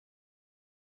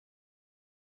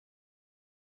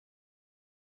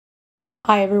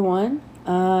Hi everyone.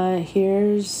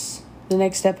 Here's the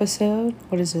next episode.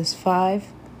 What is this? Five?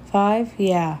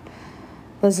 Yeah.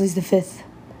 Leslie's the fifth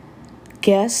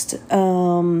guest. All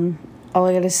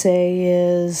I gotta say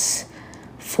is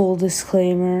full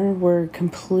disclaimer, we're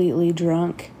completely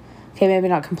drunk. Okay, maybe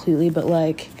not completely, but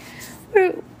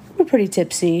we're pretty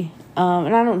tipsy.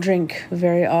 And I don't drink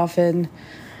very often.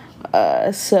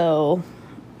 So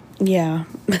yeah.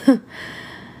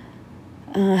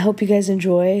 I hope you guys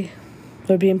enjoy.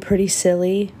 We're being pretty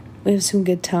silly. We have some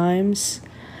good times.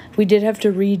 We did have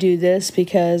to redo this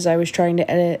because I was trying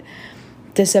to edit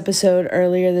this episode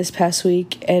earlier this past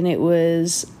week, and it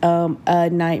was a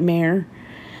nightmare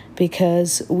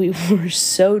because we were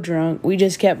so drunk. We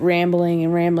just kept rambling.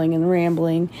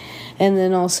 And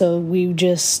then also we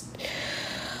just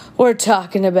were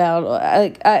talking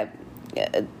about,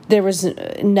 there was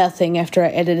nothing after I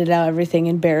edited out everything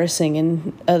embarrassing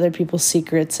and other people's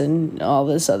secrets and all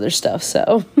this other stuff.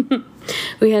 So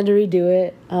we had to redo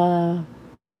it.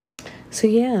 So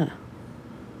yeah,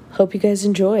 hope you guys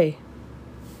enjoy.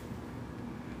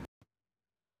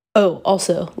 Oh,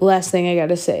 also, last thing I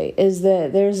gotta say is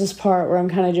that there's this part where I'm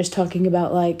kind of just talking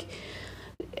about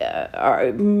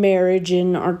our marriage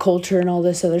and our culture and all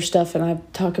this other stuff. And I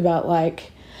talk about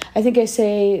I think I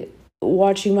say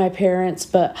watching my parents,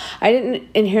 but I didn't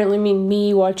inherently mean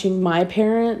me watching my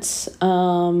parents,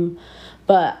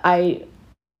 but I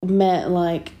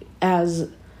meant as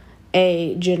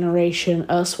a generation,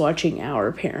 us watching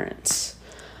our parents.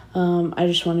 I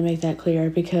just want to make that clear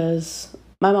because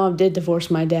my mom did divorce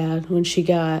my dad when she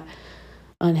got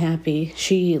unhappy.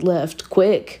 She left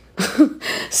quick.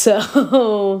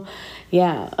 So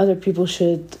yeah, other people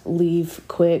should leave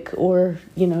quick or,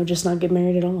 just not get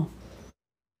married at all.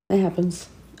 It happens.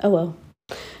 Oh well.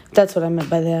 That's what I meant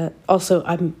by that. Also,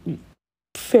 I'm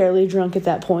fairly drunk at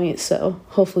that point, so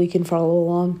hopefully you can follow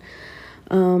along.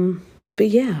 But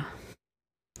yeah.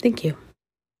 Thank you.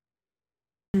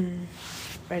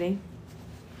 Ready?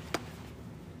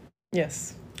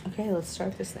 Yes. Okay, let's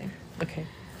start this thing. Okay.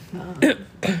 You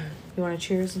want to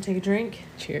cheers and take a drink?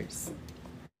 Cheers.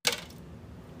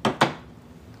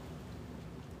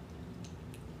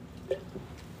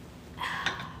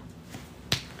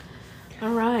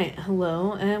 All right.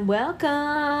 Hello and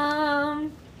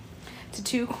welcome to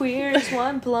Two Queers,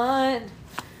 One Blunt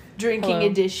Drinking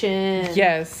Edition.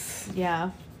 Yes.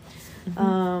 Yeah.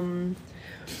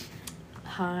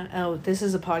 This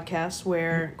is a podcast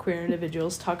where queer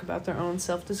individuals talk about their own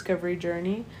self-discovery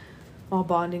journey while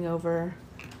bonding over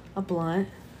a blunt.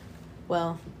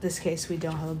 Well, this case we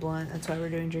don't have a blunt. That's why we're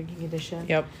doing Drinking Edition.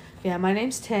 Yep. Yeah, my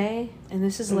name's Tay, and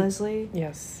this is Leslie.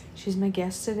 Yes. She's my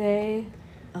guest today.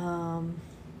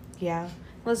 Yeah.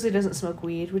 Leslie doesn't smoke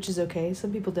weed, which is okay.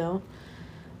 Some people don't.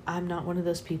 I'm not one of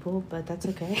those people, but that's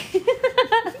okay.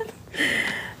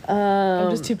 I'm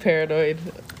just too paranoid.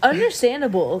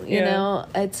 Understandable, you know.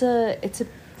 It's a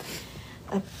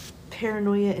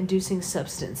paranoia-inducing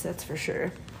substance, that's for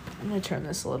sure. I'm going to turn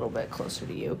this a little bit closer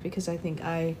to you because I think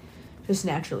I just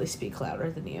naturally speak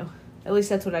louder than you. At least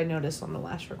that's what I noticed on the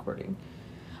last recording.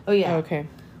 Oh, yeah. Okay.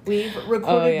 We've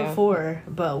recorded before,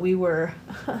 but we were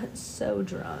so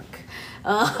drunk.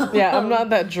 Yeah, I'm not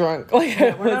that drunk.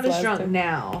 We're not as drunk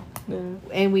now. No.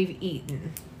 And we've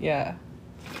eaten. Yeah.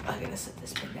 I gotta set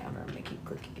this pen down or I'm gonna keep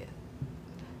clicking it.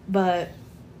 But,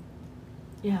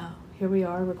 yeah, here we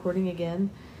are recording again.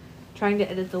 Trying to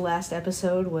edit the last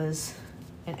episode was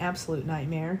an absolute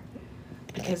nightmare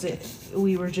because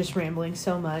we were just rambling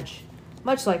so much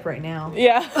like right now.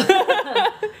 Yeah.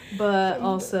 But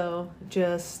also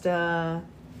just, I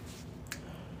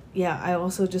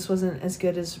also just wasn't as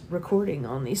good as recording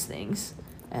on these things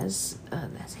as,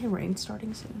 that's rain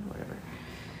starting soon, whatever,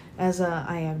 as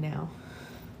I am now.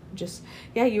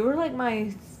 You were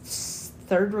my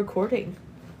third recording.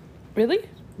 Really?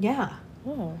 Yeah.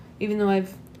 Oh. Even though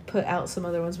I've put out some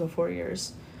other ones before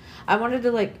yours. I wanted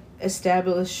to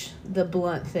establish the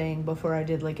blunt thing before I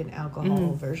did an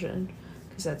alcohol version.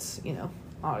 Because that's,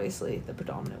 obviously the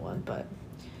predominant one. But,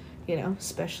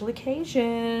 special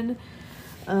occasion.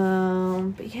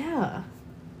 But yeah.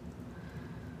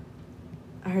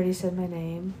 I already said my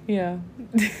name. Yeah.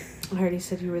 I already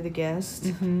said you were the guest.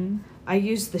 Mm-hmm. I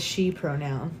use the she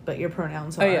pronoun, but your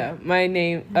pronouns are... Oh, yeah. My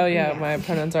name... Oh, yeah. My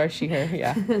pronouns are she, her.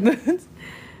 Yeah.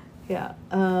 Yeah.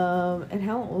 And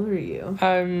how old are you?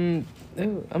 I'm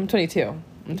 22.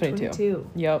 I'm 22.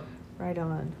 Yep. Right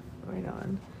on.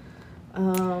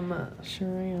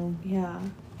 Sure I am. Yeah.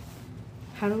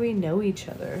 How do we know each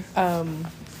other?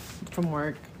 From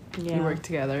work. Yeah. We work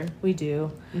together. We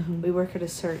do. Mm-hmm. We work at a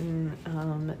certain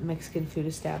Mexican food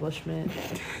establishment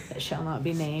that shall not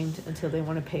be named until they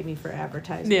want to pay me for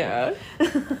advertising. Yeah.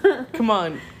 Come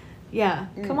on. Yeah.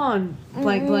 Come on,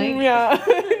 blank, blank. Yeah.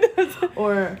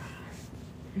 Or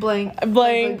blank.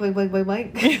 Blank.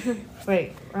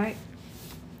 Wait, right?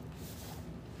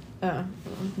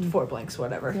 4 blanks,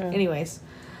 whatever. Yeah. Anyways.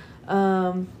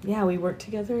 Yeah, we work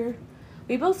together.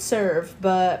 We both serve,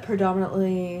 but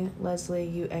predominantly, Leslie,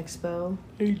 you expo.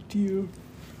 I do.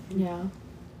 Yeah.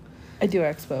 I do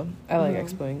expo. I like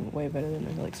expoing way better than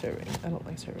I like serving. I don't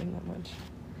like serving that much.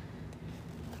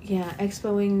 Yeah,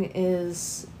 expoing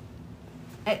is...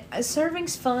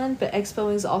 serving's fun, but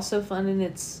expoing is also fun in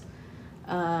its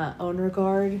own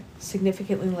regard.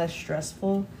 Significantly less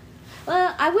stressful.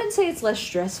 Well, I wouldn't say it's less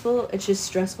stressful. It's just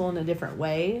stressful in a different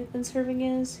way than serving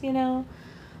is, you know?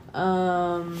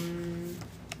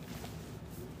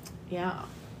 Yeah.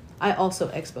 I also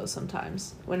expo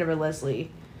sometimes. Whenever Leslie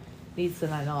needs the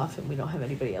night off and we don't have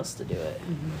anybody else to do it.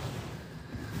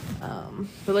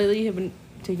 But lately, you've been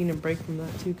taking a break from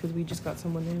that, too, because we just got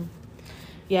someone new.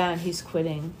 Yeah, and he's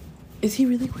quitting. Is he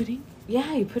really quitting?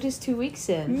 Yeah, he put his 2 weeks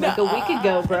in. Like a week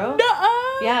ago, bro.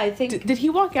 Nuh-uh. Yeah, I think... Did he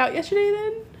walk out yesterday,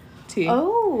 then?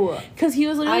 Oh. Because he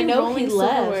was literally I know rolling he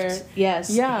left. silverware. Yes.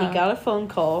 Yeah. He got a phone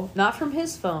call. Not from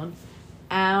his phone.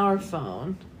 Our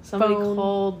phone. Somebody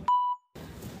called...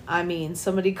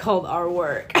 somebody called our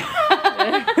work. I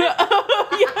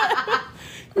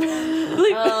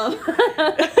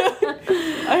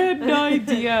had no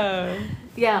idea.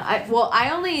 Yeah, I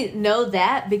only know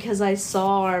that because I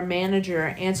saw our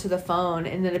manager answer the phone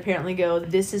and then apparently go,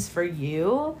 "This is for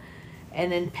you,"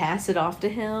 and then pass it off to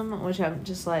him, which I'm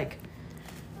just like,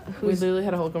 We literally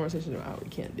had a whole conversation about how we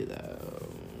can't do that.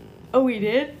 Oh, we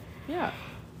did? Yeah.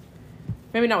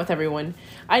 Maybe not with everyone.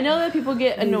 I know that people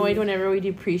get annoyed whenever we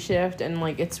do pre-shift and,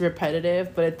 like, it's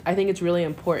repetitive, but I think it's really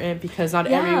important because not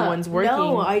everyone's working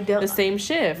the same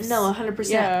shifts. No, 100%.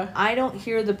 Yeah. I don't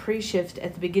hear the pre-shift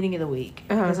at the beginning of the week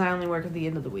because I only work at the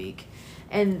end of the week.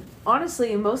 And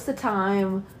honestly, most of the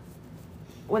time,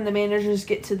 when the managers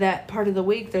get to that part of the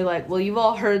week, they're like, "Well, you've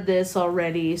all heard this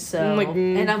already, so..." I'm like,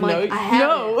 I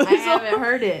haven't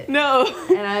heard it. No.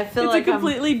 And I feel it's like a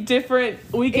completely different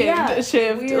weekend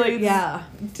shift. Weird,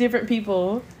 like, different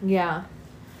people. Yeah.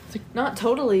 Not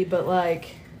totally, but,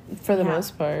 like... For the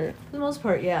most part. For the most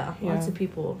part, yeah. Lots of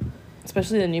people.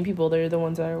 Especially the new people, they're the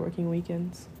ones that are working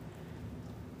weekends.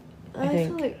 I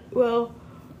think. Feel like, well...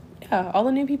 Yeah, all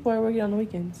the new people are working on the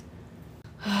weekends.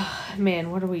 Man,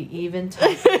 what are we even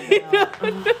talking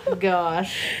about? Oh,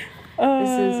 gosh.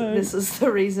 This is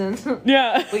the reason.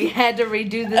 Yeah. We had to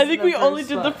redo this. I think we only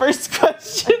did the first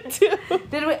question, too.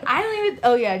 Did we? I don't even...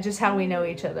 Oh, yeah, just how we know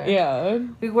each other. Yeah.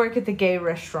 We work at the gay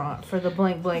restaurant for the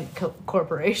blank blank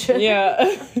corporation.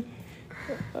 Yeah.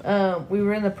 We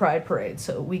were in the Pride Parade,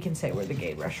 so we can say we're the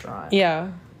gay restaurant.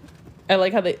 Yeah. I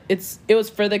like how it was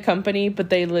for the company, but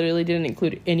they literally didn't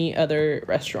include any other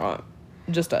restaurant.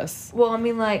 Just us. Well, I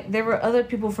mean, like, there were other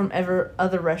people from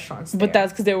other restaurants there. But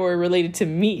that's because they were related to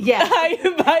me. Yeah. I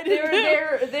invited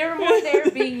them. They were more there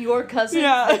being your cousins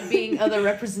than being other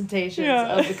representations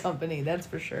of the company. That's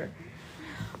for sure.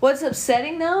 What's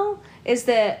upsetting, though, is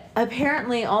that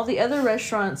apparently all the other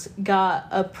restaurants got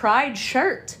a Pride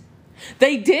shirt.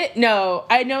 They did? No.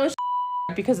 I know it's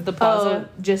because of the plaza.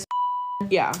 Oh, just...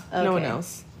 Yeah. Okay. No one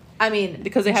else. I mean,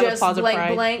 because they have a Plaza blank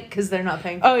Pride. Blank because they're not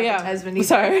paying for advertisement either.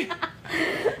 Sorry.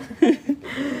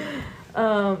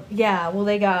 Yeah, well,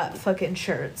 they got fucking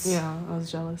shirts. Yeah, I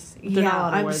was jealous. They're not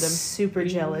allowed to wear them. Super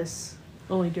jealous.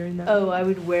 Only during that. Oh, I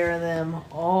would wear them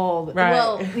all the... Right.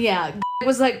 Well, yeah. It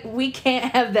was like, we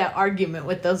can't have that argument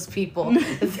with those people.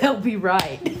 They'll be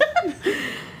right.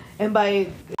 And by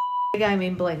I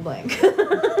mean blank blank.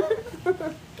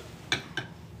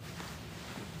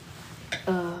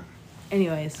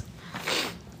 Anyways.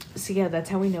 So, yeah, that's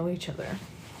how we know each other.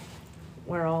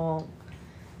 We're all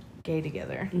gay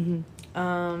together.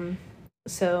 Mm-hmm.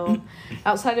 So,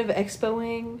 outside of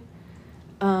expoing,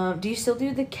 do you still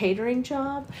do the catering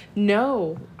job?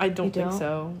 No, I don't think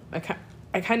so.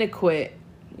 I kind of quit.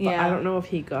 But I don't know if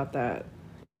he got that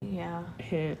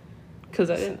hint.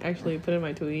 Because I didn't actually put in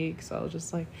my 2 weeks. I was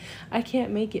just like, I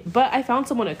can't make it. But I found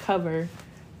someone to cover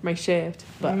my shift.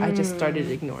 But I just started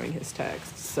ignoring his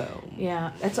texts. So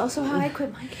yeah, that's also how I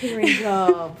quit my catering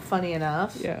job. Funny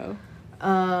enough. Yeah.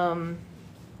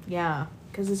 Yeah,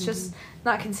 because it's just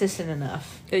not consistent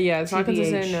enough. Yeah, it's not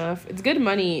consistent enough. It's good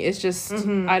money. It's just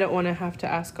I don't want to have to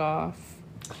ask off.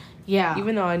 Yeah.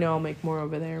 Even though I know I'll make more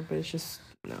over there, but it's just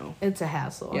no. It's a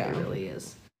hassle. Yeah. It really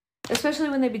is. Especially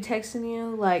when they be texting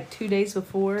you, like, 2 days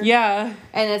before. Yeah.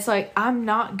 And it's like, I'm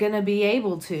not going to be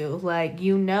able to. Like,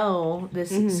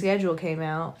 this schedule came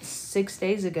out 6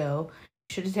 days ago.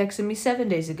 You should have texted me 7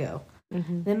 days ago.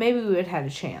 Mm-hmm. Then maybe we would have had a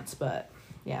chance. But,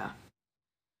 yeah.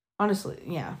 Honestly,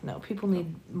 yeah. No, people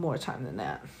need more time than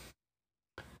that.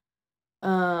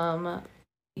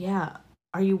 Yeah.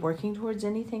 Are you working towards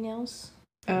anything else?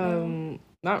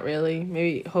 Not really.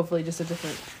 Maybe, hopefully, just a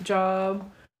different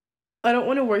job. I don't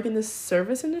want to work in the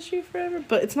service industry forever,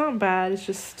 but it's not bad. It's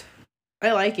just,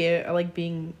 I like it. I like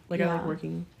being, I like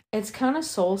working. It's kind of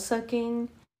soul-sucking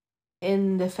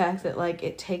in the fact that, like,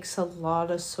 it takes a lot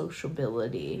of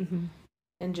sociability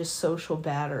and just social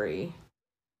battery.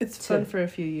 It's fun for a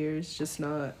few years, just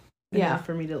not enough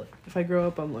for me to, if I grow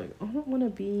up, I'm like, I don't want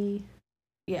to be...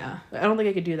 Yeah. I don't think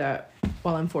I could do that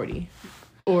while I'm 40.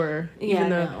 Or, even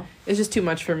though it's just too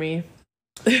much for me.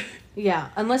 Yeah,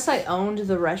 unless I owned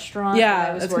the restaurant that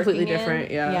I was working completely different,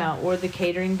 Yeah, or the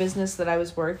catering business that I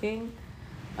was working,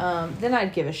 then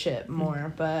I'd give a shit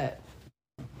more, but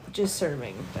just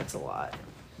serving, that's a lot.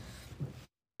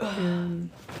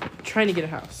 Trying to get a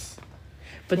house.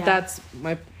 But that's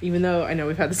even though I know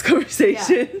we've had this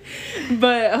conversation,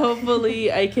 but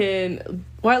hopefully I can,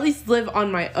 well, at least live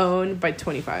on my own by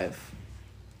 25.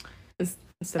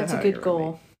 That's a good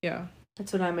goal. Yeah.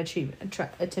 That's what I'm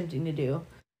attempting to do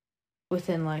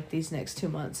within, like, these next 2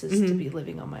 months is to be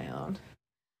living on my own.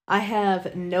 I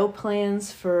have no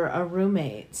plans for a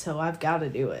roommate, so I've got to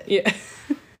do it. Yeah.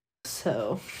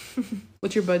 So.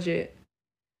 What's your budget?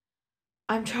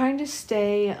 I'm trying to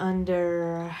stay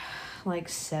under, like,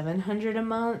 $700 a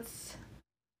month.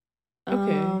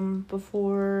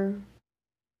 Before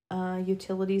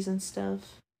utilities and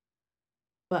stuff.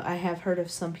 But I have heard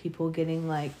of some people getting,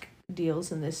 like,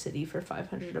 deals in this city for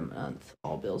 $500 a month,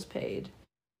 all bills paid.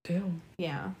 Damn.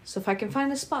 Yeah. So if I can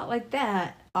find a spot like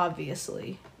that,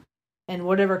 obviously, and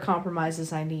whatever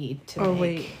compromises I need to make. Oh,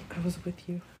 wait. I was with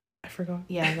you. I forgot.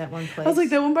 Yeah, that one place. I was like,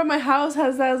 that one by my house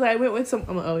has that. I was like, I went with some.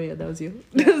 I'm like, oh, yeah, that was you.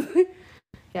 Yeah.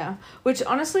 Yeah. Which,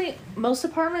 honestly, most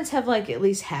apartments have, like, at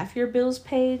least half your bills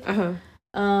paid.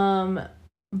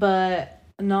 But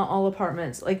not all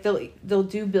apartments. Like, they'll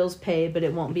do bills paid, but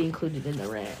it won't be included in the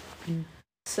rent.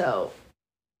 So,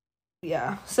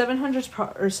 yeah,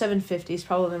 $700 or $750 is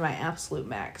probably my absolute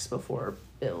max before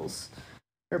bills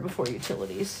or before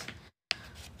utilities.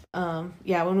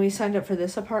 Yeah, when we signed up for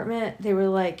this apartment, they were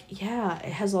like, yeah,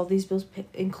 it has all these bills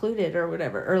included or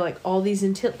whatever, or like all these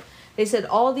they said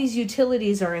all these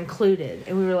utilities are included,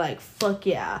 and we were like, fuck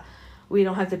yeah, we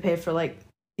don't have to pay for like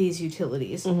these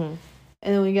utilities. And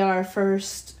then we got our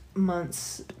first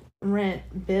month's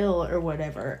rent bill or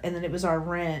whatever, and then it was our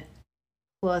rent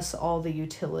plus all the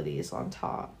utilities on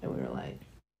top, and we were like,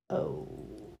 oh,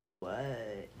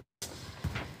 what?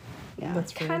 Yeah,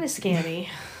 that's kind of scammy,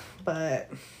 but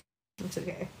it's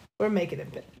okay. We're making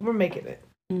it do. We're making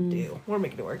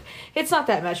it work. It's not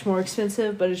that much more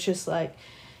expensive, but it's just like,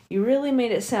 you really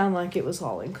made it sound like it was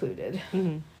all included,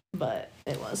 but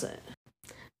it wasn't.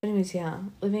 But anyways, yeah,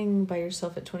 living by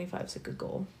yourself at 25 is a good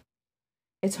goal.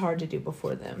 It's hard to do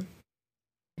before then.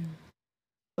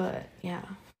 But yeah,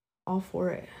 all for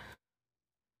it.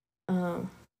 Are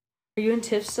you and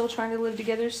Tiff still trying to live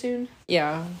together soon?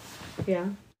 Yeah. Yeah?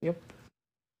 Yep.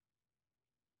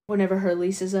 Whenever her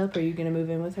lease is up, are you going to move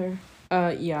in with her?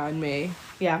 Yeah, in May.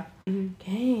 Yeah.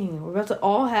 Dang, we're about to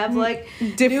all have, like,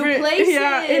 different new places.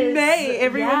 Yeah, in May.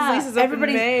 Everyone's lease is up in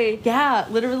May. Yeah,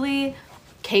 literally,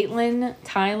 Caitlin,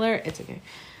 Tyler, it's okay.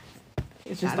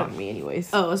 It's just not me anyways.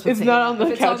 Oh, it's not on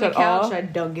the couch at all. I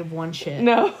don't give one shit.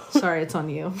 No. Sorry, it's on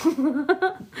you.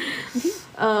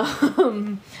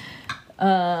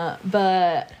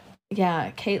 But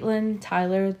yeah, Caitlin,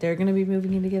 Tyler, they're gonna be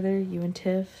moving in together. You and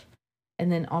Tiff,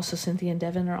 and then also Cynthia and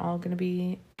Devin are all gonna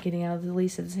be getting out of the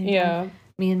lease at the same time. Yeah.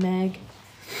 Me and Meg.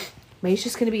 May's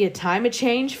just gonna be a time of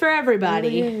change for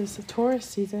everybody. It really is. A Taurus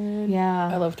season. Yeah.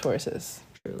 I love Tauruses.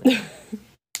 Truly.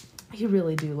 You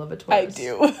really do love a Taurus. I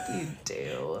do. You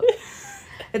do.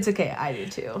 It's okay. I do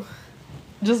too.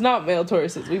 Just not male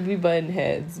Tauruses. We'd be butting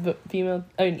heads, but female.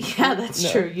 I mean, yeah, that's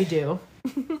true. You do.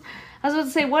 I was about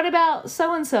to say, what about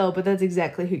so and so? But that's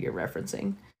exactly who you're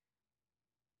referencing.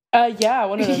 Yeah,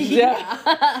 one of them.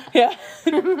 Yeah. Yeah.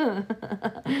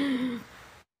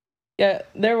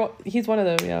 He's one of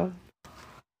them.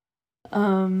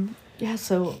 Yeah. Yeah.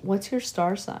 So, what's your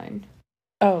star sign?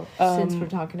 Oh, since we're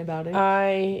talking about it,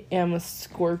 I am a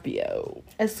Scorpio.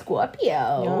 A Scorpio.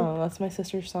 Yeah, that's my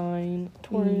sister's sign.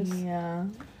 Taurus. Yeah,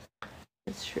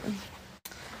 that's true.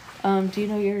 Do you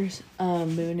know your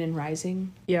moon and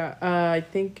rising? Yeah. I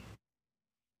think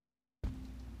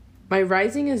My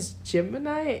rising is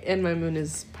Gemini and my moon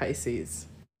is Pisces.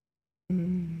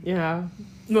 Yeah.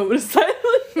 Moment of silence.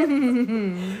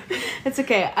 It's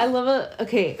okay. I love it.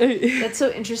 Okay. That's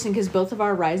so interesting because both of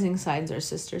our rising signs are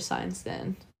sister signs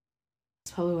then.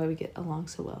 That's probably why we get along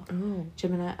so well. Oh.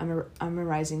 Gemini, I'm a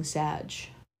rising Sag.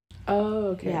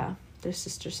 Oh, okay. Yeah. They're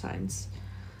sister signs.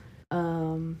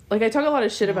 Like I talk a lot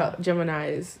of shit about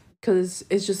Geminis because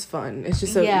it's just fun. It's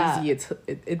just so easy. It's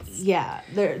yeah.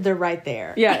 They're right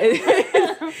there. Yeah.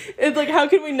 It's like, how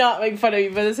can we not make fun of you?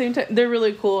 But at the same time, they're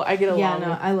really cool. I get along. Yeah,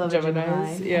 no, I love Geminis.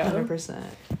 Gemini. Yeah, 100%.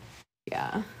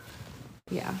 Yeah,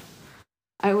 yeah.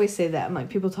 I always say that. I'm like,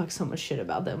 people talk so much shit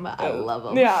about them, but I love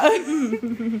them. Yeah.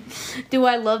 Do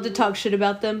I love to talk shit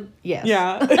about them? Yes.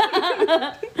 Yeah.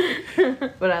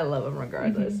 But I love them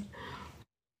regardless.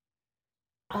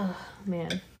 Oh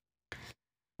man.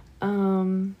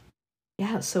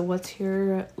 Yeah. So what's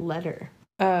your letter?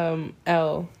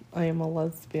 L. I am a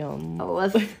lesbian. A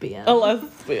lesbian. A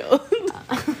lesbian.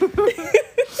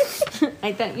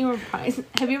 I thought you were probably...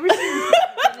 Have you ever seen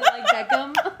like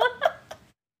Beckham?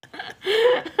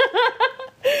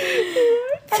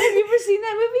 Have you ever seen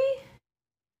that movie?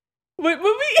 What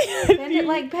movie? Bend It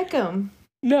Like Beckham.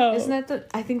 No. Isn't that the...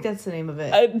 I think that's the name of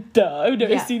it. I've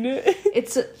never seen it.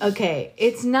 It's... Okay.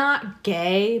 It's not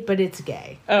gay, but it's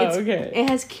gay. Okay. It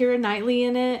has Keira Knightley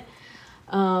in it.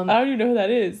 I don't even know who that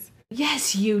is.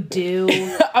 Yes, you do.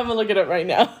 I'm gonna look it up right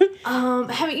now.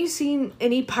 Haven't you seen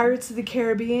any Pirates of the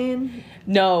Caribbean?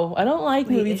 No, I don't like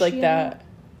movies like that.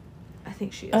 I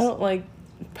think she is. I don't like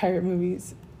pirate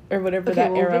movies or whatever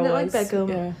that era Bend It was. Like Beckham.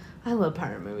 Yeah. I love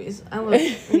pirate movies. I love.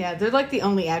 Yeah, they're like the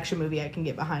only action movie I can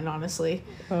get behind, honestly.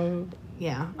 Oh.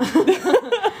 Yeah.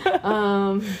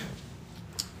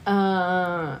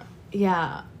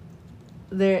 Yeah.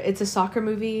 It's a soccer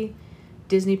movie.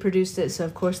 Disney produced it, so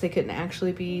of course they couldn't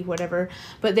actually be whatever.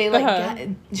 But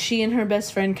they she and her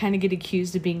best friend kind of get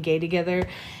accused of being gay together,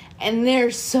 and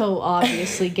they're so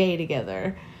obviously gay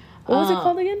together. What was it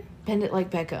called again? Bend It Like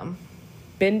Beckham.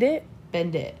 Bend It?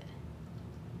 Bend It.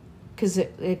 Because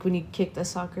like when you kick the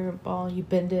soccer ball, you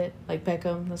bend it like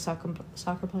Beckham, the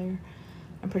soccer player.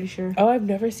 I'm pretty sure. Oh, I've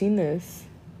never seen this.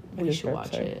 We should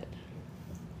watch it.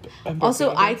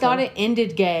 Also, I thought it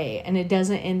ended gay, and it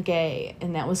doesn't end gay,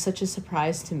 and that was such a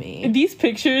surprise to me. These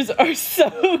pictures are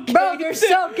so gay. Bro, they're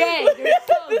so gay. They're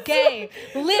so gay.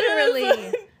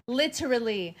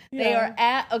 Literally. Yeah. They are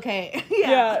at... Okay.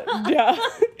 Yeah.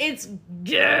 It's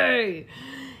gay.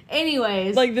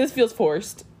 Anyways. Like, this feels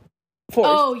forced.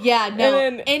 Oh, yeah, no.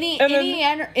 And then, any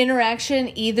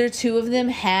interaction either two of them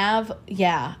have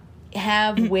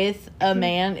with a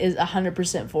man is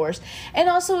 100% forced. And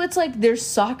also, it's like their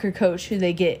soccer coach who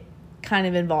they get kind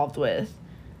of involved with.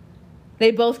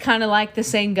 They both kind of like the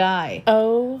same guy.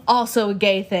 Oh. Also a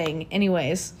gay thing.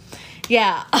 Anyways.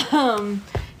 Yeah.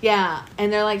 Yeah. And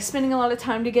they're like spending a lot of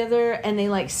time together, and they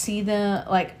like see the,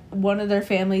 like, one of their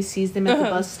families sees them at the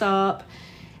bus stop,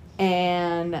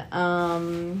 and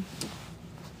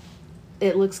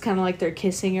it looks kind of like they're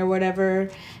kissing or whatever,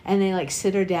 and they like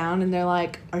sit her down and they're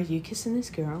like, "Are you kissing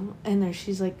this girl?" And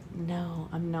she's like, "No,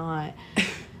 I'm not."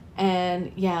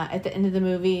 And yeah, at the end of the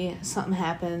movie, something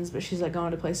happens, but she's like going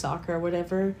to play soccer or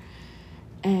whatever,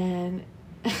 and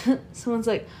someone's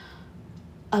like,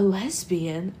 "A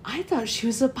lesbian? I thought she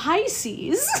was a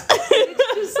Pisces."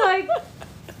 It's just like,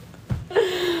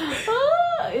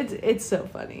 it's so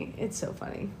funny. It's so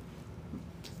funny.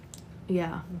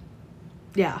 Yeah.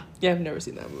 Yeah. Yeah, I've never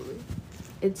seen that movie.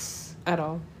 It's... At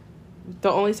all.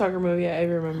 The only soccer movie I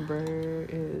ever remember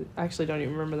is... I actually don't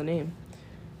even remember the name.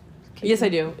 Yes, I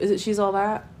do. Is it She's All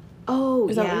That? Oh,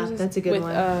 yeah. That's a good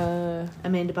one.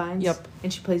 Amanda Bynes? Yep.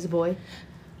 And she plays a boy?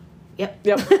 Yep.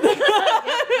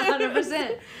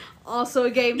 100%. Also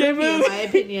a gay movie, in my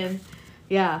opinion.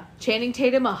 Yeah. Channing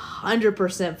Tatum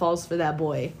 100% falls for that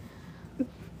boy.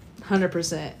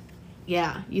 100%.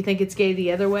 Yeah. You think it's gay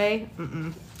the other way?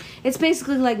 Mm-mm. It's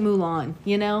basically like Mulan,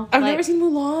 you know? I've never seen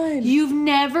Mulan. You've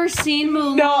never seen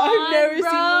Mulan? No, I've never seen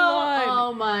Mulan.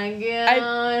 Oh my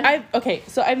god. Okay,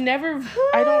 so I've never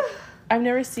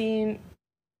seen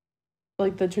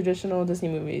like the traditional Disney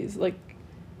movies. Like,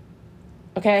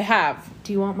 okay, I have.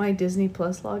 Do you want my Disney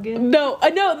Plus login? No,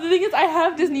 the thing is I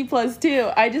have Disney Plus too.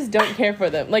 I just don't care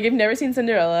for them. Like, I've never seen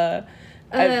Cinderella.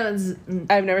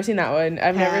 I've never seen that one.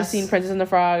 I've never seen Princess and the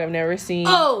Frog. I've never seen...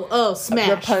 Oh,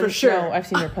 Smash, for sure. No, I've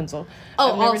seen Rapunzel.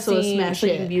 Oh, I've never also seen Smash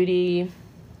Sleeping Beauty.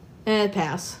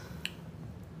 Pass.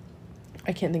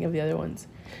 I can't think of the other ones.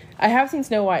 I have seen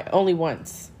Snow White only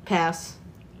once. Pass.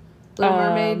 Little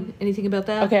Mermaid. Anything about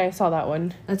that? Okay, I saw that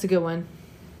one. That's a good one.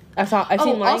 I've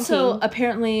seen Lion also, King.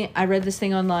 apparently, I read this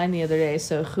thing online the other day,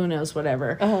 so who knows,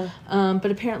 whatever.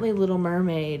 But apparently Little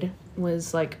Mermaid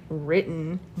was, like,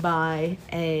 written by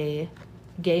a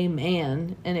gay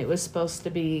man, and it was supposed to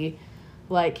be,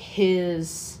 like,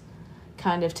 his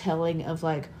kind of telling of,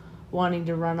 like, wanting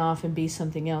to run off and be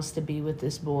something else to be with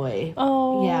this boy.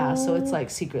 Oh. Yeah, so it's, like,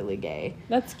 secretly gay.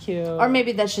 That's cute. Or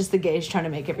maybe that's just the gays trying to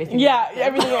make everything. Yeah,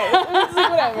 everything is. It's like,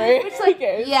 whatever. It's like,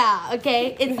 yeah,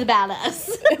 okay, it's about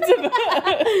us.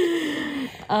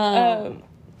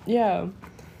 Yeah.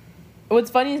 What's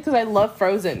funny is because I love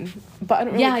Frozen, but I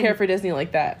don't really care for Disney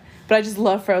like that. But I just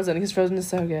love Frozen because Frozen is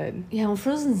so good. Yeah, well,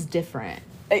 Frozen's different.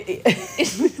 It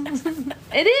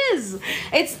is.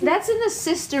 That's in the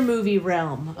sister movie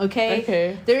realm, okay?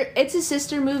 Okay. It's a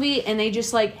sister movie, and they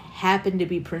just, like, happen to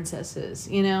be princesses,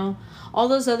 you know? All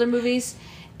those other movies,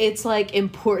 it's, like,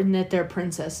 important that they're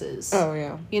princesses. Oh,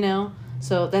 yeah. You know?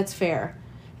 So that's fair.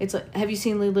 It's like, have you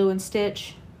seen Lilo and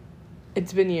Stitch?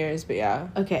 It's been years, but yeah.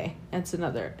 Okay, that's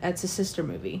a sister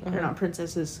movie. They're not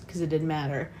princesses because it didn't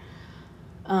matter.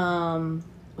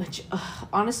 Which,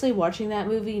 honestly, watching that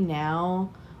movie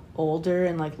now, older,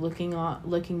 and, like,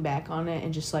 looking back on it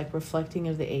and just, like, reflecting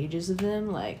of the ages of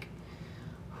them, like,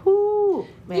 whoo,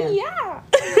 man. Yeah.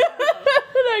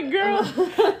 That girl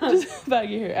just about to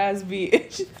get her ass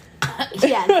beat.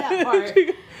 Yeah, that part.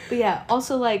 But yeah,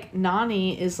 also, like,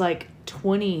 Nani is, like,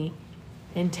 20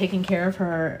 and taking care of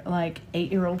her, like,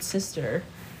 8-year-old sister.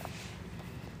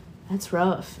 That's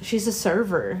rough. She's a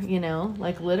server, you know,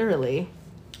 like, literally.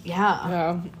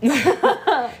 Yeah.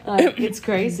 Like, it's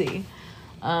crazy.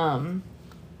 And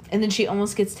then she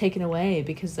almost gets taken away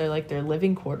because their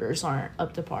living quarters aren't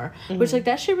up to par. Mm-hmm. Which, like,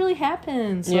 that shit really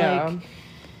happens. Yeah. Like,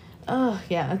 oh,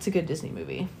 yeah, that's a good Disney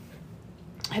movie.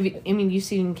 You've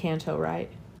seen Kanto, right?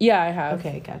 Yeah, I have.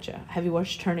 Okay, gotcha. Have you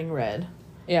watched Turning Red?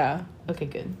 Yeah. Okay,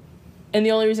 good. And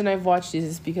the only reason I've watched these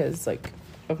is because, like,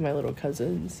 of my little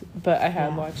cousins. But I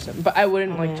have watched them. But I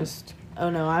wouldn't, just... Oh,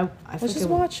 no, I let's just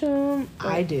watch them.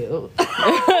 I do.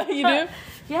 You do?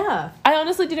 Yeah. I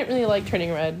honestly didn't really like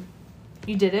Turning Red.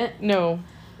 You didn't? No.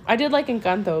 I did like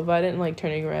Encanto, but I didn't like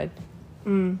Turning Red.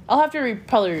 I'll have to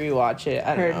probably rewatch it.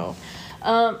 I don't know.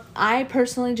 I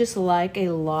personally just like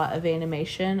a lot of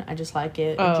animation. I just like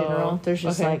it in general. There's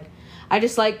just I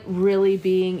just like really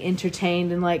being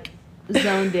entertained and like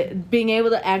zoned it, being able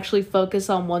to actually focus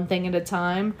on one thing at a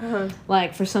time.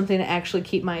 Like for something to actually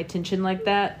keep my attention like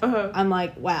that. I'm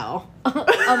like, wow,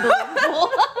 unbelievable.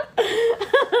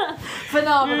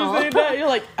 Phenomenal. You're saying that? You're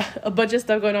like a bunch of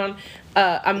stuff going on.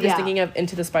 I'm just thinking of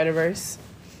Into the Spider-Verse.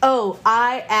 Oh,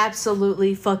 I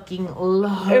absolutely fucking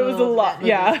love it. It was a lot.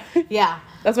 Yeah. Yeah.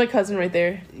 That's my cousin right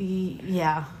there.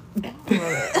 Yeah. Love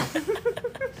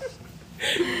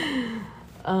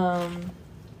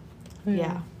it.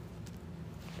 Yeah.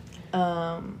 Yeah.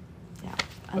 I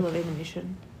love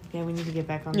animation. Yeah, we need to get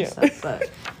back on this stuff,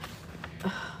 but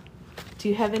do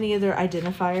you have any other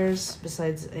identifiers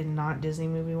besides a not Disney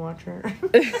movie watcher?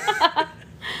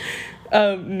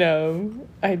 No,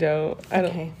 I don't.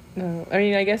 Okay. No. I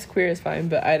mean, I guess queer is fine,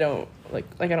 but I don't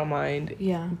I don't mind.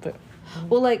 Yeah. But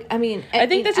well, like, I mean, I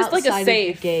think that's just like a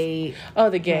safe. The gay. Oh,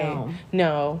 the gay.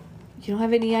 No. You don't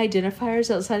have any identifiers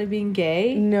outside of being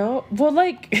gay? No. Well,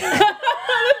 like.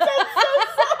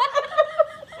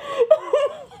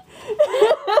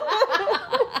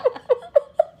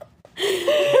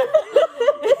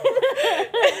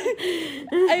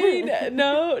 I mean,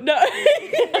 no.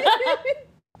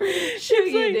 Sure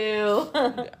you do.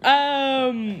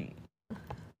 I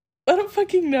don't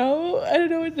fucking know. I don't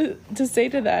know what to say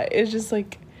to that. It's just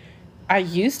like, I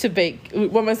used to bake.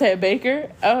 What must I say, a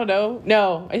baker? I don't know.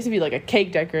 No, I used to be like a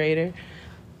cake decorator.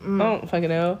 I don't fucking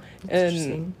know.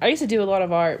 And I used to do a lot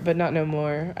of art, but not no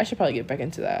more. I should probably get back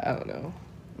into that. I don't know.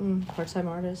 Part-time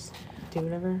artist. Do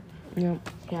whatever. Yep.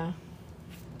 Yeah.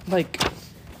 Like,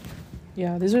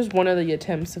 yeah, this was one of the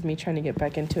attempts of me trying to get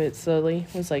back into it slowly.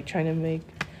 Was like trying to make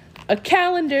a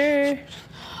calendar.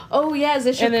 Oh yeah, is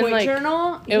this your point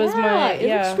journal? It was my It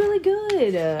looks really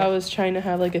good. I was trying to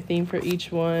have like a theme for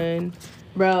each one.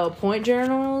 Bro, point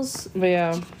journals. But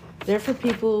yeah, they're for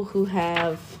people who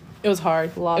have. It was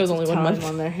hard. Lots it was only of 1 time month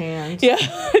on their hands. Yeah.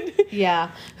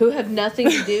 Yeah, who have nothing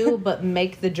to do but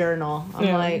make the journal.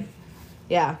 I'm like,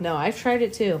 yeah, no, I've tried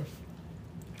it too.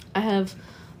 I have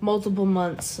multiple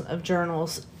months of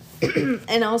journals,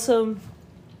 and also,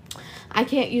 I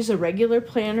can't use a regular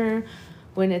planner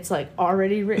when it's like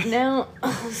already written out.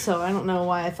 So I don't know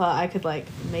why I thought I could like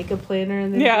make a planner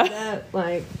and then do that.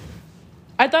 Like,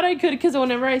 I thought I could because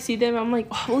whenever I see them, I'm like,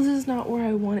 oh, well, this is not where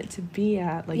I want it to be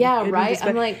at. Like, yeah, right.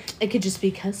 I'm like, it could just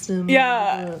be custom.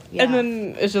 Yeah. And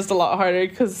then it's just a lot harder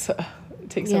because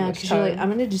take so much time. You're like, I'm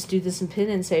going to just do this in pen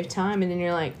and save time. And then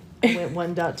you're like, I went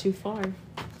one dot too far.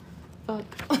 Fuck.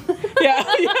 Yeah.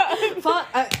 Fuck.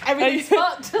 Everything's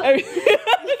fucked.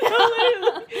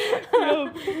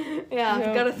 Yeah,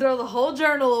 I've got to throw the whole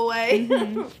journal away.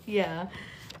 Mm-hmm. Yeah,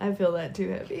 I feel that too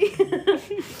heavy.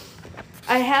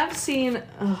 I have seen,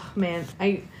 oh man,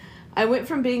 I went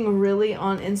from being really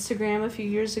on Instagram a few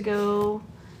years ago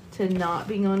to not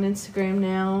being on Instagram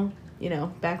now, you know,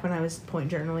 back when I was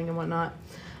point journaling and whatnot.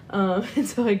 And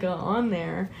so I got on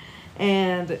there,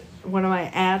 and one of my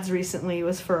ads recently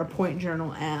was for a point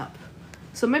journal app.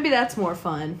 So maybe that's more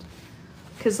fun,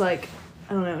 because, like,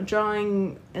 I don't know,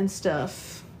 drawing and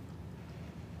stuff,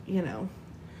 you know,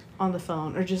 on the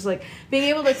phone, or just, like, being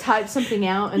able to type something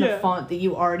out in a font that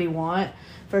you already want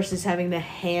versus having to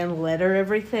hand letter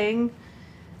everything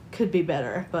could be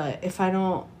better. But if I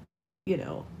don't, you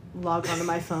know, log onto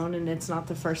my phone and it's not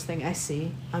the first thing I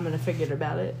see, I'm going to forget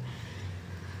about it.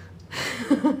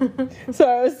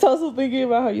 Sorry, I was also thinking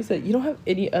about how you said you don't have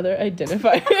any other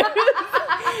identifiers.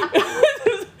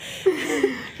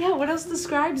 Yeah, what else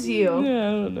describes you? Yeah,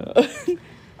 I don't know.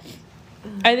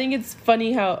 I think it's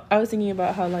funny how I was thinking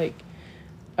about how, like,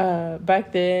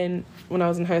 back then when I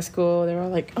was in high school, they were all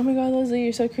like, oh my god, Leslie,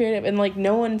 you're so creative, and, like,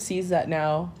 no one sees that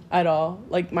now at all.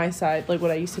 Like, my side, like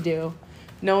what I used to do,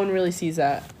 no one really sees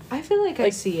that. I feel like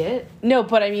I see it. No,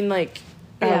 but I mean, like,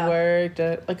 I worked,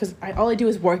 like, because all I do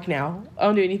is work now. I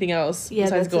don't do anything else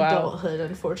besides go out. Yeah, that's adulthood,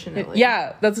 unfortunately.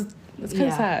 Yeah, that's kind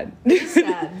of sad. It's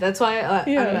sad. That's why, I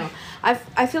don't know.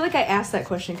 I feel like I asked that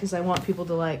question because I want people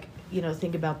to, like, you know,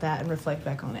 think about that and reflect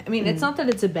back on it. I mean, it's not that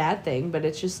it's a bad thing, but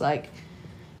it's just, like,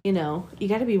 you know, you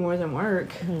got to be more than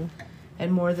work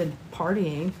and more than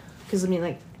partying. Because, I mean,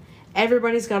 like,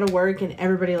 everybody's got to work and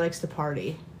everybody likes to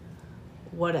party.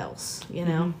 What else, you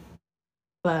know?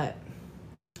 But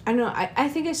I don't know. I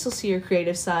think I still see your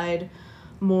creative side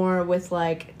more with,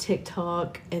 like,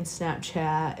 TikTok and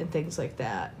Snapchat and things like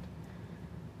that.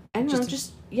 I don't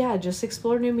know. Just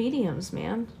explore new mediums,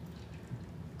 man.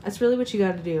 That's really what you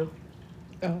got to do.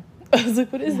 Oh. I was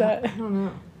like, what is that? I don't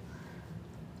know.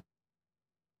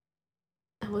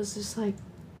 I was just like...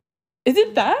 Is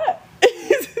it that?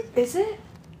 Is it?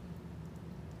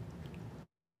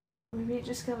 Maybe it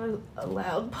just got a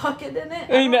loud pocket in it.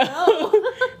 I know.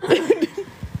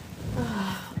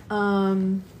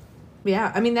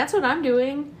 Yeah, I mean, that's what I'm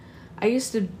doing. I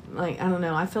used to, like, I don't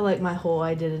know, I feel like my whole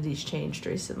identity's changed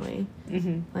recently.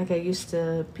 Like, I used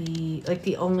to be, like,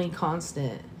 the only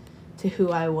constant to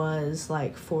who I was,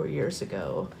 like, 4 years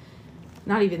ago.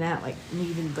 Not even that, like,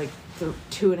 even, like,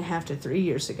 2.5 to 3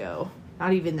 years ago.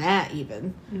 Not even that,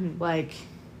 even. Like,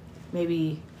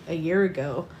 maybe a year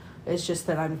ago. It's just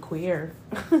that I'm queer,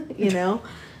 you know?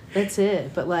 That's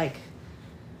it. But, like,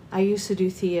 I used to do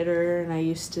theater, and I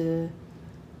used to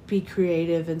be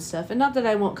creative and stuff. And not that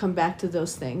I won't come back to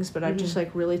those things, but I've just,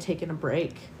 like, really taken a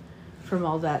break from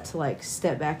all that to, like,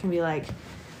 step back and be like,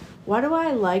 what do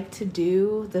I like to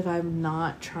do that I'm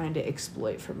not trying to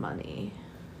exploit for money?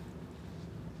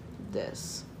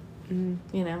 This. You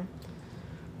know?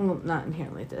 Well, not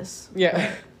inherently this.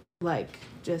 Yeah. But, like,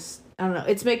 just, I don't know.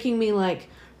 It's making me, like,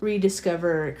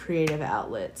 rediscover creative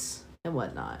outlets and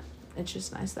whatnot. It's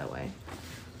just nice that way.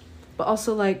 But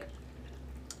also, like,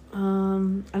 I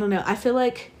don't know. I feel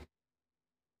like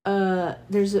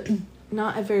there's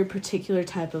not a very particular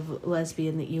type of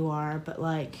lesbian that you are, but,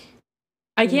 like,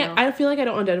 I can't. I feel like I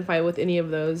don't identify with any of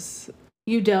those.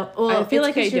 You don't. Well, I feel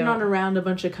like you're not around a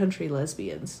bunch of country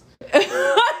lesbians. I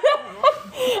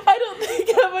don't think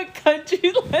I'm a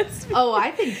country lesbian. Oh,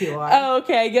 I think you are. Oh,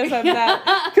 okay. I guess I'm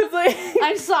that. Because, like,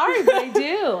 I'm sorry, but I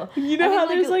do. You know how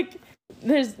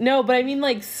there's no, but I mean,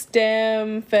 like,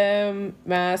 STEM, femme,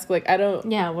 mask. Like, I don't.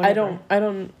 Yeah. Whatever.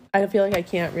 I feel like I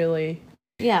can't really.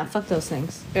 Yeah. Fuck those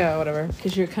things. Yeah. Whatever.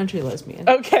 Because you're a country lesbian.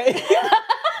 Okay.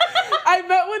 I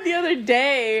met one the other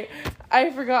day.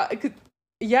 I forgot.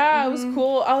 Yeah, it was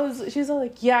cool. She was all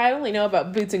like, yeah, I only know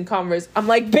about boots and Converse. I'm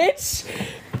like, bitch,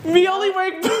 me only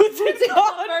wearing boots and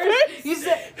Converse. You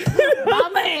said, my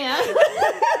man.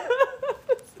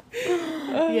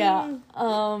 Yeah.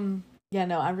 Yeah,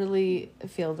 no, I really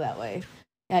feel that way.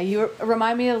 Yeah, you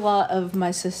remind me a lot of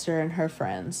my sister and her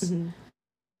friends.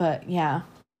 But yeah,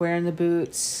 wearing the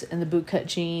boots and the bootcut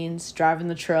jeans, driving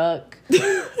the truck.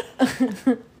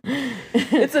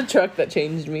 It's a truck that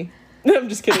changed me. I'm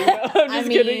just kidding. I'm just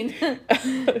kidding.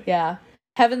 Yeah.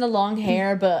 Having the long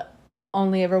hair, but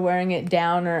only ever wearing it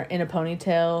down or in a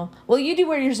ponytail. Well, you do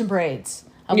wear yours in braids.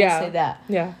 I will say that.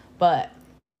 Yeah. But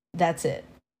that's it.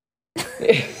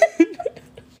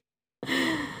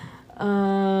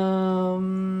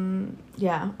 Yeah,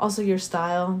 Yeah. Also your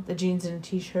style, the jeans and a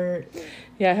t-shirt.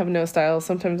 Yeah, I have no style.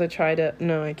 Sometimes I try to...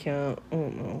 No, I can't. I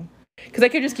don't know. Because I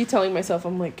could just keep telling myself,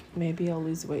 I'm like, maybe I'll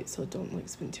lose weight so don't, like,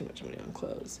 spend too much money on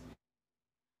clothes.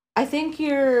 I think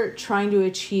you're trying to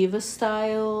achieve a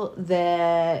style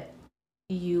that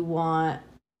you want...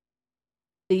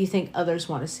 that you think others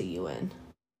want to see you in.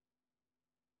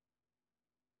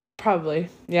 Probably.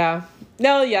 Yeah.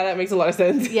 No, yeah, that makes a lot of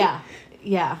sense. Yeah.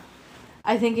 Yeah.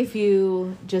 I think if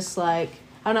you just, like...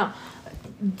 I don't know.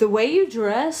 The way you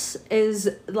dress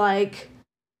is, like...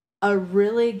 a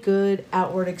really good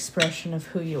outward expression of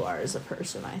who you are as a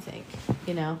person, I think.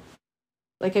 You know?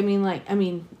 Like, the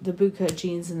bootcut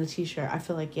jeans and the t-shirt, I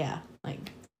feel like, yeah,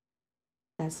 like,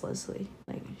 that's Leslie.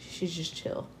 Like, she's just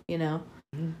chill, you know?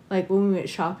 Mm-hmm. Like, when we went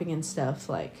shopping and stuff,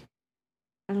 like,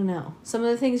 I don't know. Some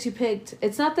of the things you picked,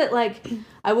 it's not that, like,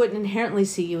 I wouldn't inherently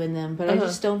see you in them, but I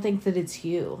just don't think that it's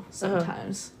you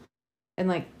sometimes. And,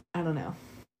 like, I don't know.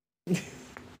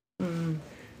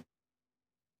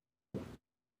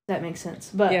 That makes sense.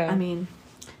 But, yeah. I mean,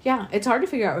 yeah, it's hard to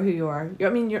figure out who you are. I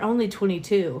mean, you're only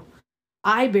 22.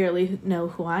 I barely know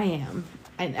who I am.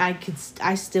 And I don't.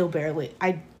 I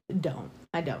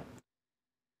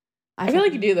feel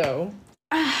like you do, though.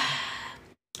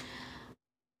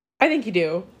 I think you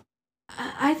do.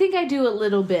 I think I do a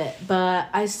little bit, but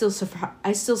I still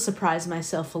surprise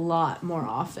myself a lot more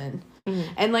often.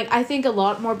 Mm-hmm. And, like, I think a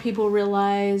lot more people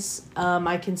realize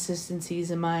my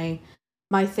consistencies and my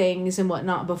things and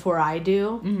whatnot before I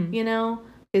do, mm-hmm. you know?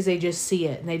 Because they just see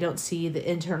it, and they don't see the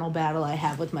internal battle I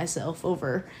have with myself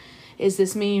over, is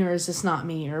this me or is this not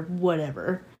me or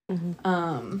whatever.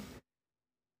 Mm-hmm.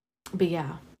 But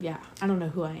yeah, I don't know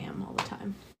who I am all the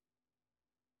time.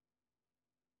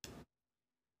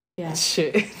 Yeah.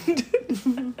 Shit.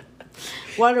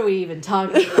 What are we even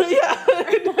talking about?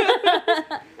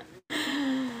 Yeah.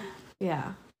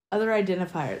 Yeah. Other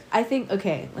identifiers. I think,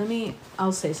 okay,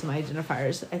 I'll say some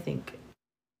identifiers I think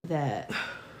that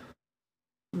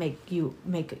make you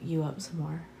up some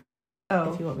more.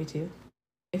 Oh. If you want me to.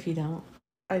 If you don't.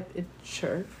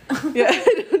 Sure. Yeah.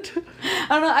 I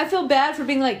don't know. I feel bad for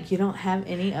being like, you don't have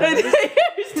any others.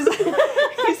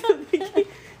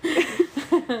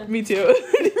 Me too.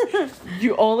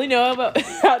 You only know about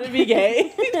how to be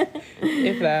gay.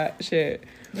 If that shit.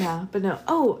 Yeah, but no.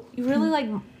 Oh, you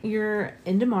really you're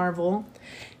into Marvel.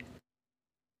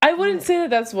 I wouldn't say that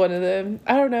that's one of them.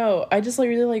 I don't know. I just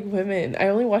really like women. I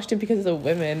only watched it because of the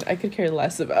women. I could care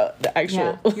less about the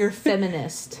actual... Yeah, you're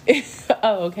feminist.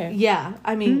 Oh, okay. Yeah,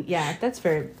 I mean, yeah, that's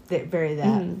very, very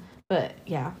that. Mm-hmm. But,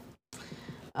 yeah.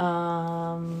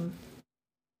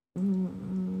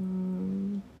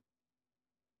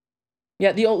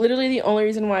 Yeah, literally the only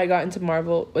reason why I got into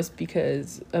Marvel was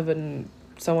because of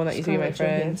someone that used to be my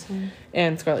friend.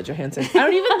 And Scarlett Johansson. I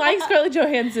don't even like Scarlett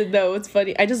Johansson, though. It's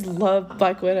funny. I just love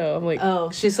Black Widow. I'm like,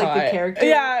 oh, she's hot. Like the character?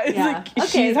 Yeah, it's like, okay,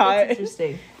 she's hot. That's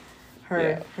interesting.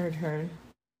 Heard.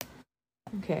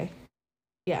 Okay.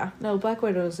 Yeah. No, Black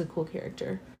Widow is a cool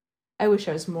character. I wish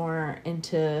I was more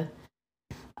into,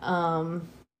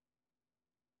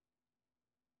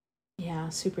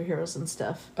 superheroes and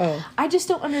stuff. Oh. I just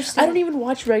don't understand. I don't even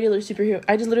watch regular superhero.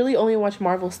 I just literally only watch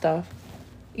Marvel stuff.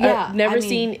 Yeah. I've never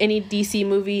seen any DC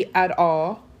movie at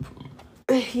all.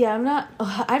 Yeah,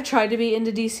 I've tried to be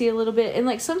into DC a little bit, and,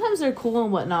 like, sometimes they're cool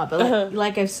and whatnot, but,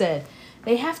 like I've said,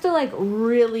 they have to, like,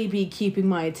 really be keeping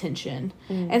my attention.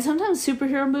 And sometimes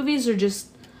superhero movies are just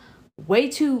way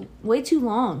too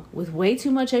long with way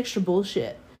too much extra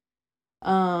bullshit.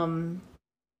 Yeah.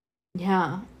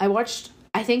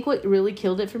 I think what really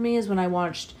killed it for me is when I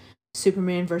watched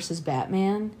Superman versus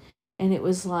Batman, and it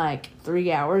was like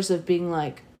 3 hours of being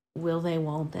like, will they,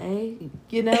 won't they,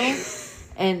 you know?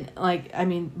 And, like, I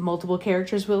mean, multiple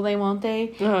characters, will they, won't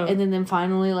they? And then them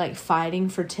finally, like, fighting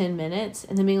for 10 minutes,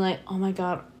 and then being like, oh my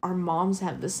god, our moms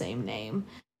have the same name.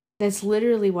 That's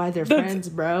literally why they're friends,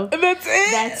 bro.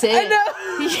 That's it. I know.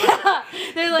 Yeah.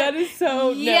 They're like, that is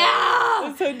so yeah. No.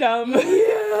 That's so dumb.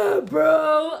 Yeah,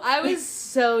 bro. I was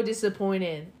so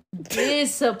disappointed.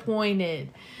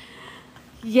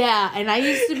 Yeah, and I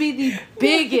used to be the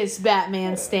biggest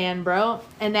Batman stan, bro.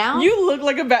 And now... You look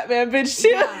like a Batman bitch, too.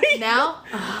 Yeah, now...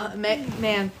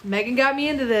 Megan got me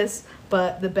into this,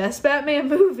 but the best Batman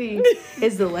movie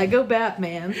is the Lego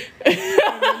Batman and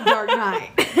then Dark Knight.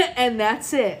 And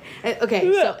that's it.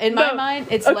 Okay, so in my mind,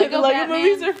 it's Lego Batman. Lego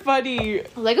movies are funny.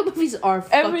 Lego movies are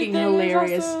fucking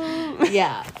hilarious. Awesome.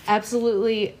 Yeah,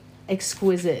 absolutely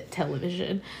exquisite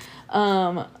television.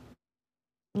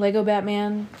 Lego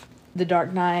Batman... The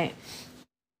Dark Knight,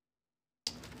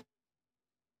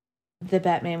 the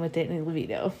Batman with Danny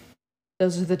DeVito.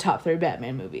 Those are the top 3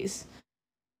 Batman movies.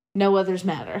 No others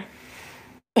matter.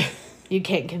 You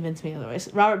can't convince me otherwise.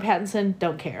 Robert Pattinson,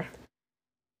 don't care.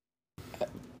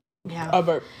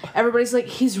 Yeah. Everybody's like,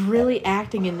 he's really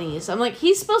acting in these. I'm like,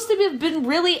 he's supposed to have been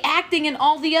really acting in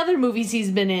all the other movies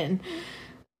he's been in.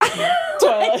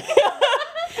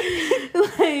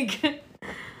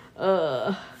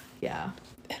 Yeah.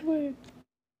 Edward.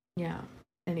 Yeah.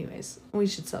 Anyways, we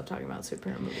should stop talking about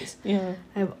superhero movies. Yeah.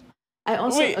 I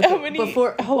also wait. Okay,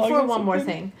 before one more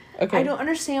thing. Okay. I don't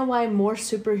understand why more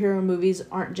superhero movies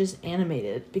aren't just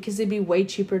animated, because they'd be way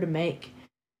cheaper to make.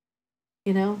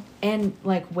 You know? And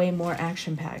like way more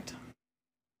action packed.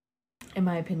 In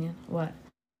my opinion. What?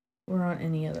 We're on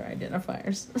any other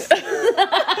identifiers.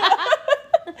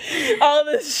 All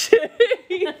this shit.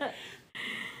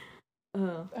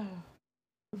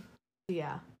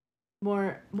 Yeah.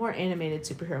 More animated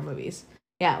superhero movies.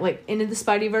 Yeah, like Into the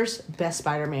Spideyverse, best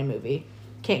Spider-Man movie.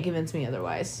 Can't convince me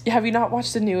otherwise. Have you not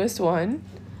watched the newest one?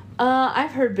 I've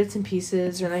heard bits and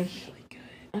pieces, and really good.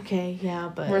 Okay,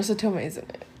 yeah, but Marissa Tomei's in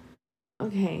it.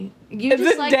 Okay, you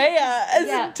just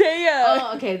Zendaya.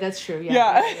 Oh, okay, that's true.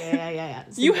 Yeah.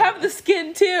 You have the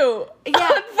skin too.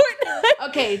 Yeah.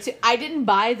 Okay, I didn't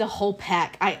buy the whole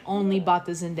pack. I only bought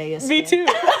the Zendaya skin. Me too.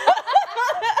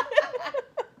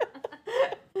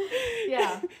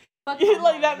 Yeah.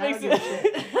 Like that makes it.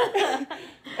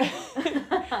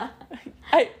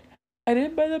 I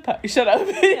didn't buy the pack. Shut up.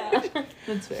 Yeah,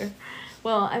 that's fair.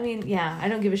 Well, I mean, yeah, I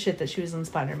don't give a shit that she was in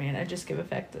Spider-Man. I just give a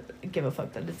fuck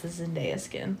that it's a Zendaya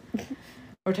skin.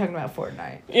 We're talking about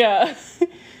Fortnite. Yeah.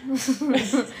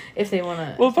 If they want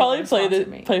to. We'll probably play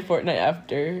Fortnite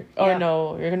after. Yeah. Or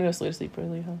no, you're gonna go sleep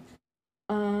early, huh?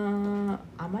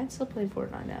 I might still play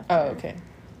Fortnite after. Oh, okay.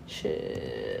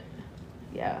 Shit.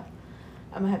 Yeah.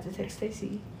 I'm gonna have to text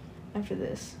Stacy after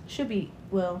this. She'll be,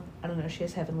 well, I don't know. She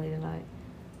has Heavenly tonight.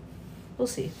 We'll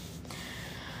see.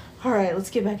 All right, let's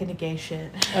get back into gay shit.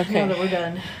 Okay. Now that we're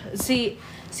done. See,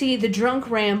 the drunk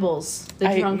rambles.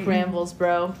 Drunk rambles,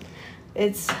 bro.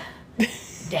 It's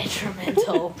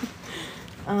detrimental.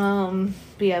 But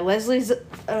yeah, Leslie's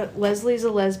a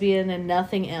lesbian and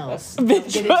nothing else. Don't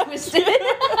get it twisted.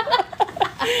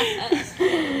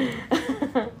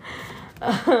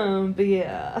 But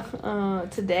yeah,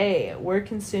 today we're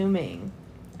consuming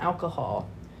alcohol.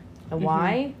 And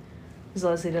why? Because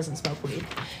Leslie doesn't smoke weed.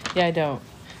 Yeah, I don't.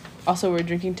 Also, we're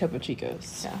drinking Topo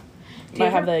Chicos. Yeah. I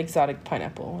have the exotic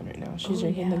pineapple one right now. She's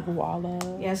drinking the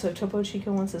guava. Yeah, so if Topo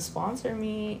Chico wants to sponsor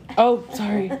me. Oh,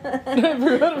 sorry. No,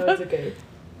 it's okay.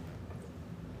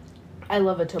 I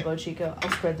love a Topo Chico.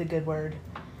 I'll spread the good word.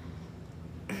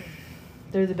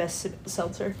 They're the best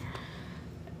seltzer.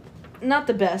 Not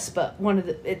the best, but one of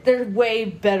they're way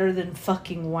better than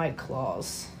fucking White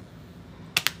Claws.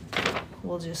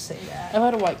 We'll just say that. I've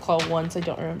had a White Claw once. I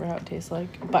don't remember how it tastes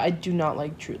like. But I do not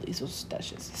like Truly's. That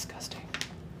shit's disgusting.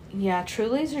 Yeah,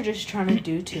 Truly's are just trying to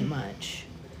do too much.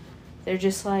 They're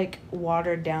just like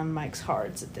watered down Mike's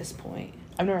Hards at this point.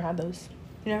 I've never had those.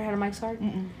 You never had a Mike's Hard?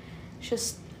 Mm-mm. It's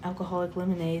just alcoholic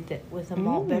lemonade with a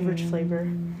malt beverage flavor.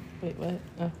 Wait, what?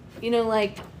 Oh. You know,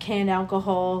 like canned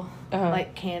alcohol,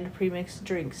 like canned premixed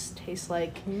drinks taste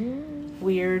like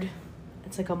weird.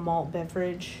 It's like a malt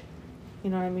beverage. You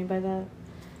know what I mean by that?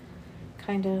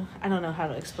 Kind of. I don't know how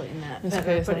to explain that.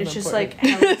 But it's just like,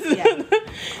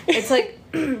 it's like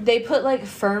they put like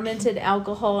fermented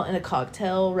alcohol in a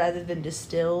cocktail rather than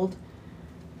distilled.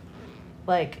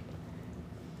 Like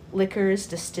liquor is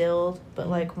distilled, but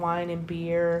like wine and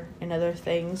beer and other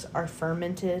things are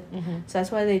fermented. So that's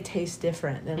why they taste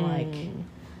different than like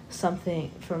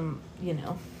something from,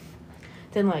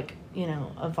 than like,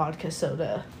 a vodka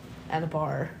soda at a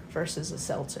bar versus a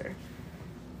seltzer.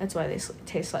 That's why they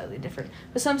taste slightly different.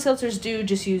 But some seltzers do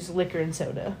just use liquor and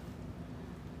soda.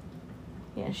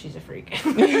 Yeah, she's a freak.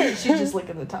 She's just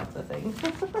licking the top of the thing.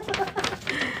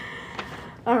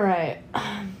 All right.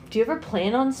 Do you ever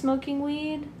plan on smoking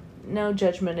weed? No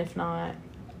judgment if not.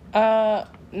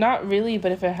 Not really,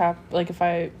 but if it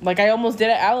I almost did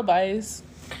at Alibis.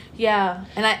 Yeah,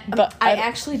 and I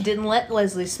actually didn't let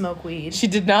Leslie smoke weed. She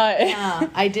did not. Yeah,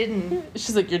 I didn't.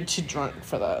 She's like, you're too drunk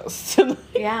for this.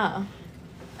 Yeah.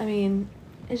 I mean,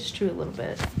 it's true a little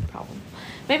bit. Problem.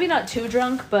 Maybe not too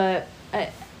drunk, but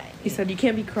He said you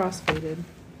can't be crossfaded.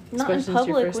 Not in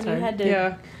public when you had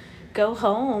to go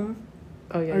home.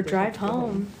 Oh, yeah. Or drive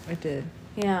home. I did.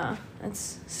 Yeah,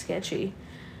 that's sketchy.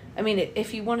 I mean,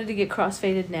 if you wanted to get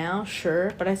crossfaded now,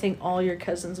 sure, but I think all your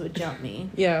cousins would jump me.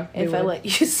 Yeah. If I let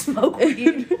you smoke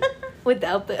weed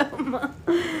without them.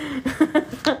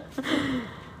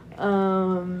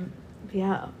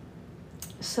 Yeah.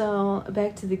 So,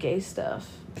 back to the gay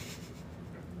stuff.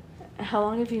 How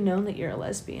long have you known that you're a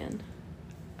lesbian?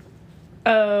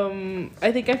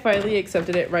 I think I finally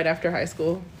accepted it right after high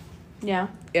school. Yeah.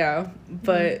 Yeah,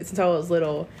 but since I was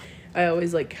little, I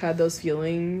always like had those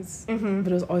feelings. Mm-hmm.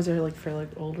 But it was always like for like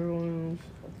older ones.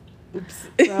 Oops.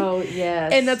 Oh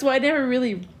yes. And that's why I never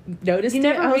really noticed you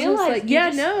never it. I was realized. just like,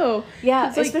 yeah, no.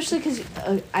 Yeah, like, especially because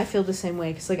I feel the same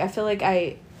way. Because like I feel like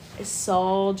I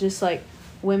saw just like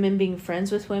women being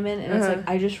friends with women, and it's like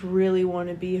I just really want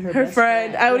to be her best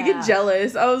friend. I would get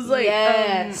jealous. I was like,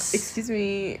 yes. Excuse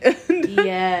me.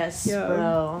 Yes, yeah.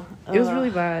 Bro. It was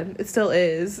really bad. It still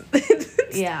is.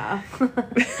 Yeah.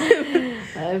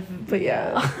 But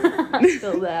yeah. I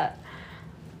feel that.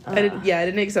 I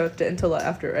didn't accept it until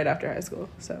right after high school.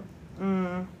 So.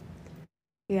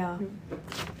 Yeah.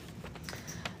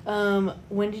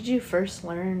 When did you first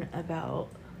learn about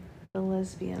the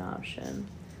lesbian option?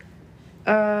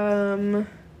 I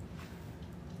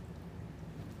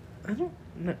don't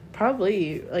know.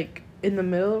 Probably like in the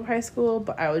middle of high school,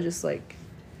 but I was just like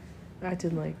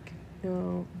acting like,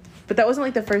 no. But that wasn't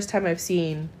like the first time I've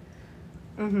seen.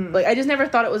 Like I just never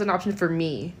thought it was an option for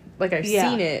me. Like I've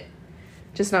seen it,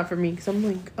 just not for me. Because I'm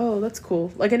like, oh, that's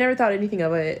cool. Like I never thought anything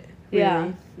of it. Really.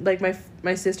 Yeah. Like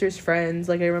my sister's friends.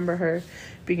 Like I remember her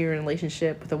being in a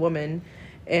relationship with a woman.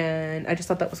 And I just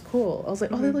thought that was cool. I was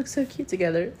like, oh, they look so cute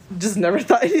together. Just never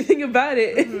thought anything about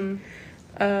it.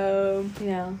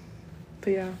 Yeah. But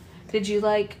yeah. Did you,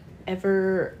 like,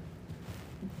 ever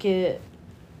get...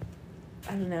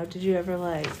 I don't know. Did you ever,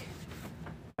 like...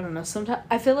 I don't know. Sometimes...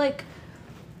 I feel like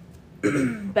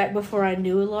back before I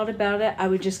knew a lot about it, I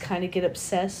would just kind of get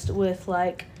obsessed with,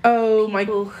 like...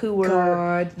 people who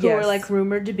were like,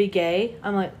 rumored to be gay.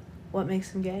 I'm like... What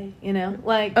makes them gay, you know?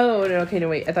 Like... Oh, no, okay, no,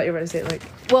 wait. I thought you were going to say, like...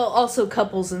 Well, also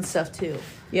couples and stuff, too.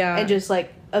 Yeah. And just,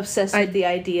 like, obsessed with the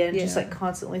idea and just, like,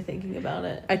 constantly thinking about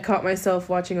it. I caught myself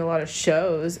watching a lot of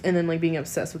shows and then, like, being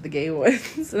obsessed with the gay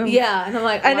ones. And I'm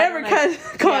like... I never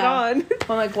caught on.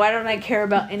 I'm like, why don't I care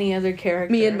about any other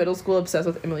character? Me in middle school obsessed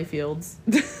with Emily Fields.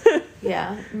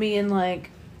 Yeah. Me in,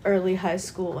 like, early high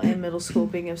school and middle school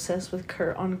being obsessed with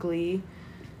Kurt on Glee.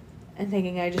 And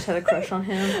thinking I just had a crush on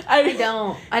him. I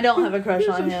don't have a crush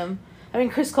on him. I mean,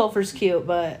 Chris Colfer's cute,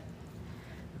 but...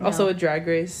 No. Also with Drag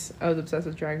Race. I was obsessed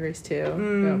with Drag Race,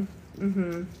 too.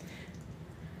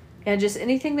 Yeah, just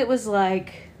anything that was,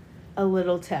 like, a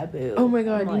little taboo. Oh, my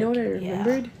God. You know what I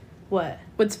remembered? What?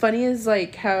 What's funny is,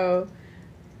 like, how...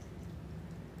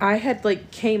 I had,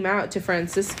 like, came out to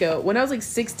Francisco when I was, like,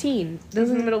 16. That was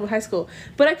in the middle of high school.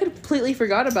 But I completely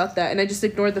forgot about that. And I just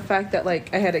ignored the fact that,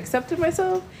 like, I had accepted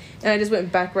myself. And I just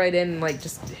went back right in and, like,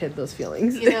 just hid those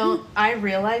feelings. You know, I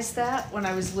realized that when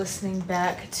I was listening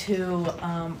back to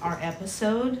our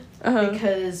episode.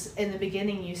 Because in the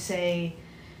beginning you say,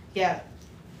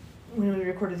 when we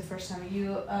recorded the first time,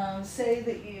 you say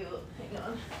that you... Hang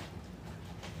on.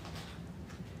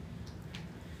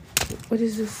 What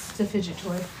is this? It's a fidget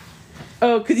toy.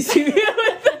 Oh, because you see me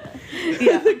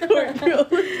with the cord drill.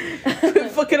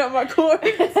 Fucking up my cord.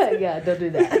 Yeah, don't do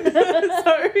that.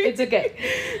 Sorry. It's okay.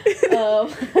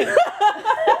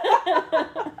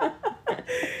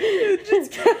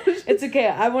 It's okay.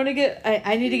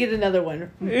 I need to get another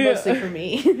one. Mostly for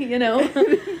me, you know?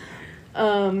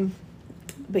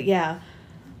 But yeah.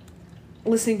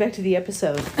 Listening back to the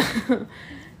episode...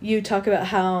 You talk about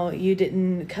how you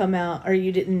didn't come out or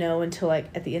you didn't know until, like,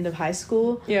 at the end of high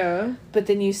school. Yeah. But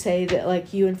then you say that,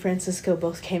 like, you and Francisco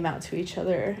both came out to each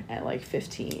other at, like,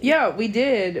 15. Yeah, we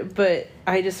did, but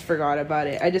I just forgot about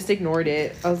it. I just ignored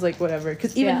it. I was like, whatever.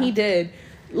 Because even he did.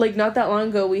 Like, not that long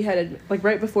ago, we had, like,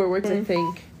 right before works, I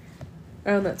think.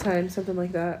 Around that time, something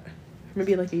like that.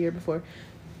 Maybe, like, a year before.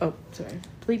 Oh, sorry.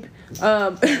 Bleep.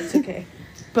 It's okay.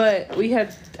 But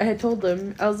I had told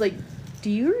them, I was like... Do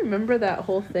you remember that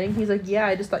whole thing? He's like, yeah,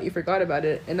 I just thought you forgot about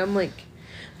it. And I'm like,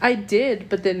 I did,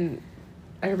 but then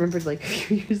I remembered, like, a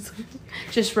few years later.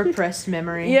 Just repressed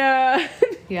memory. Yeah.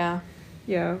 Yeah.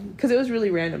 Yeah. Because it was really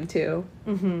random, too.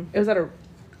 It was at a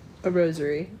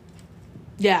rosary.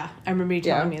 Yeah. I remember you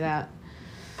telling me that.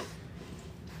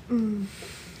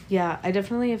 Yeah. I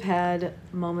definitely have had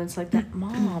moments like that.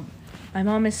 My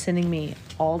mom is sending me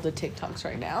all the TikToks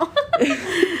right now.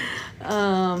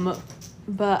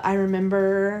 But I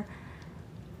remember,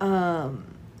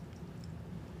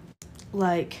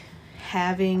 like,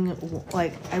 having,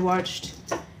 like, I watched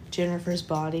Jennifer's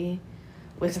Body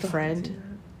with a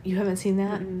friend. You haven't seen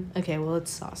that? Mm-mm. Okay, well,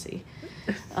 it's saucy.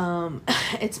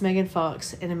 It's Megan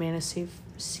Fox and Amanda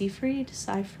Seyfried,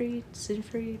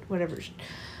 whatever.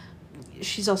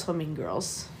 She's also Mean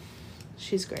Girls.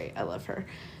 She's great. I love her.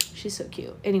 She's so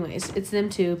cute. Anyways, it's them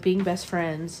two being best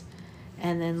friends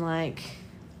and then, like...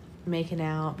 making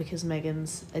out because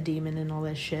Megan's a demon and all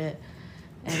this shit,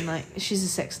 And, like, she's a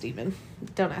sex demon.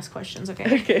 Don't ask questions,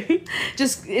 okay? Okay.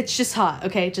 It's just hot,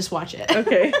 okay? Just watch it.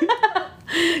 Okay.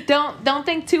 Don't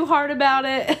think too hard about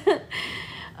it.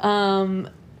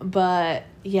 But,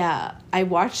 yeah, I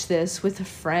watched this with a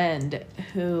friend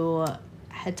who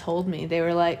had told me. They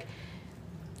were like,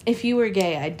 if you were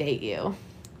gay, I'd date you.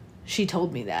 She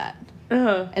told me that.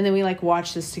 Uh-huh. And then we, like,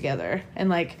 watched this together. And,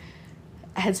 like,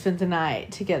 had spent the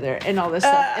night together and all this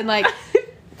stuff. And, like,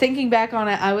 thinking back on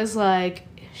it, I was like,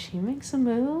 if she makes a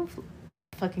move,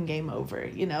 fucking game over,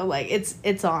 you know? Like,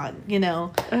 it's on, you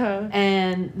know? Uh-huh.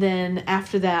 And then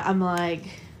after that, I'm like,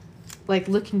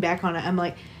 looking back on it, I'm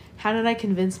like, how did I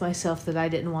convince myself that I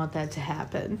didn't want that to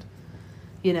happen?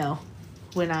 You know?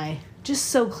 When I just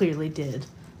so clearly did.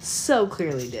 So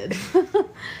clearly did.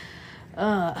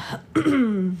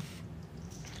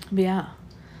 Yeah.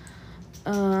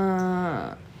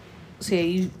 So yeah,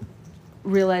 you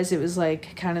realized it was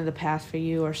like kind of the path for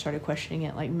you, or started questioning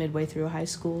it like midway through high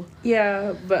school?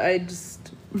 Yeah, but I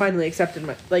just finally accepted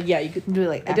my, like, yeah, you could do it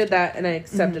like after. I did that and I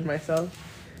accepted myself.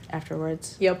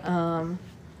 Afterwards? Yep.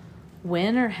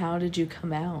 When or how did you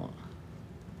come out?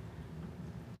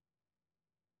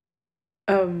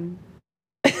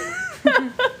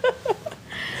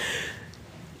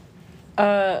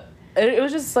 It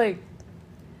was just like,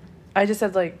 I just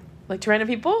said like to random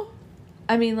people.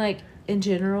 I mean, like in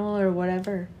general or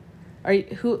whatever. Are you,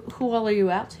 who all are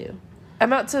you out to?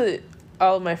 I'm out to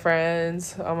all of my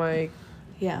friends. All my,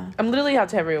 yeah. I'm literally out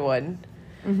to everyone,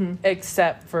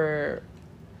 except for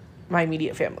my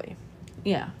immediate family.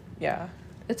 Yeah. Yeah.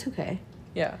 It's okay.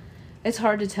 Yeah. It's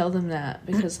hard to tell them that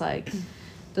because like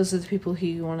those are the people who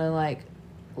you want to like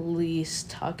least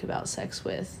talk about sex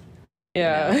with.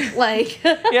 Yeah. You know? Like,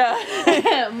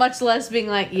 yeah. Much less being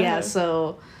like, yeah,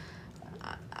 so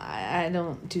I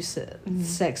don't do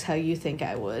sex how you think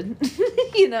I would,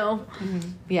 you know?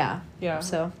 Yeah. Yeah.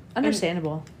 So,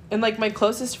 understandable. And like, my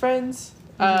closest friends,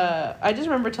 I just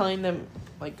remember telling them,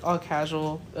 like, all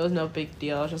casual. It was no big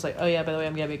deal. I was just like, oh, yeah, by the way,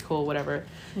 I'm gonna be cool, whatever.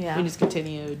 Yeah. We just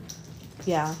continued.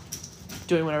 Yeah.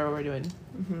 Doing whatever we're doing.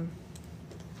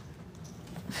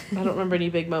 I don't remember any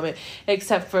big moment,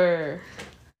 except for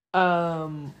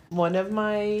one of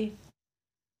my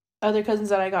other cousins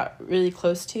that I got really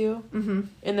close to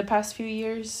in the past few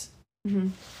years.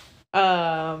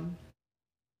 I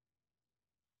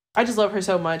just love her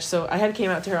so much, so I had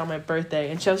came out to her on my birthday,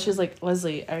 and she was like,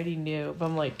 Leslie, I already knew, but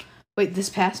I'm like, wait, this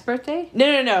past birthday?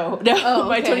 No. Oh,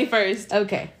 my 21st.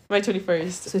 Okay. My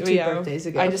 21st. So 2 birthdays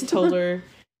ago. I just told her,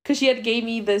 because she had gave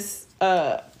me this,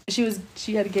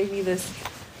 she had gave me this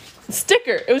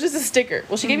sticker. It was just a sticker.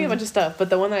 Well, she gave me a bunch of stuff, but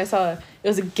the one that I saw, it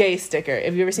was a gay sticker.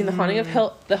 Have you ever seen The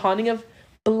Haunting of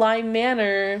Bly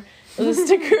Manor? It was a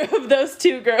sticker of those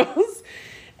two girls.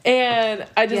 And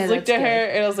I just looked at her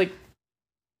and I was like,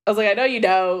 I know you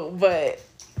know, but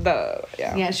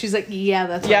yeah, she's like, yeah,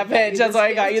 that's bitch, that's why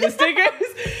I got you the stickers.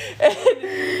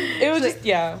 It was just,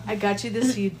 I got you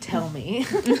this so you tell me.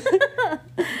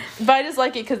 But I just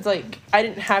like it because, like, I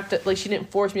didn't have to, like, she didn't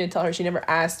force me to tell her. She never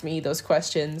asked me those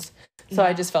questions. So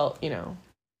I just felt, you know,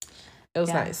 it was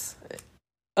nice.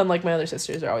 Unlike my other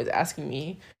sisters are always asking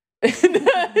me.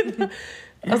 I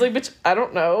was like, bitch, I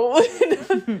don't know.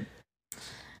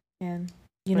 And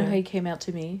you know how you came out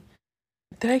to me?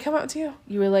 Did I come out to you?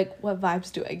 You were like, what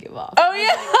vibes do I give off? Oh,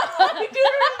 yeah. I do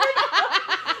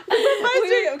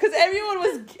remember. Because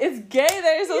everyone is gay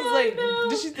there. So I was like,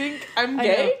 does she think I'm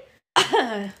gay?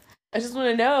 I just want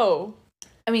to know.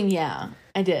 I mean, yeah,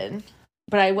 I did.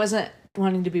 But I wasn't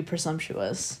wanting to be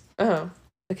presumptuous.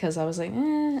 Because I was like,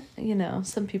 you know,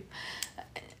 some people...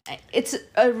 It's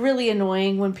really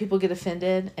annoying when people get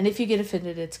offended. And if you get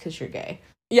offended, it's because you're gay.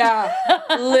 Yeah,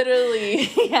 literally.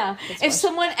 Yeah. If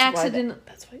someone accidentally...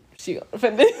 That's why she got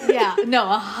offended. Yeah, no,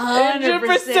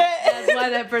 100%. That's why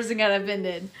that person got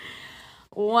offended.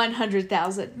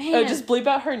 100,000. Man. Oh, just bleep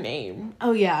out her name.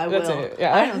 Oh, yeah, I will. It.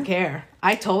 Yeah. I don't care.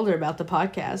 I told her about the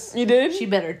podcast. You did? She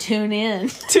better tune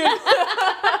in.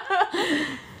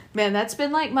 Man, that's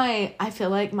been like I feel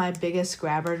like my biggest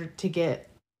grabber to get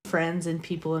friends and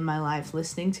people in my life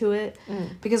listening to it.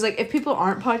 Because, like, if people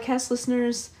aren't podcast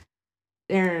listeners,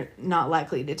 they're not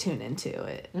likely to tune into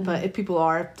it. But if people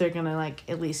are, they're gonna, like,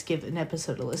 at least give an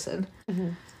episode a listen.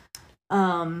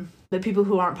 But people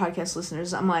who aren't podcast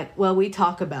listeners, I'm like, well, we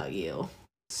talk about you,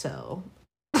 so.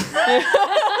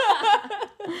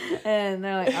 And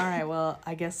they're like, all right, well,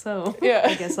 I guess so. Yeah.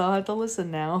 I guess I'll have to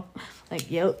listen now. Like,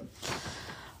 yep.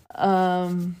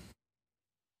 But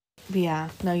yeah,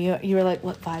 no, you were like,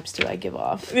 what vibes do I give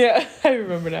off? Yeah, I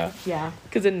remember now. Yeah.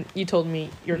 Because then you told me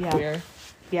you're queer.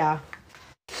 Yeah.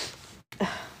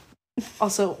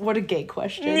 Also, what a gay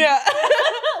question. Yeah.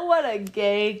 What a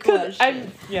gay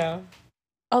question. I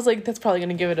was like, that's probably going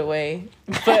to give it away.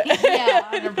 But yeah,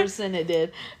 100% it did.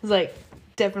 It was like,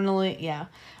 definitely, yeah.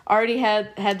 Already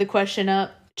had the question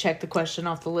up. Check the question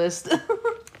off the list.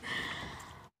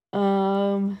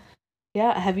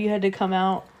 Yeah. Have you had to come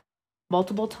out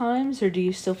multiple times, or do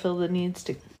you still feel the need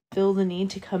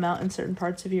to come out in certain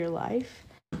parts of your life?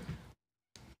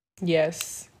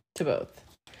 Yes, to both.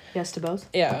 Yes to both?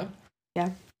 Yeah. Yeah.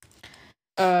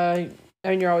 I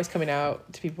mean, you're always coming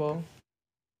out to people.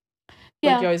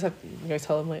 Yeah. Like, you always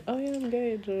tell them, like, oh, yeah, I'm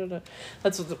gay. Da, da, da.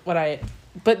 That's what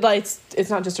but, like, it's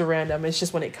not just a random. It's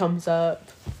just when it comes up.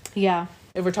 Yeah.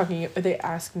 If they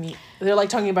ask me, they're, like,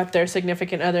 talking about their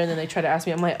significant other, and then they try to ask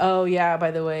me, I'm like, oh, yeah, by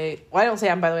the way. Well, I don't say,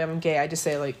 I'm gay. I just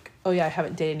say, like, oh, yeah, I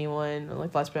haven't dated anyone. Or,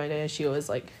 like, last time I dated, she was,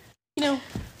 like, yeah,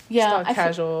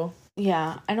 casual.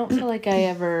 Yeah, I don't feel like I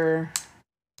ever,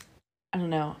 I don't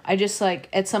know. I just, like,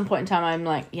 at some point in time, I'm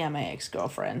like, yeah, my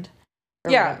ex-girlfriend.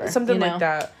 Yeah, whatever, something like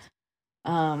that.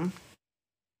 I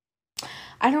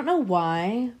don't know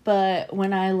why, but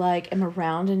when I, like, am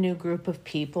around a new group of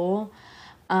people,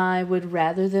 I would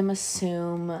rather them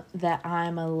assume that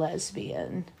I'm a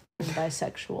lesbian than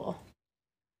bisexual.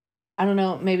 I don't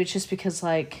know, maybe it's just because,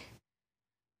 like,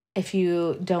 if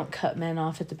you don't cut men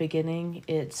off at the beginning,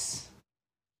 it's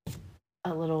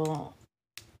a little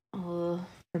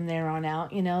from there on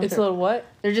out, It's a little what?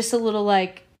 They're just a little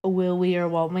like, will we or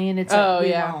won't we? And it's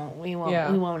we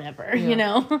won't ever,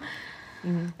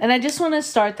 Mm-hmm. And I just want to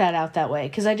start that out that way,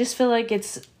 because I just feel like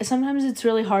sometimes it's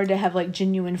really hard to have, like,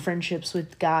 genuine friendships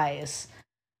with guys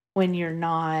when you're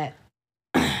not,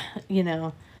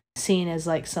 seen as,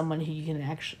 like, someone who you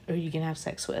can have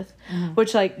sex with,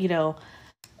 which, like,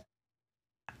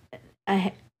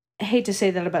 I hate to say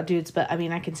that about dudes, but I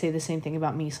mean, I can say the same thing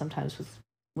about me sometimes with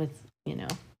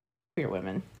queer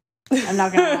women. I'm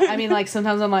not gonna. I mean, like,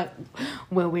 sometimes I'm like,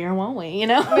 will we or won't we?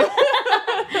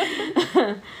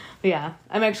 Yeah,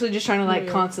 I'm actually just trying to, like,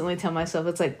 constantly tell myself,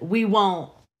 it's like, we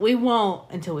won't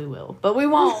until we will, but we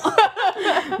won't.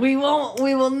 we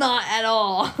will not at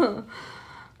all.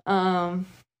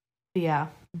 Yeah,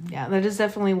 that is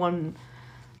definitely one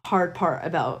hard part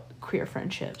about queer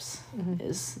friendships,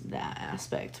 is that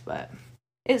aspect, but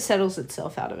it settles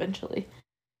itself out eventually.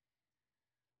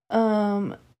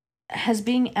 Has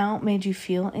being out made you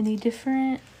feel any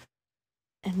different?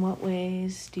 In what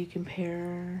ways do you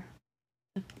compare,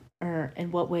 or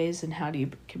in what ways and how do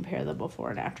you compare the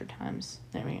before and after times?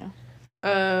 There we go.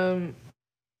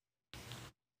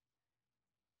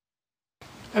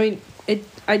 I mean,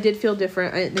 I did feel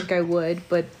different. I didn't think I would,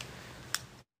 but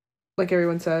like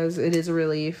everyone says, it is a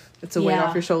relief. It's a weight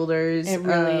off your shoulders. It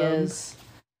really is.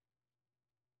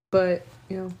 But,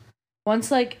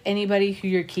 once, like, anybody who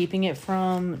you're keeping it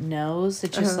from knows,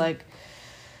 it's just like,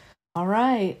 all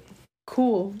right.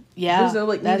 Cool. Yeah. There's no,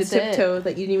 like, need to tiptoe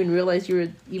that you didn't even realize you were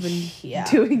even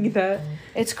doing that.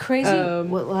 It's crazy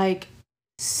what, like,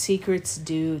 secrets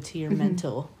do to your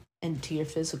mental and to your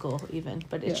physical even.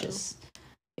 But it's just,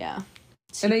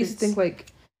 Secrets. And I used to think, like,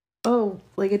 oh,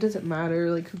 like, it doesn't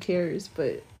matter. Like, who cares?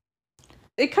 But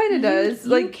it kind of does.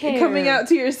 Like, care. Coming out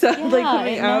to yourself. Yeah, like,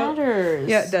 coming out. Matters.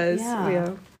 Yeah, it does.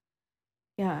 Yeah.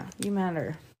 Yeah, you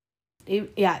matter.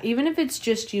 Yeah, even if it's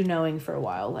just you knowing for a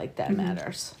while, like, that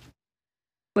matters.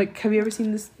 Like, have you ever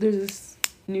seen this? There's this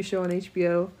new show on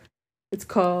HBO. It's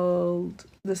called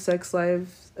The Sex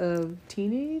Lives of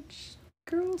Teenage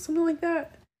Girls, something like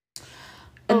that.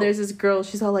 And there's this girl,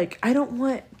 she's all like, I don't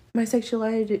want my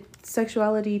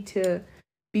sexuality to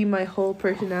be my whole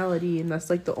personality, and that's,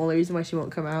 like, the only reason why she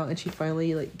won't come out. And she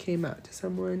finally, like, came out to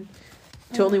someone,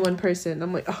 to only one person.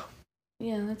 I'm like, oh.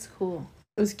 Yeah, that's cool.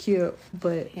 It was cute,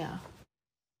 but yeah.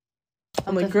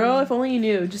 I'm like, girl, if only you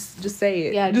knew. Just say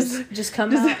it. Yeah, just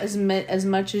come out as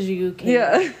much as you can.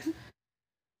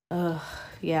 Yeah.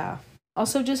 Yeah.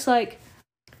 Also, just, like,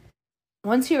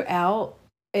 once you're out,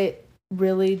 it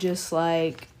really just,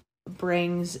 like,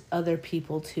 brings other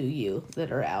people to you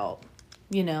that are out.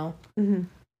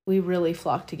 We really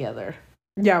flock together.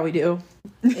 Yeah, we do.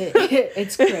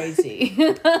 It's crazy.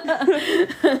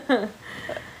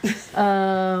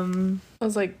 I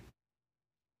was like,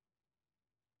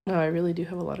 no, I really do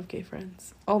have a lot of gay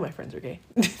friends. All my friends are gay.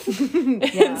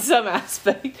 In some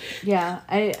aspect. Yeah,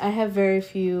 I have very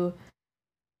few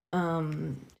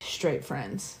straight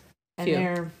friends.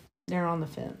 And they're on the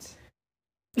fence.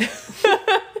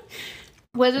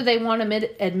 Whether they want to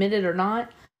admit it or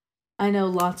not, I know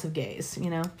lots of gays,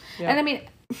 Yeah. And I mean,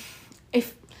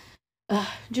 if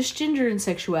just gender and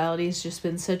sexuality has just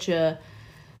been such a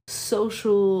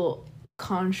social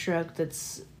construct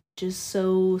that's just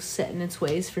so set in its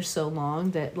ways for so long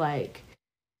that, like,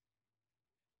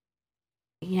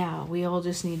 yeah, we all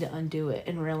just need to undo it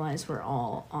and realize we're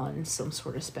all on some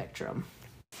sort of spectrum.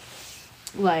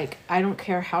 Like, I don't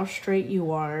care how straight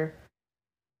you are,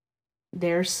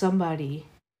 there's somebody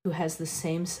who has the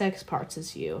same sex parts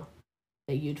as you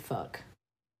that you'd fuck.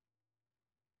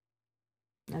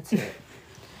 That's it.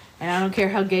 And I don't care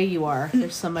how gay you are,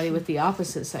 there's somebody with the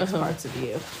opposite sex parts of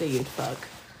you that you'd fuck.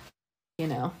 You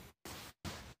know?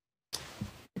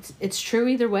 It's true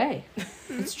either way.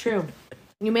 It's true.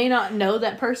 You may not know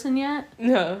that person yet.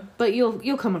 No. But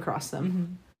you'll come across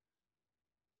them.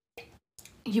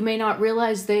 Mm-hmm. You may not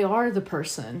realize they are the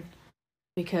person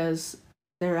because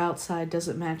their outside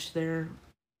doesn't match their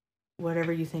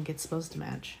whatever you think it's supposed to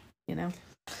match, you know?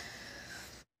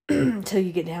 Until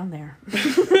you get down there.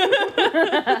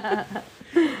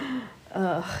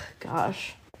 Oh,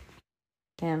 gosh.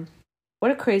 Man,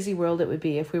 what a crazy world it would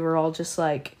be if we were all just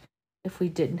like, if we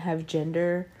didn't have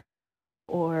gender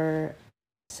or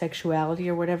sexuality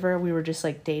or whatever, we were just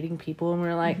like dating people and we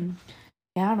were like,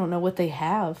 yeah, I don't know what they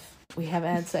have. We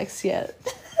haven't had sex yet.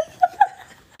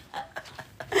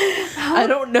 I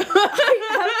don't know.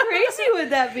 How crazy would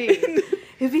that be?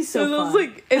 It'd be so fun.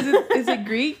 Like, is it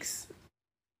Greeks?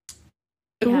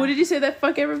 Yeah. Who did you say that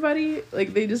fuck everybody?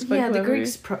 Like, they just fuck the whoever?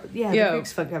 Greeks. The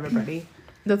Greeks fuck everybody.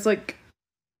 That's like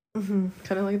kind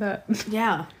of like that.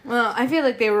 Yeah. Well, I feel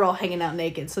like they were all hanging out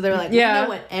naked, so they were like, we know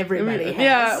what everybody has.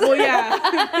 Yeah. Well,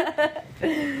 yeah.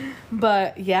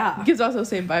 But yeah, it's also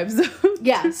same vibes though.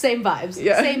 Yeah, same vibes.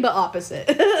 Yeah. Same but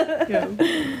opposite. Yeah.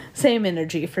 Same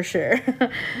energy for sure.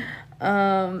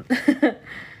 So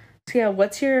yeah,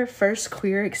 what's your first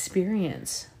queer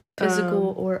experience,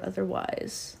 physical or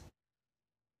otherwise?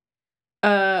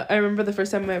 I remember the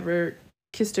first time I ever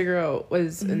kissed a girl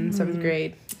was in 7th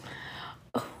grade.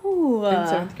 Oh, in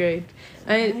 7th grade,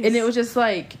 nice. And it was just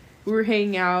like we were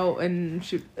hanging out, and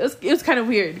it was kind of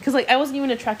weird because like I wasn't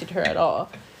even attracted to her at all.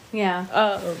 Yeah,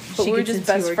 but we were just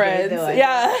best friends. Though,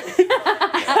 yeah.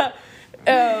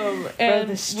 And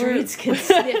the streets can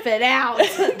sniff it out.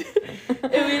 And we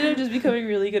ended up just becoming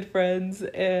really good friends,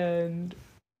 and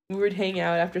we would hang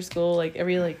out after school like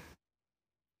every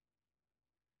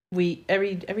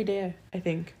day, I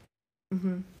think.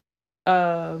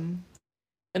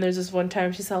 And there's this one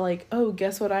time she saw like, oh,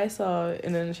 guess what I saw?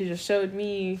 And then she just showed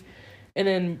me, and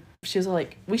then she was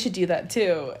like, we should do that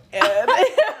too. And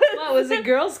what was it,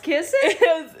 girls kissing?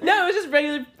 It was just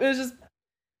regular. It was just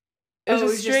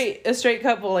a straight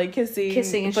couple like kissing, and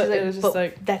but she's like, it was just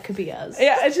like that could be us.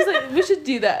 Yeah, and she's like, we should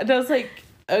do that. And I was like,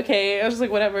 okay. I was just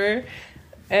like, whatever.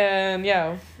 And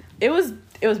yeah, it was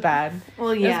bad.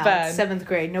 Well, yeah, it was bad. 7th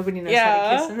grade. Nobody knows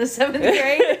how to kiss in the 7th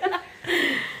grade.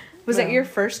 Was that your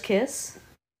first kiss?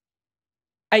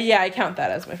 Yeah, I count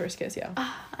that as my first kiss. Yeah.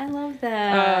 I love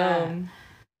that.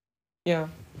 Yeah.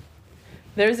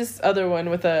 There's this other one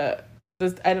with it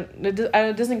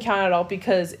doesn't count at all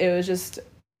because it was just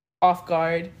off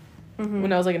guard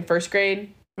when I was like in 1st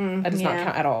grade. That does not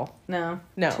count at all. No.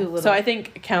 Too little. So I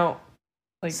think count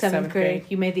like 7th grade.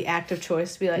 You made the active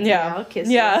choice to be like, yeah, I'll kiss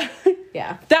you.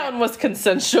 Yeah. That one was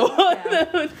consensual.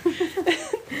 Yeah.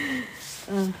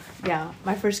 Yeah.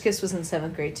 My first kiss was in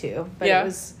 7th grade too, but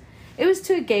it was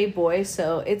to a gay boy,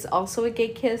 so it's also a gay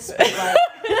kiss, but like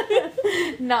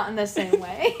not in the same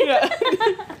way.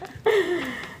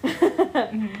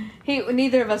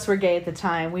 Neither of us were gay at the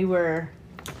time. We were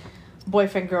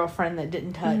boyfriend girlfriend that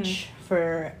didn't touch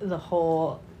for the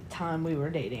whole time we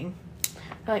were dating.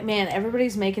 We're like, man,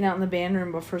 everybody's making out in the band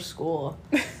room before school.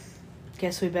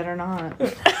 Guess we better not.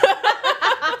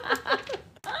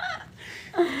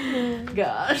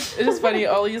 Gosh. It's just funny,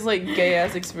 all these like gay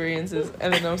ass experiences,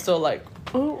 and then I'm still like,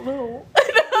 oh no.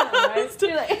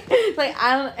 You're like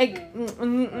I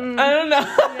don't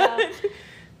know.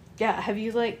 Yeah. Have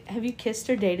you kissed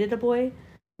or dated a boy?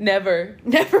 Never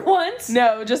once?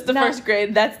 No, just the 1st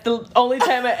grade. That's the only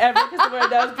time I ever kissed a boy.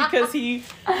 That was because he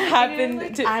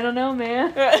happened to. I don't know,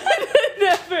 man.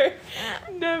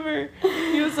 Never.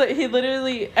 He was like, he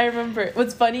literally. I remember.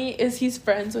 What's funny is he's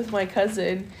friends with my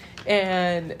cousin,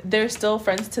 and they're still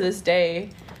friends to this day.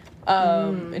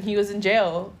 And he was in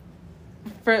jail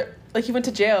he went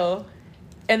to jail,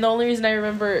 and the only reason I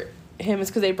remember him is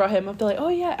because they brought him up. They're like, oh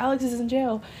yeah, Alex is in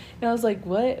jail. And I was like,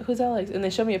 what? Who's Alex? And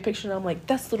they showed me a picture, and I'm like,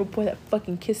 that's the little boy that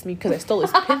fucking kissed me because I stole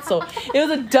his pencil. It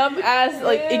was a dumb ass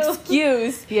like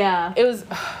excuse. Yeah. It was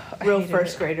real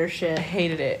 1st grader shit. I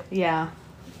hated it. Yeah.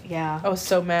 I was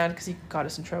so mad because he got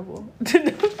us in trouble.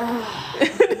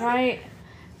 Right.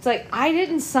 It's like, I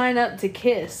didn't sign up to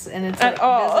kiss, and it's like, it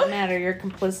doesn't matter, you're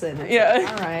complicit. It's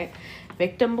like, all right.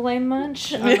 Victim blame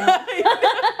much?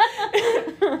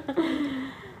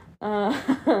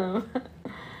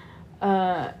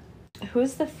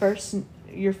 Who's the first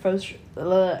your first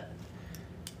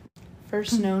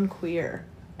known queer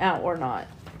out or not?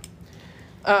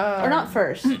 Or not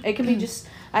first. It could be just...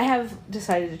 I have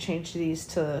decided to change these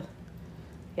to...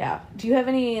 Yeah. Do you have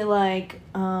any, like,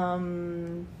 what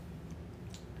am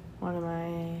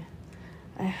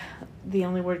I... the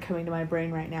only word coming to my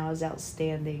brain right now is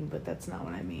outstanding, but that's not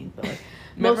what I mean. But, like,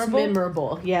 most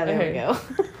memorable. Yeah, there we go.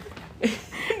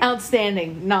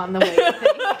 Outstanding, not in the way you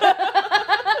think.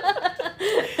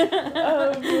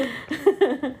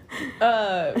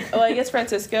 Well, I guess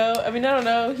Francisco. I mean, I don't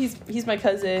know. He's my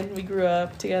cousin. We grew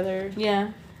up together.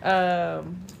 Yeah.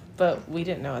 But we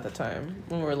didn't know at the time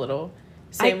when we were little.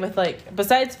 Same with, like,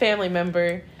 besides family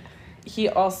member, we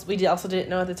also didn't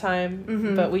know at the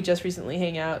time, but we just recently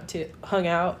hung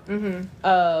out. And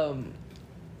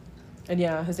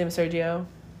yeah, his name is Sergio.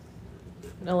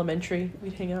 In elementary,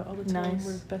 we'd hang out all the time. Nice.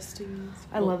 We're besties.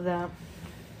 I love that.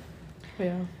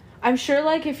 Yeah. I'm sure,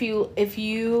 like, if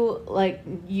you like,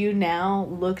 you now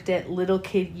looked at little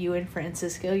kid you and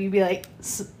Francisco, you'd be like,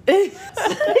 you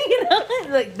know,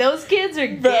 like, those kids are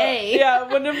gay. Yeah,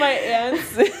 one of my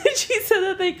aunts, she said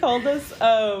that they called us,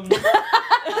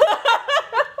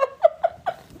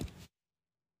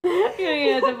 You don't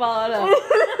even have to follow it up.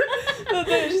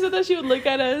 She said that she would look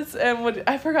at us and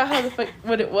I forgot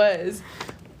what it was.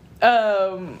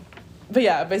 But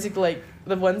yeah, basically, like,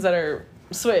 the ones that are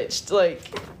switched, like,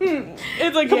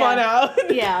 it's like, come on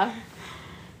out. Yeah.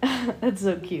 That's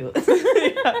so cute.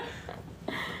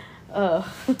 Yeah.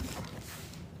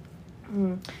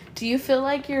 Do you feel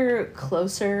like you're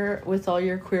closer with all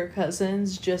your queer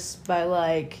cousins just by,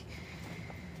 like...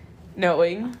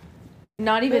 Knowing?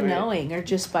 Not even knowing, or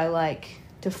just by, like,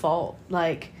 default.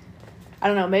 Like, I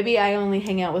don't know, maybe I only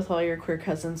hang out with all your queer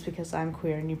cousins because I'm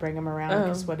queer and you bring them around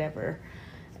because whatever.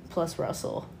 Plus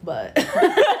Russell, but...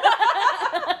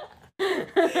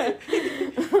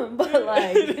 But,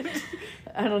 like,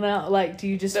 I don't know, like, do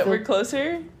you just that we're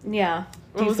closer? Yeah.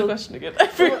 What was the question again?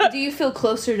 Do you feel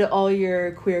closer to all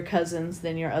your queer cousins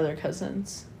than your other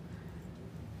cousins?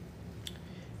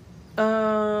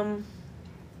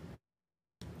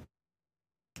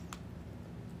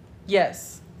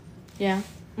 Yes. Yeah?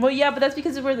 Well, yeah, but that's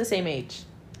because we're the same age.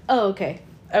 Oh, okay.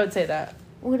 I would say that.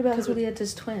 What about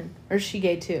Julieta's twin? Or is she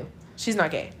gay, too? She's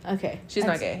not gay. Okay. She's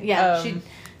not gay. Yeah,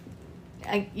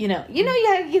 you know, you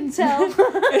can tell. Yeah,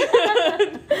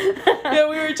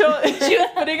 we were told she was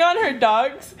putting on her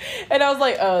dogs, and I was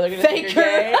like, oh, they're gonna think you're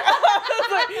gay.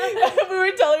 We were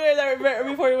telling her that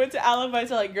before we went to Alibi,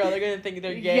 so like, girl, they're gonna think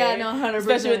they're gay. Yeah, no, 100%.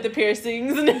 Especially with the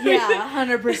piercings and everything. Yeah,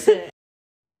 100%.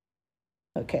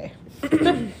 Okay.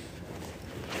 Fucking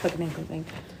ankle thing.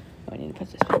 Oh, I need to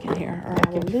put this back in here, or I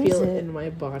will lose feel it. in my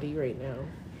body right now.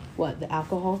 What, the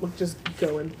alcohol? We'll just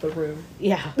go into the room.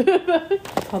 Yeah.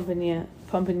 Pumping you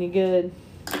good.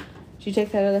 Did you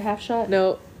take that other half shot?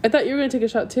 No, I thought you were gonna take a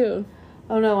shot too.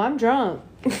 Oh no, I'm drunk.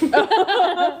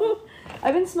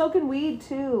 I've been smoking weed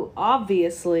too,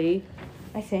 obviously.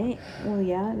 I think. Well,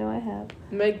 yeah, no, I have.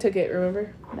 Meg took it,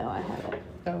 remember? No, I haven't.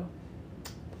 Oh.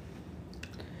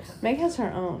 Meg has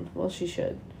her own. Well, she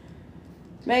should.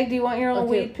 Meg, do you want your own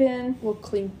weed pen? We'll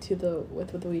cling to the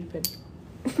with the weed pen.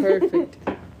 Perfect.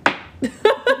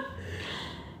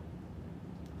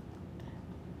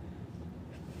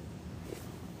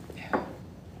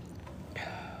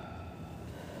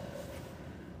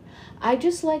 I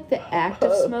just like the act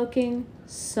of smoking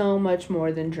so much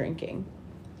more than drinking.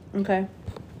 Okay?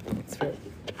 That's fair.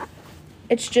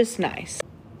 It's just nice.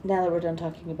 Now that we're done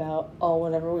talking about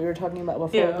whatever we were talking about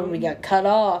before when we got cut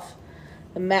off,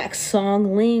 the max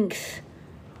song length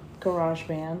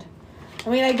GarageBand. I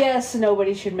mean, I guess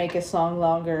nobody should make a song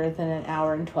longer than an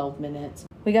hour and 12 minutes.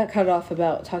 We got cut off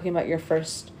about talking about your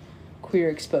first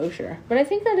queer exposure. But I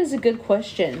think that is a good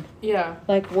question. Yeah.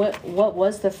 Like, what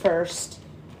was the first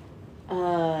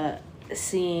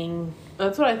seeing...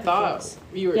 That's what I thought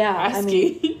you were asking.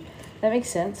 I mean, that makes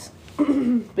sense.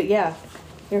 But yeah,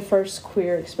 your first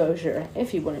queer exposure,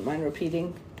 if you wouldn't mind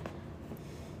repeating.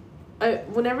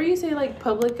 Whenever you say, like,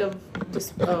 public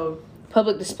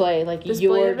display, like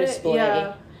your display.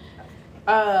 Yeah.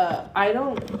 I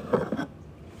don't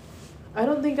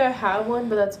think I have one,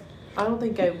 but I don't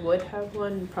think I would have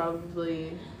one,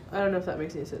 probably. I don't know if that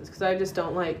makes any sense, because I just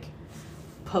don't like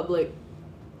public...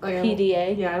 Like,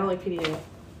 PDA? Yeah, I don't like PDA.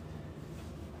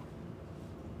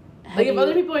 Like, if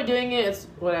other people are doing it, it's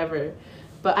whatever.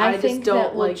 But I just don't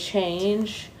that will like...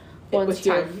 change once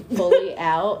you're fully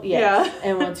out. Yes. Yeah.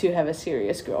 And once you have a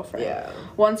serious girlfriend. Yeah.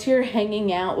 Once you're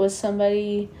hanging out with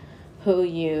somebody who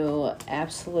you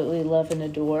absolutely love and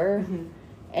adore,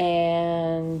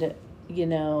 and, you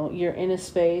know, you're in a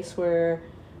space where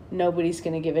nobody's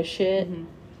going to give a shit,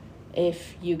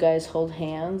 if you guys hold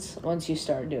hands, once you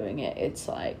start doing it, it's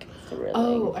like thrilling.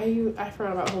 Oh, I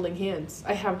forgot about holding hands.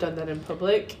 I have done that in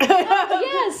public.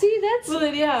 Yeah, see, that's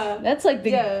like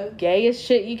the gayest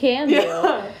shit you can do.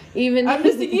 Yeah. Even I'm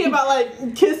just thinking about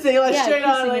like kissing, like straight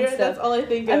on, like that's all I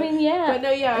think of. I mean, yeah. But no,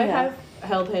 I have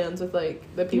held hands with like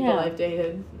the people I've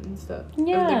dated and stuff.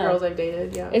 Yeah. Or the girls I've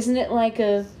dated. Yeah. Isn't it like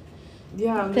a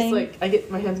I'm thing? just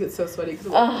like my hands get so sweaty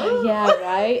because yeah,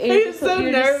 right. You're so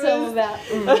nervous.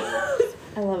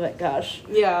 I love it. Gosh.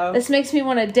 Yeah. This makes me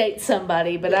want to date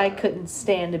somebody, but I couldn't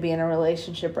stand to be in a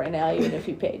relationship right now, even if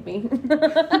you paid me.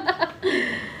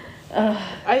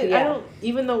 I don't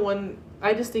even the one.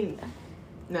 I just think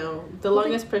no. The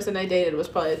longest person I dated was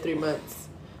probably 3 months.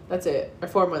 That's it, or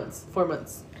 4 months. 4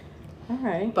 months. All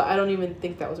right. But I don't even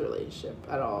think that was a relationship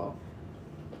at all.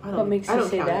 What makes you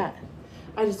say that?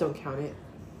 I just don't count it.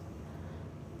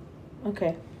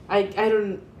 Okay. I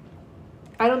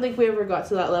don't think we ever got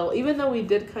to that level, even though we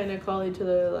did kind of call each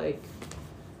other like.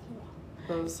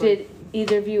 Did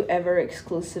either of you ever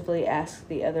exclusively ask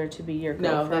the other to be your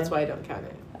girlfriend? No, that's why I don't count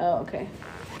it. Oh, okay.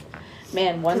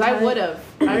 Man, one time... I would have.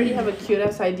 I already have a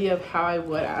cute-ass idea of how I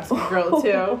would ask a girl, too.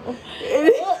 Well,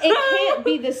 it can't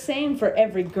be the same for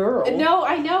every girl. No,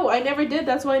 I know. I never did.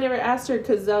 That's why I never asked her,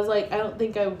 because I was like, I don't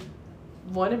think I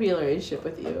want to be in a relationship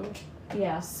with you.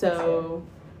 Yeah. So...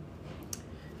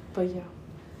 But, yeah.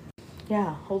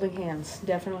 Yeah, holding hands.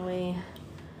 Definitely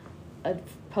a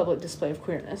public display of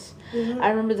queerness. Mm-hmm. I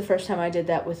remember the first time I did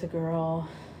that with a girl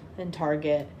in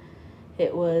Target.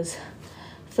 It was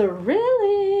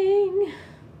thrilling.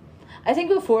 I think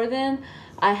before then,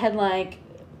 I had like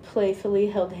playfully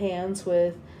held hands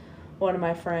with one of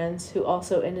my friends who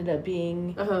also ended up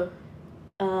being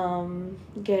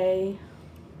gay,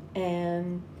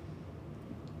 and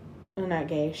well, not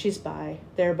gay. She's bi.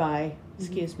 They're bi.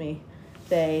 Excuse me.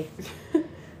 They.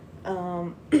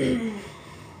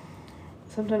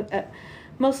 Sometimes,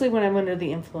 mostly when I'm under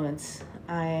the influence,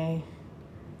 I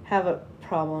have a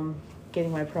problem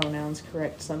getting my pronouns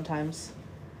correct sometimes.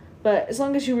 But as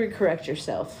long as you correct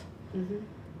yourself,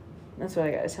 that's what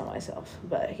I gotta tell myself.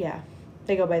 But yeah,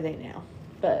 they go by they now.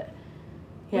 But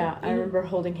yeah, I remember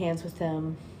holding hands with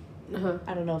them.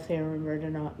 I don't know if they remembered or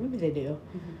not. Maybe they do.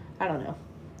 I don't know.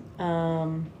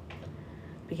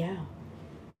 But yeah.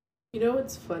 You know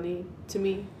what's funny to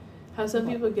me? How some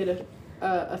people get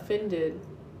offended.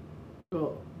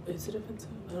 Well, is it offensive?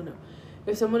 I don't know.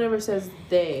 If someone ever says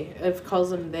they, if calls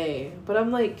them they, but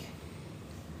I'm like,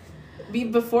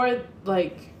 before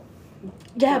like.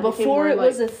 Yeah, before it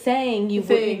was a thing, you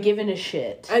wouldn't have given a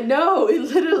shit. I know, it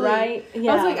literally. Right?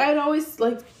 Yeah. I was like, I'd always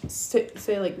like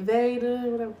say like they,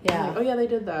 whatever. Yeah. Like, oh yeah, they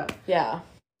did that. Yeah.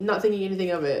 Not thinking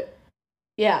anything of it.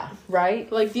 Yeah, right?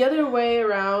 Like, the other way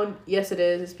around, yes, it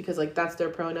is, because, like, that's their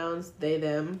pronouns, they,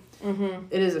 them.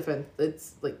 It is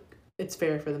it's, like, it's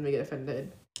fair for them to get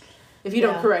offended. If you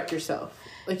don't correct yourself.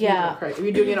 Like, you don't correct. If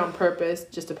you're doing it on purpose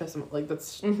just to piss them off, like,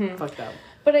 that's fucked up.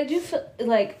 But I do feel,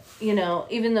 like, you know,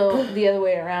 even though the other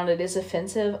way around it is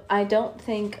offensive, I don't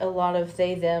think a lot of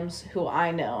they, thems, who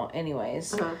I know,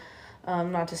 anyways...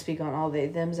 not to speak on all they,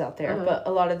 thems out there, but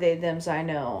a lot of they, thems I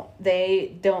know,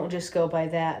 they don't just go by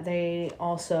that. They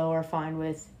also are fine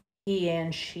with he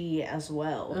and she as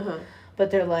well.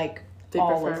 But they're like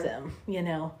all of them, you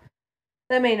know.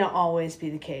 That may not always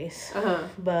be the case.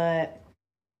 But,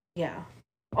 yeah.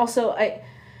 Also,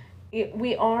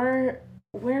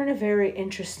 we're in a very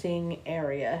interesting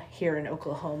area here in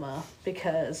Oklahoma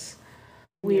because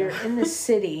we're in the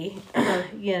city,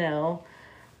 you know,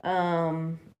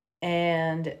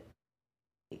 and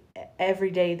every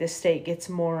day the state gets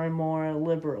more and more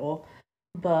liberal,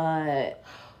 but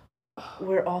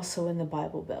we're also in the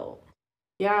Bible Belt.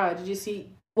 Yeah, did you see?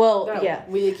 Well, yeah.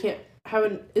 We can't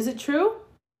have is it true?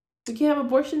 We can't have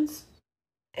abortions?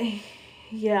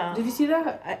 Yeah. Did you see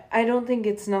that? I don't think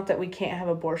it's not that we can't have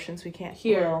abortions. We can't.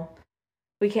 Here. Well,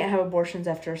 we can't have abortions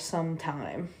after some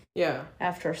time. Yeah.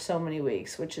 After so many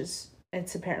weeks,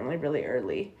 it's apparently really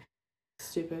early.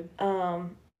 Stupid.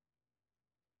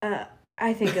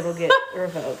 I think it'll get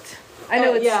revoked. I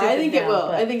know it's stupid I think now, it will.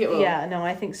 I think it will. Yeah, no,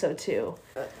 I think so too.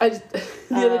 The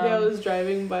other day I was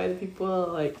driving by the people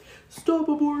like, stop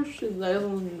abortion. I just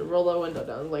rolled the window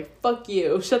down. Like, fuck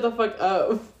you. Shut the fuck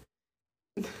up.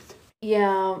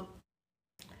 Yeah.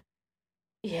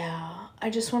 Yeah. I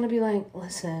just want to be like,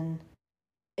 listen,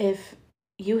 if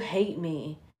you hate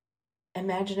me,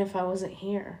 imagine if I wasn't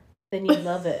here. Then you'd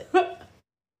love it.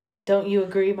 Don't you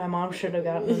agree my mom should have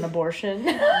gotten an abortion?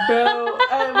 Bro,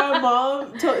 my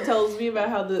mom tells me about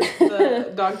how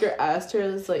the doctor asked her,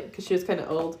 it's like, because she was kind of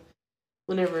old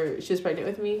whenever she was pregnant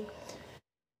with me.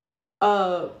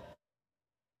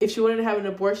 if she wanted to have an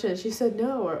abortion. She said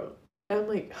no. Or I'm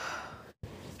like,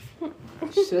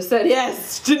 she should have said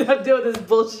yes. Should not deal with this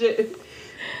bullshit.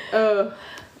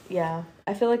 Yeah,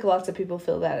 I feel like lots of people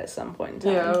feel that at some point in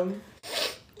time. Yeah.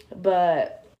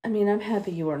 But, I mean, I'm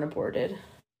happy you weren't aborted.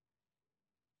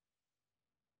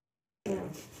 Yeah.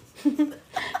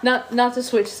 not to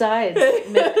switch sides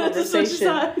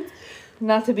mid-conversation.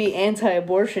 Not to be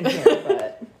anti-abortion here,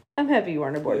 but I'm happy you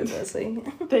weren't aborted, Leslie.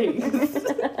 Thanks.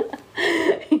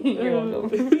 You're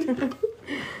welcome.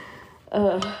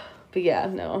 But yeah,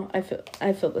 no, I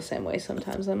feel the same way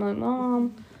sometimes. I'm like,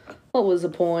 Mom, what was the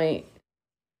point?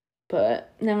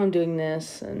 But now I'm doing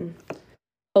this, and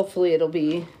hopefully it'll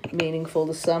be meaningful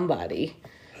to somebody.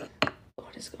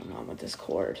 What is going on with this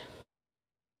cord?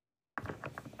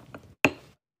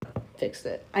 Fixed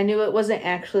it. I knew it wasn't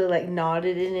actually like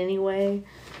knotted in any way,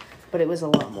 but it was a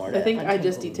lot more. I think I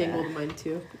just detangled mine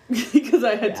too because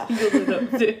I had tangled it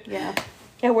up too. Yeah.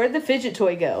 Where'd the fidget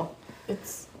toy go?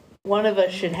 It's one of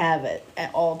us should have it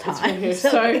at all times. It's right here.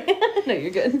 Sorry. No,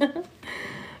 you're good.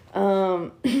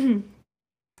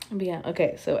 But yeah,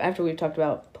 okay. So after we've talked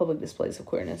about public displays of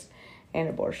queerness and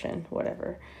abortion,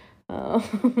 whatever. Out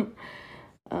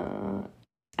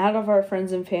of our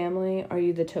friends and family, are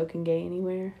you the token gay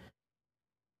anywhere?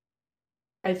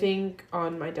 I think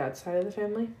on my dad's side of the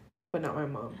family, but not my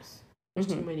mom's. There's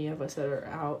too many of us that are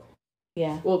out.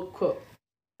 Yeah. Well, quote.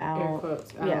 Out. Air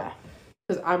quotes. Out. Yeah.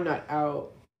 Because I'm not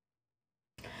out.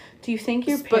 Do you think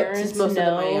your parents know,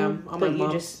 but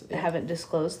you just yeah. haven't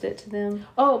disclosed it to them?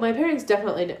 Oh, my parents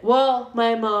definitely know. Well,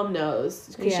 my mom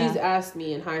knows. Because she's asked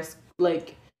me in high school,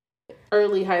 like,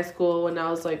 early high school when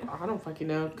I was like, I don't fucking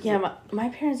know. Yeah, my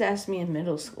parents asked me in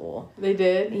middle school. They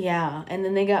did? Yeah, and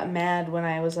then they got mad when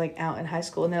I was, like, out in high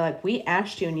school, and they're like, we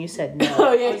asked you, and you said no.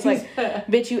 Oh, yeah. I was like,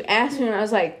 bitch, you asked me when I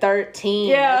was, like, 13.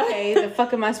 Yeah. Okay, the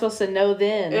fuck am I supposed to know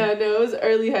then? Yeah, no, it was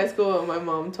early high school when my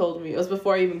mom told me. It was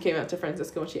before I even came out to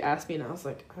Francisco when she asked me, and I was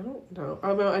like, I don't know.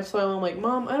 I just told my mom, like,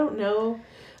 Mom, I don't know.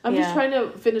 I'm just trying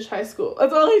to finish high school.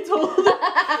 That's all I told her.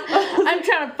 I'm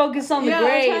trying to focus on the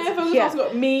grades. I'm trying to focus on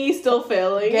school. Me still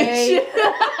failing. Gay.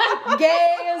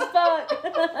 Gay as fuck.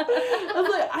 I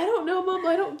was like, I don't know, Mom.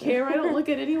 I don't care. I don't look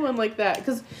at anyone like that.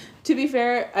 Because, to be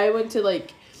fair, I went to,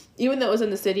 like, even though it was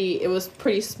in the city, it was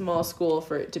pretty small school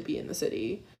for it to be in the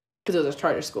city. Because it was a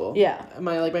charter school. Yeah.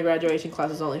 My graduation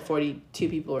class was only 42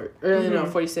 people. Or no,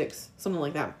 46. Something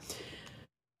like that.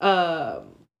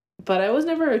 But I was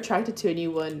never attracted to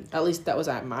anyone, at least that was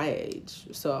at my age.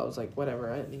 So I was like,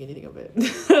 whatever, I didn't think anything of it.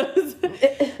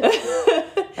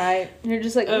 Right? You're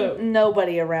just like,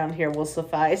 nobody around here will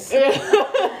suffice. Don't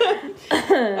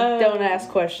ask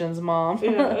questions, Mom.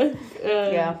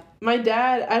 Yeah. My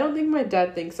dad, I don't think my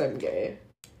dad thinks I'm gay.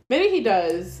 Maybe he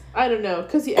does. I don't know.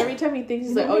 Because every time he thinks,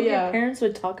 he's like, oh, yeah. Your parents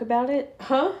would talk about it?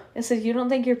 Huh? I said, you don't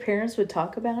think your parents would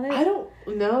talk about it? I don't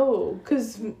know.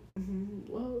 Because,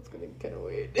 well, it's going to get kind of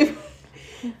weird.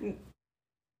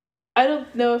 I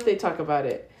don't know if they talk about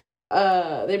it.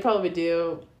 They probably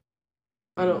do.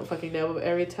 I don't fucking know. But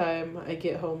every time I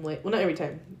get home late, well, not every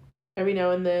time. Every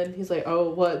now and then, he's like,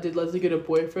 oh, what? Did Leslie get a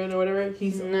boyfriend or whatever?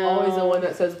 He's always the one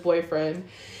that says boyfriend.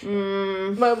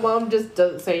 My mom just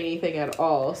doesn't say anything at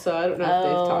all, so I don't know if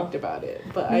they've talked about it.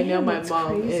 But I know my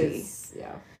mom is,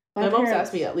 my mom's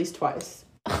asked me at least twice.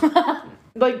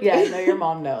 Like, yeah, I know your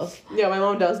mom knows. Yeah, my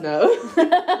mom does know.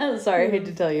 Sorry, I hate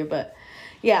to tell you, but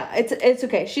yeah, it's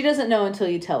okay. She doesn't know until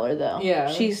you tell her, though. Yeah.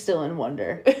 She's still in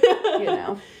wonder, you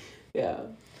know? Yeah.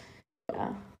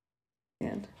 Yeah.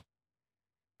 And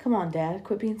come on, Dad,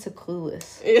 quit being so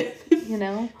clueless. You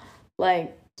know?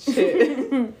 Like,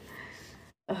 shit.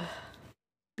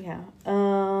 Yeah.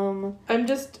 I'm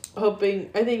just hoping,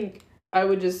 I think I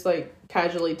would just, like,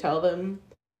 casually tell them,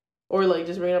 or, like,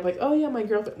 just bring it up, like, oh, yeah, my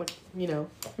girlfriend, like, you know,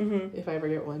 if I ever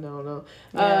get one, I don't know.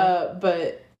 Yeah.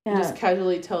 But just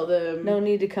casually tell them. No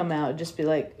need to come out, just be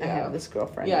like, I have this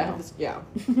girlfriend now. I have this, Yeah.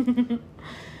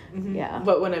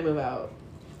 But when I move out.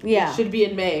 Yeah. It should be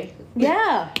in May.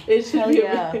 Yeah. It should be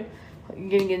in May. You're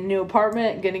gonna get a new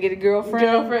apartment, gonna get a girlfriend.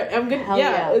 I'm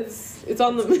gonna it's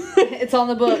on the it's on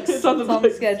the books. It's on the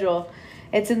schedule.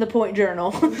 It's in the point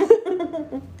journal.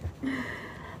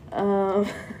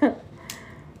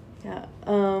 Yeah.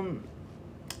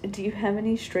 Do you have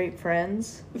any straight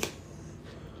friends?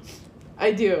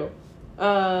 I do.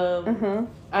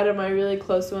 Out of my really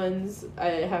close ones, I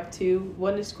have two.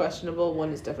 One is questionable.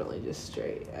 One is definitely just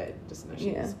straight. I just know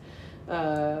she is.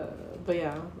 But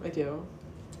yeah, I do.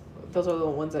 Those are the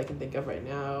ones I can think of right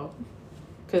now.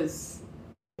 Because,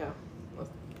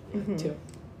 two.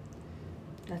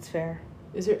 That's fair.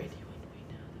 Is there anyone right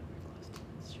now that we're close to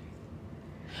that's straight?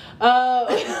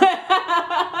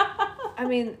 I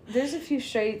mean, there's a few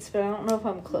straights, but I don't know if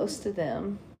I'm close to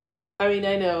them. I mean,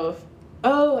 I know.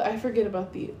 I forget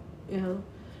about the,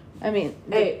 I mean,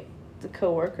 the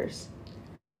coworkers.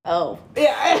 Oh.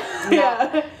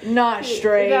 Yeah. Not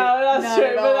straight. No, not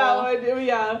straight, but that one,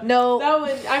 yeah. No. That one,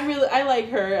 I like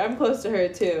her. I'm close to her,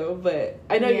 too, but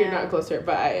I know you're not close to her,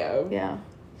 but I am. Yeah.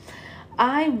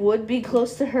 I would be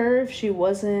close to her if she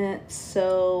wasn't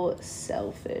so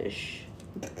selfish.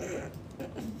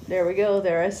 There we go.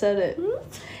 There, I said it.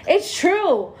 It's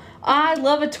true. I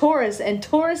love a Taurus, and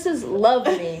Tauruses love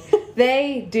me.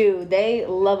 They do. They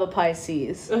love a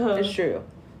Pisces. It's true.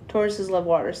 Tauruses love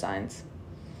water signs.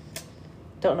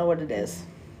 Don't know what it is.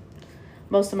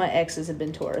 Most of my exes have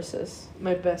been Tauruses.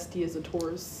 My bestie is a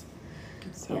Taurus.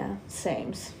 So. Yeah,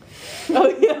 sames.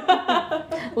 Oh,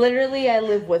 yeah. Literally, I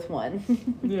live with one.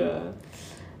 Yeah.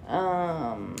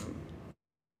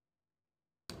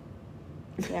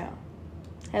 Yeah.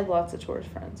 I have lots of Taurus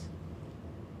friends.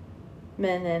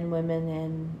 Men and women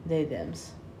and they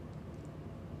thems.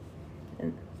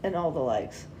 And all the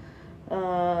likes.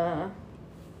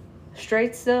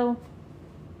 Straights though.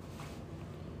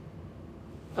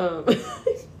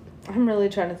 I'm really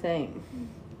trying to think.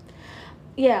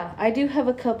 Yeah, I do have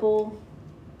a couple.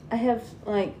 I have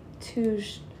like 2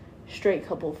 straight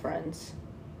couple friends.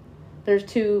 There's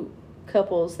 2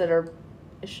 couples that are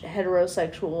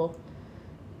heterosexual.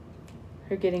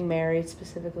 They're getting married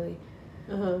specifically.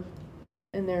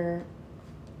 And they're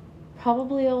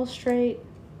probably all straight.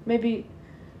 Maybe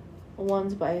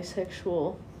one's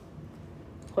bisexual.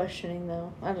 Questioning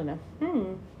though. I don't know.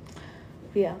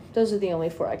 But yeah, those are the only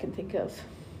 4 I can think of.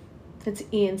 It's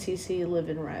ENCC, live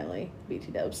in Riley,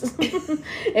 BT dubs.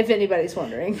 If anybody's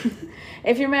wondering.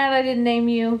 If you're mad I didn't name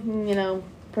you,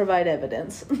 provide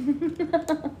evidence.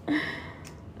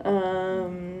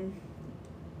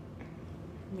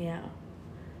 Yeah.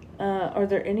 Are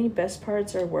there any best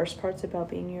parts or worst parts about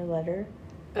being your letter?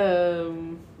 I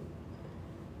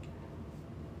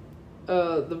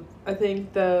think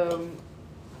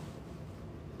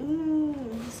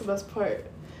what's the best part?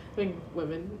 I mean,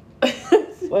 women.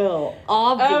 Well,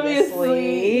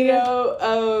 obviously,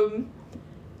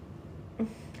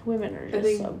 women are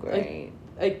just so great.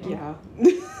 Yeah.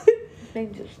 They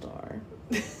just are.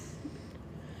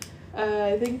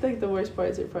 I think the worst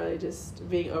parts are probably just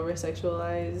being over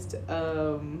sexualized,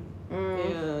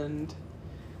 and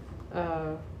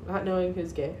not knowing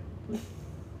who's gay.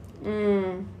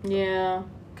 Yeah.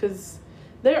 Because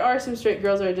there are some straight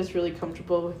girls that are just really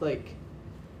comfortable with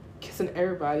kissing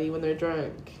everybody when they're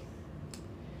drunk,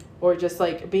 or just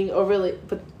being overly,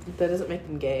 but that doesn't make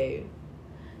them gay.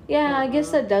 Yeah, I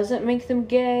guess that doesn't make them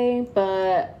gay,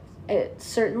 but it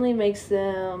certainly makes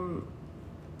them.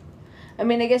 I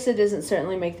mean, I guess it doesn't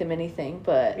certainly make them anything,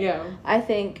 but yeah. I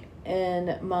think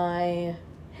in my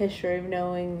history of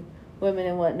knowing women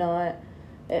and whatnot,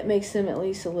 it makes them at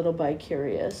least a little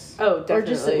bi-curious. Oh, definitely. Or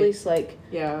just at least,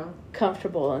 yeah,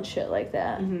 comfortable and shit like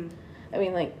that. Mm-hmm. I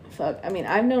mean, fuck. I mean,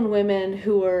 I've known women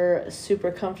who were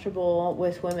super comfortable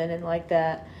with women and like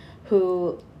that,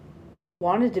 who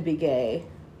wanted to be gay.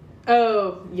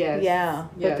 Oh, yes. Yeah,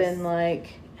 yes. But then,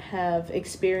 have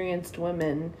experienced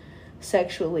women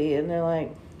sexually, and they're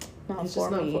like, not it's for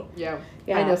me. Yeah.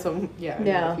 I know some,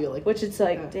 I feel like. Which it's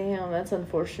damn, that's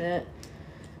unfortunate.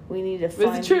 We need to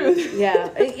find... It's the truth.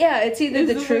 Yeah, it's either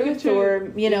the truth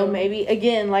or, maybe,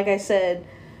 again, like I said,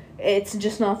 it's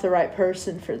just not the right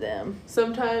person for them.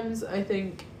 Sometimes I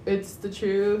think it's the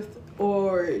truth,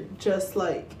 or just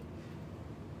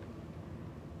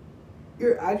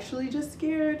you're actually just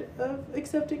scared of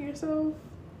accepting yourself.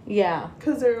 Yeah.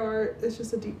 Because it's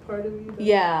just a deep part of you.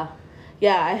 Yeah.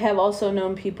 Yeah, I have also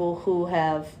known people who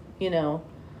have,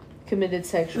 committed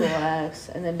sexual acts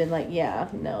and then been like, yeah,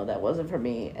 no, that wasn't for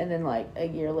me. And then a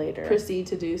year later. Proceed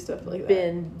to do stuff like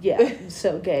that.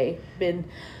 So gay. Been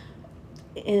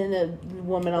in a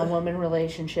woman-on-woman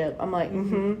relationship. I'm like,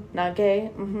 not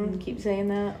gay. Keep saying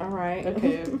that. All right.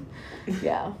 Okay.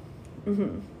 Yeah.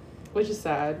 Which is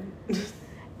sad.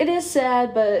 It is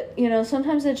sad, but,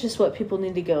 sometimes it's just what people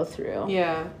need to go through.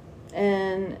 Yeah.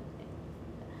 And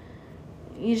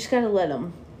you just gotta let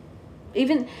them.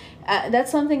 Even,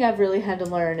 that's something I've really had to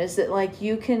learn, is that,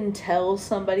 you can tell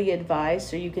somebody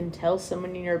advice, or you can tell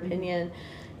someone your opinion,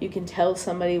 you can tell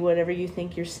somebody whatever you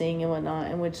think you're seeing and whatnot,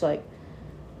 and which, I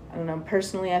don't know,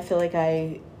 personally, I feel like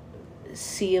I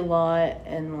see a lot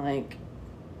and,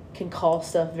 can call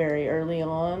stuff very early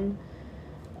on.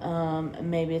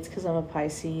 Maybe it's because I'm a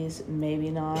Pisces,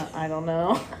 maybe not, I don't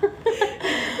know.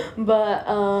 But,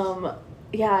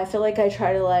 yeah, I feel like I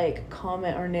try to,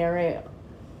 comment or narrate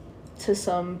to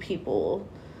some people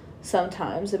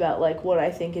sometimes about, like, what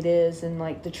I think it is and,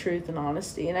 like, the truth and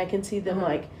honesty. And I can see them,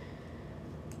 like,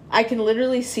 I can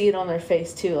literally see it on their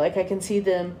face, too. Like, I can see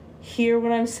them hear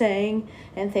what I'm saying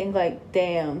and think, like,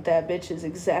 damn, that bitch is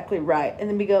exactly right. And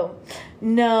then we go,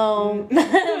 no.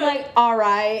 I'm like, all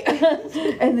right.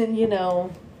 And then, you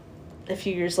know, a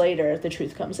few years later, the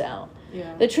truth comes out.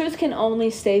 Yeah. The truth can only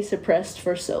stay suppressed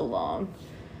for so long.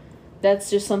 That's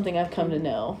just something I've come to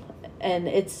know. And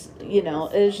it's, you know,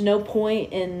 there's no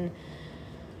point in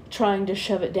trying to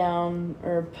shove it down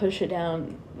or push it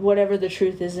down, whatever the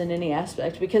truth is in any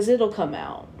aspect, because it'll come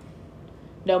out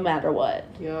no matter what.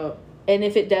 Yep. And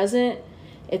if it doesn't,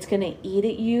 it's going to eat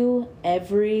at you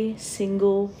every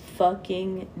single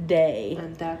fucking day.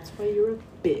 And that's why you're a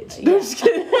bitch. Yeah. No, just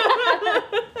kidding.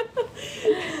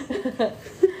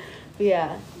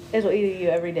 Yeah. It'll eat at you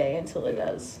every day until it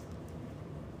does.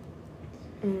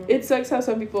 Mm. It sucks how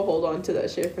some people hold on to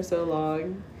that shit for so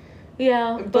long.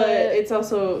 Yeah, but it's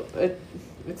also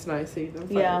it's nice seeing them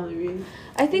finally be.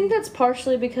 I think that's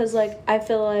partially because, like, I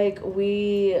feel like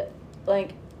we,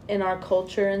 like, in our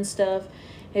culture and stuff,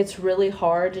 it's really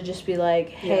hard to just be like,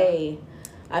 hey,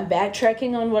 I'm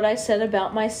backtracking on what I said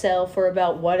about myself or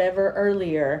about whatever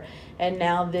earlier, and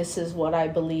now this is what I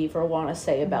believe or want to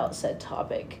say about said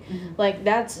topic. Mm-hmm. Like,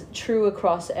 that's true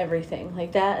across everything.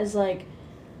 Like, that is, like,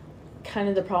 kind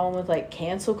of the problem with, like,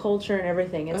 cancel culture and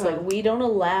everything. It's like, we don't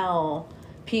allow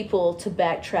people to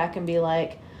backtrack and be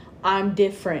like, I'm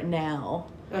different now.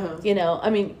 You know, I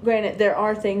mean, granted, there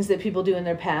are things that people do in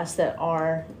their past that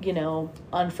are, you know,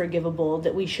 unforgivable,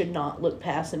 that we should not look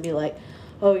past and be like,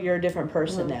 oh, you're a different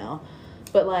person now.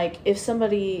 But, like, if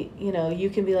somebody, you know,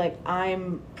 you can be like,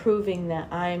 I'm proving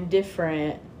that I'm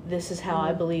different, this is how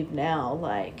I believe now,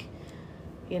 like,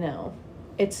 you know,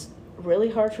 it's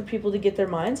really hard for people to get their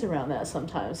minds around that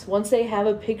sometimes. Once they have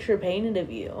a picture painted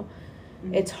of you,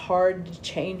 it's hard to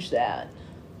change that.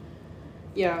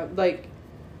 Yeah, like,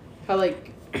 how,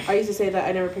 like, I used to say that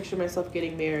I never pictured myself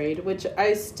getting married, which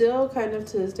I still kind of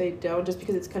to this day don't, just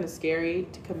because it's kind of scary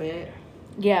to commit.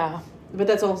 Yeah. But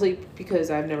that's also because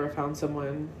I've never found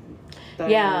someone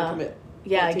that I want to commit.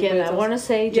 Yeah, again, I want to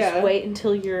say just wait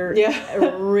until you're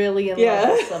really in love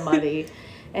with somebody.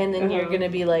 And then you're going to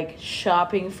be, like,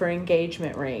 shopping for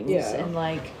engagement rings and,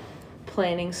 like,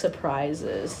 planning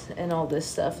surprises and all this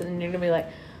stuff. And then you're going to be like,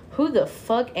 who the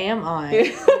fuck am I?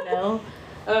 You know?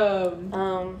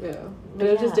 But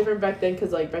it was just different back then,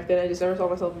 because, like, back then I just never saw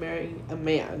myself marrying a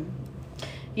man.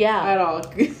 Yeah. At all.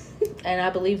 And I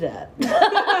believe that.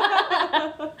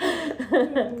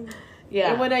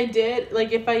 Yeah. And when I did,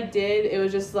 like, if I did, it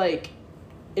was just, like,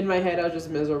 in my head I was just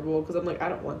miserable, because I'm like, I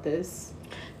don't want this.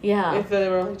 Yeah. If they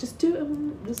were like, just do it,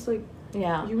 I'm just like,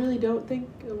 you really don't think?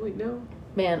 I'm like, no.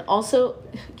 Man, also,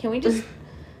 can we just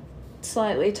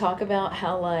slightly talk about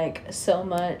how, like, so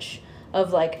much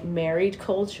of, like, married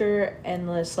culture and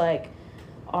this, like,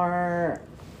 our,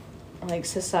 like,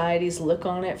 society's look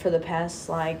on it for the past,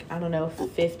 like, I don't know,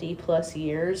 50 plus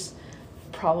years,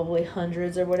 probably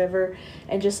hundreds or whatever,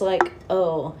 and just like,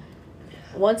 oh,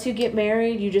 once you get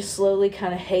married, you just slowly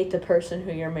kind of hate the person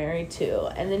who you're married to,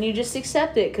 and then you just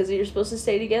accept it because you're supposed to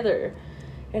stay together.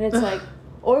 And it's like,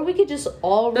 or we could just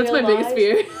all realize... That's my biggest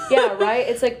fear. Yeah, right?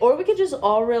 It's like, or we could just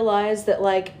all realize that,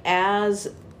 like,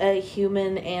 as a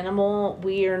human animal,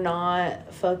 we are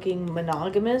not fucking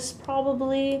monogamous,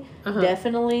 probably.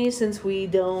 Definitely, since we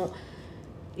don't,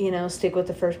 you know, stick with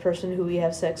the first person who we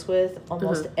have sex with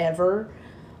almost ever.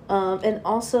 And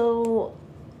also,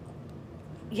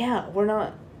 yeah, we're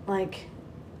not, like...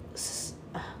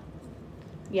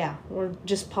 yeah, we're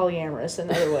just polyamorous in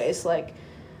other ways. Like,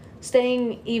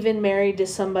 staying even married to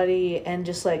somebody and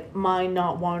just, like, mind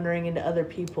not wandering into other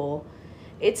people,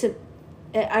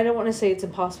 I don't want to say it's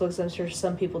impossible, because I'm sure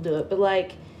some people do it, but,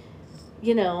 like,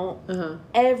 you know,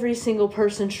 every single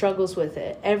person struggles with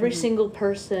it. Every single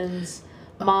person's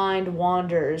mind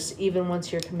wanders, even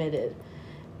once you're committed.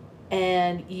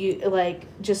 And you, like,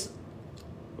 just,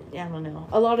 I don't know.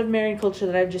 A lot of married culture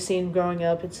that I've just seen growing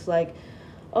up, it's like,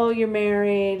 oh, you're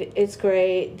married, it's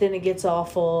great, then it gets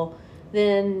awful,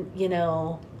 then, you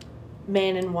know,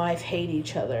 man and wife hate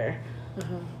each other.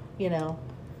 You know,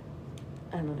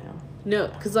 I don't know. No,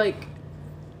 because, like...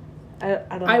 I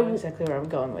don't know exactly where I'm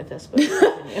going with this, but...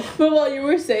 But while you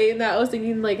were saying that, I was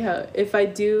thinking, like, how if I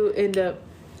do end up...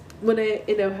 When I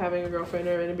end up having a girlfriend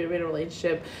or in a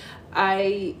relationship,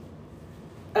 at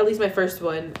least my first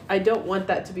one, I don't want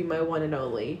that to be my one and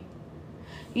only.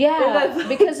 Yeah,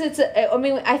 because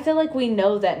I feel like we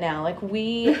know that now. Like,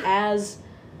 we as...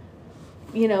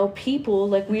 you know, people,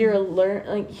 like, we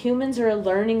are humans are a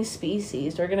learning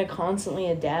species. We're going to constantly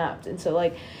adapt. And so,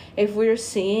 like, if we're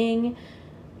seeing,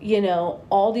 you know,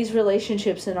 all these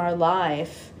relationships in our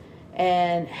life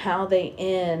and how they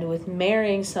end with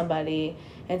marrying somebody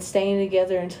and staying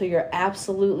together until you're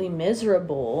absolutely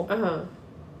miserable.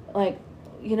 Like,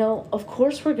 you know, of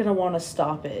course we're going to want to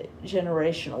stop it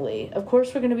generationally. Of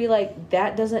course we're going to be like,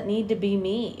 that doesn't need to be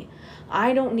me.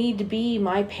 I don't need to be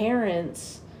my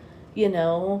parents, you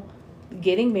know,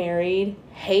 getting married,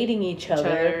 hating each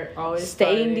other always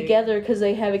staying fighting together because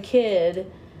they have a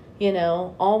kid, you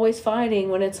know, always fighting,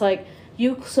 when it's like,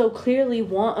 you so clearly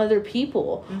want other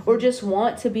people or just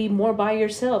want to be more by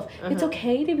yourself. It's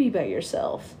okay to be by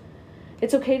yourself.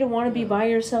 It's okay to want to be by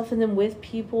yourself and then with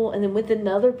people and then with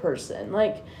another person.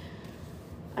 Like,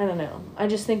 I don't know. I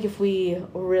just think if we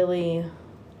really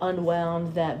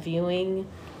unwound that viewing,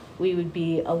 we would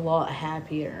be a lot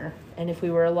happier. And if we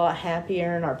were a lot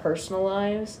happier in our personal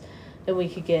lives, then we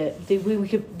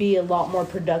could be a lot more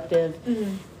productive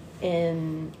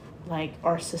in like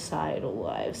our societal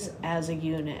lives as a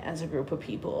unit, as a group of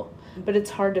people. But it's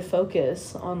hard to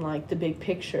focus on like the big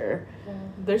picture.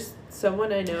 There's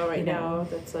someone I know now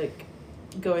that's like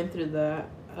going through that.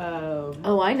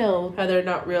 I know how they're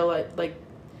not real like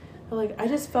I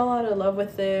just fell out of love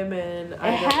with them, and it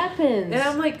happens. And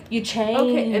I'm like, you change.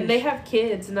 Okay, and they have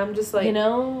kids, and I'm just like, you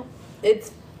know,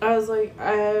 I was like,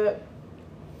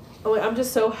 I'm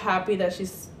just so happy that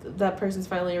that person's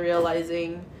finally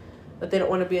realizing that they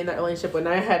don't want to be in that relationship, when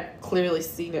I had clearly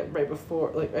seen it right before,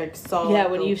 like I saw. Yeah,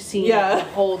 when you've seen it the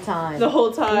whole time. The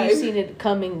whole time. When you've seen it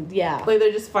coming, Like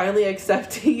they're just finally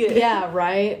accepting it. Yeah,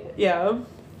 right? Yeah.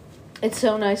 It's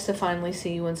so nice to finally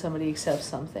see when somebody accepts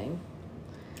something.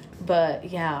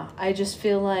 But yeah, I just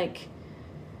feel like,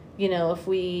 you know, if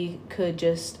we could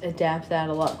just adapt that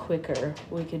a lot quicker,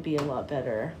 we could be a lot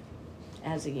better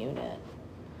as a unit.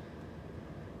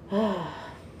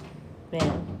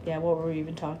 Man, yeah, what were we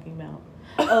even talking about?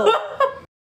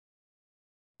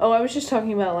 I was just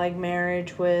talking about, like,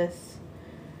 marriage with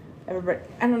everybody.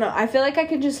 I don't know. I feel like I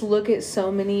could just look at so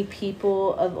many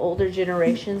people of older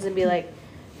generations and be like,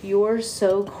 you're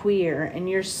so queer and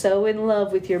you're so in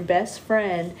love with your best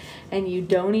friend and you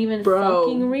don't even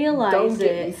fucking realize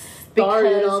it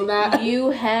because on that.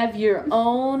 You have your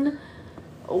own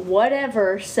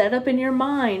whatever set up in your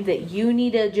mind that you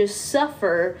need to just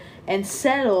suffer and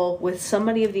settle with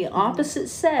somebody of the opposite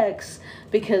sex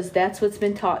because that's what's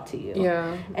been taught to you.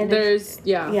 Yeah. And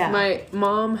my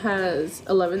mom has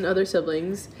 11 other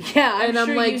siblings. Yeah, I'm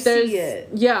sure like, you see it.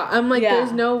 Yeah, I'm like,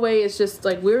 there's no way. It's just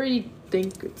like, we already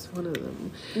think it's one of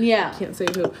them. Yeah. I can't say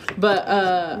who. But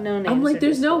no names I'm like,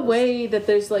 there's no way that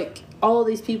there's like, all of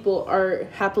these people are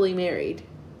happily married.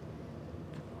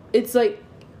 It's like,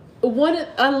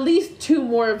 at least 2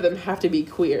 more of them have to be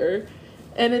queer.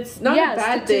 And it's not a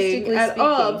bad thing at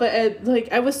all. But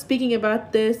I was speaking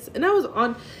about this, and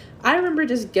I remember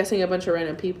just guessing a bunch of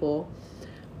random people.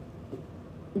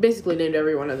 Basically named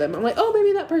every one of them. I'm like, oh,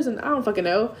 maybe that person. I don't fucking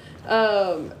know.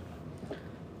 But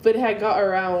it had got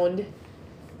around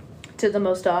to the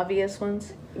most obvious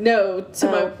ones. No,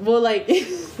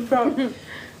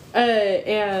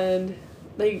 and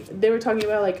like they were talking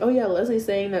about like, oh yeah, Leslie's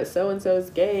saying that so and so is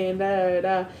gay and da da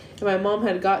da. And my mom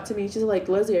had got to me. She's like,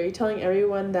 Leslie, are you telling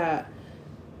everyone that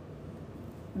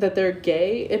they're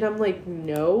gay? And I'm like,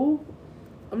 no,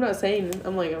 I'm not saying.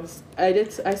 I'm like, I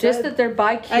said just that they're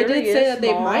bi-curious. I did say that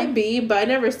they might be, but I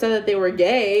never said that they were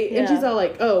gay. Yeah. And she's all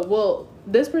like, oh well,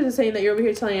 this person's saying that you're over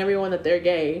here telling everyone that they're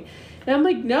gay. And I'm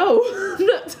like, no, I'm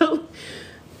not telling.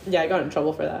 Yeah, I got in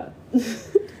trouble for that.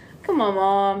 Come on,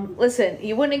 Mom. Listen,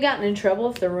 you wouldn't have gotten in trouble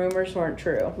if the rumors weren't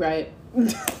true. Right.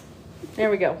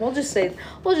 There we go. We'll just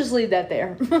leave that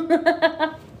there.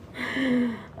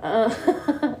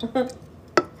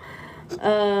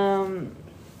 I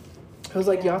was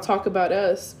like, y'all talk about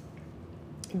us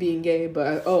being gay,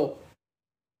 but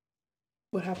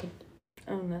what happened?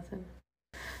 Oh, nothing.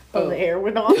 The air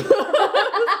went off.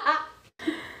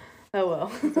 Oh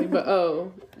well. It's like, but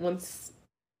once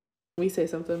we say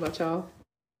something about y'all.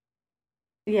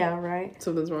 Yeah, right.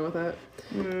 Something's wrong with that.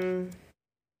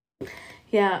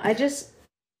 Yeah, I just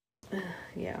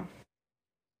yeah.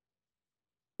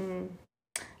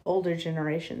 Older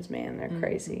generations, man, they're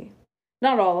crazy.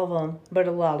 Not all of them, but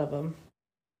a lot of them.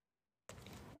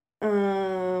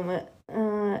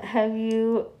 Have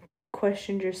you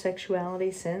questioned your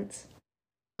sexuality since?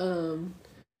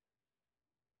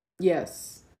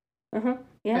 Yes.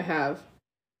 Yeah. I have.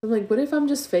 I'm like, what if I'm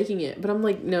just faking it? But I'm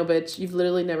like, no, bitch, you've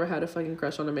literally never had a fucking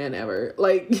crush on a man ever.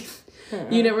 Like,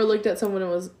 you never looked at someone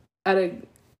and was at a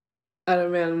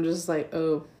man. I'm just like,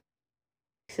 oh.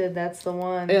 You said that's the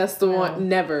one. That's the one.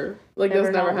 Never. Like, that's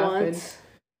never happened. Once.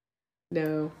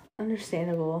 No.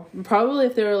 Understandable. Probably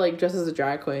if they were like dressed as a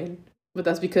drag queen. But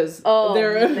that's because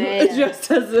they're just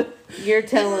as a... You're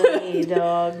telling me,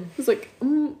 dog. It's like,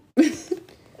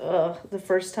 the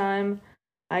first time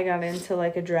I got into,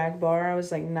 like, a drag bar, I was,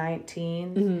 like,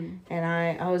 19. Mm-hmm.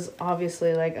 And I was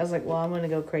obviously, like, I was like, well, I'm going to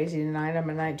go crazy tonight. I'm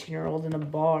a 19-year-old in a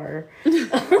bar.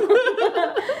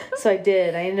 So I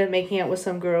did. I ended up making out with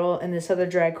some girl and this other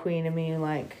drag queen and me,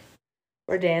 like,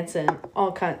 we're dancing.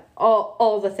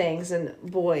 All the things. And,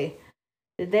 boy...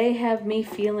 Did they have me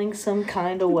feeling some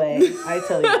kind of way? I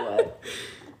tell you what.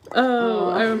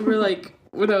 I remember, like,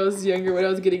 when I was younger, when I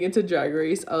was getting into Drag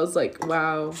Race, I was like,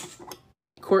 wow,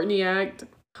 Courtney Act,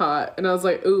 hot. And I was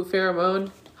like, ooh, Pheromone,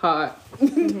 hot.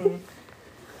 Mm-hmm.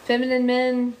 Feminine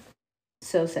men,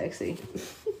 so sexy.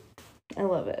 I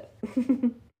love it.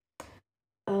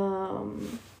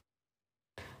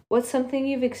 What's something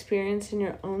you've experienced in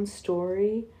your own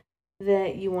story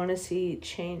that you want to see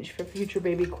change for future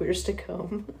baby queers to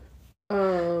come?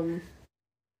 I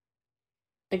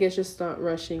guess just not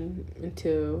rushing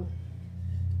into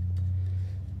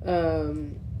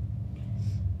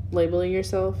labeling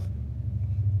yourself.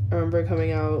 I remember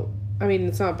coming out, I mean,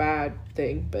 it's not a bad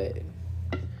thing, but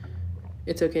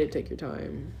it's okay to take your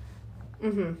time.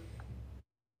 Mm-hmm.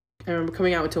 I remember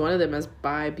coming out to one of them as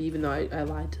bi, but even though I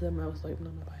lied to them, I was like,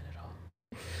 no, I'm not bi at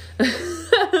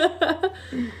all.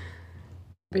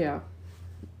 But yeah,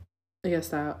 I guess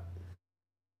that.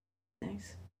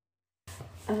 Nice.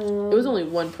 It was only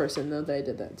one person, though, that I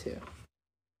did that to.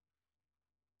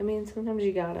 I mean, sometimes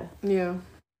you gotta. Yeah.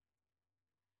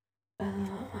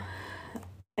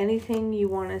 Anything you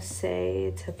want to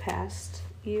say to past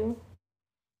you?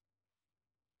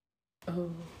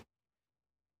 Oh.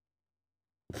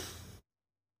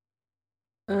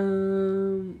 I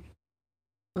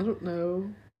don't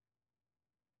know.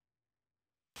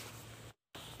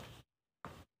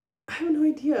 I have no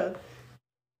idea.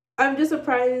 I'm just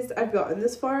surprised I've gotten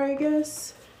this far, I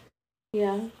guess.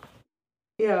 Yeah.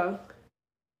 Yeah.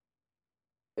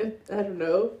 I don't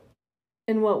know.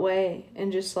 In what way?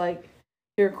 In just, like,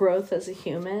 your growth as a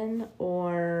human,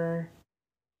 or,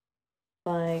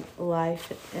 like,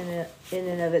 life in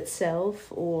and of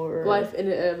itself, or... Life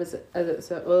in and of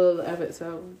itself. Well, of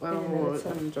itself. I don't know.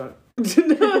 I'm drunk.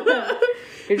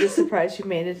 You're just surprised you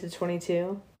made it to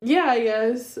 22? Yeah, I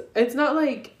guess. It's not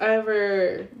like I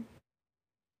ever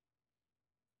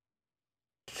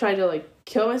tried to, like,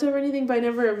 kill myself or anything, but I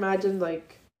never imagined,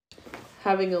 like,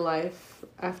 having a life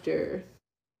after,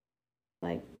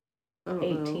 like,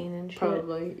 18 and shit.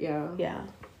 Probably, yeah. Yeah.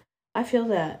 I feel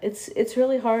that. It's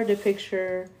really hard to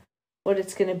picture what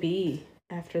it's going to be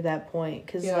after that point.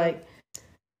 Because, like,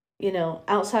 you know,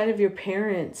 outside of your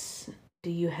parents, do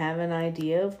you have an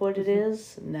idea of what it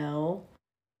is? No.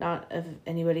 Not of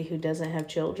anybody who doesn't have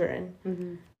children.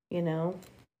 Mm-hmm. You know?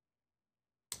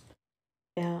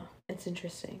 Yeah, it's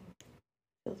interesting.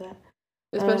 I feel that.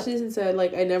 Especially since I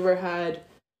never had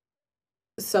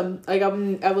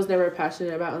I was never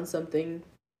passionate about something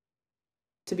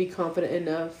to be confident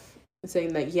enough in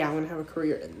saying that, yeah, I'm going to have a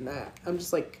career in that. I'm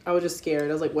just like, I was just scared.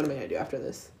 I was like, what am I going to do after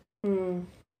this? I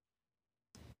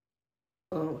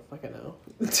don't fucking know.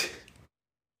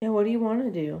 Yeah, what do you want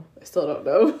to do? I still don't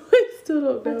know.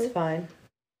 That's fine.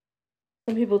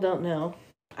 Some people don't know.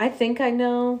 I think I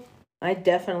know. I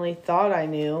definitely thought I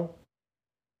knew.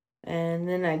 And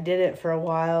then I did it for a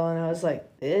while, and I was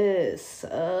like, this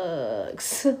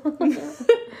sucks.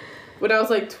 When I was,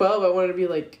 like, 12, I wanted to be,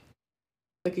 like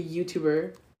a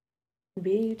YouTuber.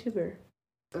 Be a YouTuber.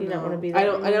 You don't want to be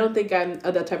that? I don't think I'm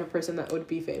that type of person that would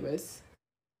be famous.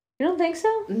 You don't think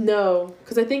so? No,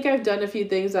 because I think I've done a few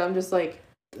things that I'm just like,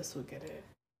 this will get it.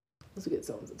 This will get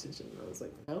someone's attention. And I was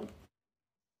like, no.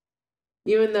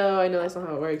 Even though I know that's not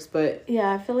how it works, but...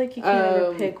 Yeah, I feel like you can't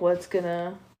ever pick what's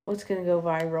gonna go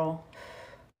viral.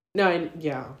 No,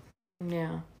 yeah.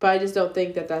 Yeah. But I just don't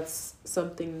think that that's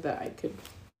something that I could...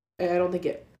 I don't think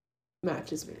it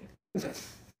matches me.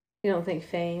 You don't think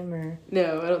fame or...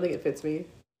 No, I don't think it fits me.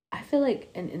 I feel like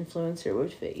an influencer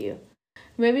would fit you.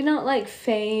 Maybe not, like,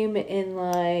 fame in,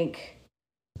 like,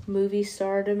 movie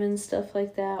stardom and stuff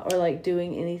like that, or, like,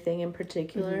 doing anything in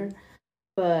particular,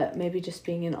 but maybe just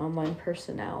being an online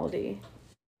personality.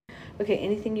 Okay,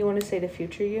 anything you want to say to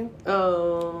future you?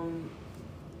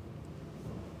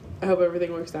 I hope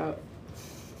everything works out.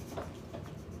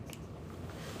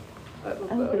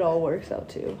 I hope it all works out,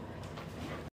 too.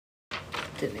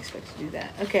 Didn't expect to do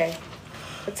that. Okay,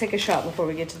 let's take a shot before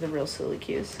we get to the real silly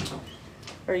cues.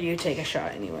 Or you take a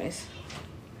shot anyways.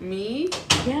 Me?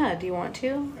 Yeah, do you want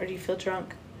to? Or do you feel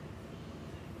drunk?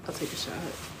 I'll take a shot.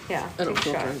 Yeah, I don't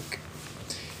feel drunk.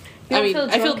 You don't feel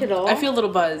drunk at all? I feel a little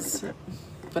buzzed,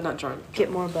 but not drunk.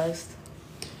 Get more buzzed.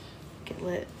 Get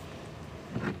lit.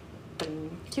 I'm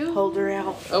Cute. Hold her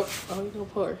out. Oh, you go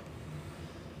pour.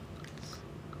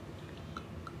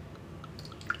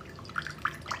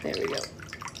 There we go.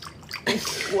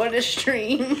 What a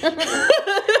stream.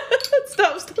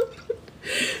 Stop.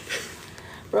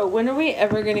 Bro, when are we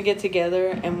ever going to get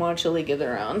together and watch a League of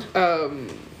Their Own?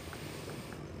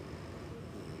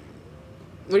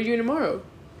 What are you doing tomorrow?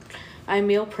 I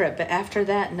meal prep, but after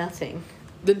that, nothing.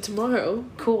 Then tomorrow.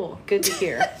 Cool. Good to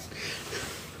hear.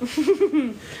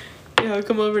 Yeah, I'll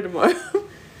come over tomorrow.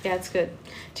 Yeah, it's good.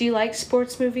 Do you like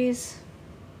sports movies?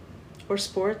 Or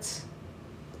sports?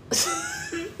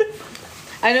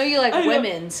 I know you like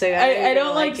women, so I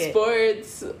don't like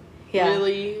sports. Yeah.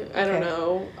 Really. I don't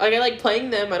know. Like, I like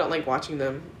playing them. I don't like watching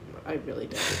them. I really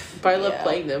don't. But I love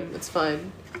playing them. It's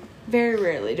fun. Very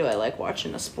rarely do I like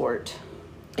watching a sport.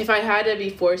 If I had to be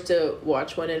forced to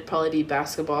watch one, it'd probably be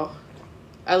basketball.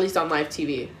 At least on live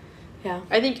TV. Yeah.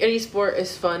 I think any sport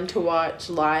is fun to watch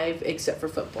live except for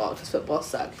football, because football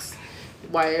sucks.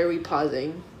 Why are we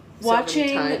pausing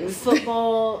Watching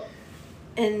football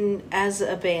and as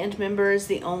a band member is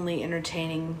the only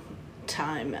entertaining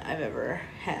time I've ever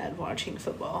had watching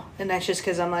football. And that's just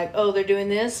because I'm like, oh, they're doing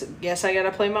this? Guess I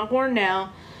gotta play my horn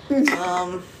now.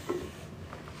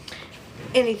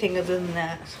 Anything other than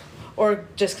that. Or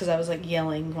just because I was like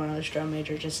yelling when I was drum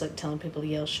major, just like telling people to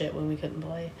yell shit when we couldn't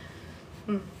play.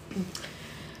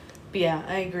 But yeah,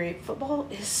 I agree. Football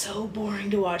is so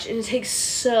boring to watch, and it takes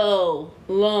so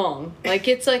long. Like,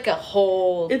 it's like a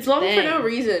whole It's long thing. for no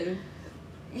reason.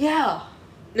 Yeah.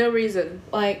 No reason.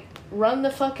 Like, run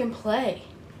the fucking play.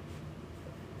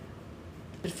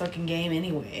 The fucking game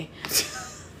anyway.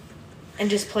 And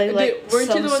just play like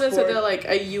weren't you the one that sport. said that, like,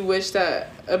 you wish that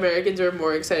Americans were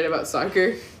more excited about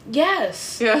soccer?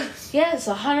 Yes. Yeah. Yes,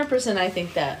 100% I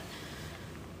think that.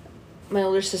 My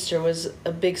older sister was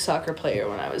a big soccer player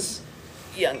when I was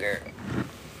younger.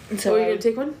 And so are you going to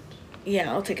take one?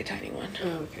 Yeah, I'll take a tiny one. Oh,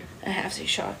 okay. A half-sea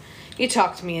shot. You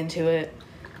talked me into it.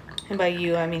 And by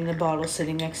you, I mean the bottle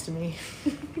sitting next to me.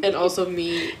 And also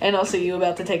me. And also you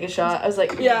about to take a shot. I was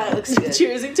like, yeah, it looks good.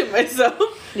 Cheersing to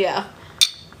myself. Yeah.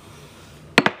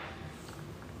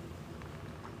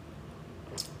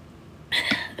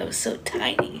 That was so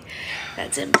tiny.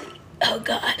 That's empty. Oh,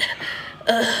 God.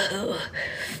 Oh.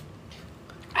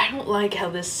 I don't like how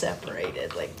this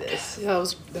separated like this. Yeah,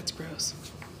 that's gross.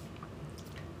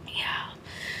 Yeah.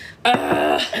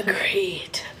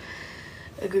 Agreed.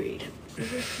 That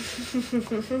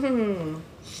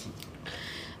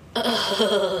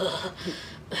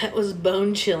was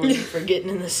bone chilling for getting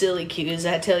in the silly cues,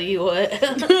 I tell you what.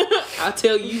 I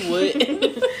tell you what.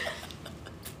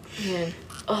 Man.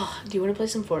 Oh, do you want to play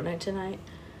some Fortnite tonight?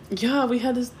 Yeah, we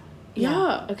had this.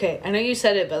 Yeah. Okay, I know you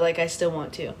said it, but like I still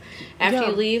want to. After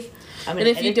you leave, I'm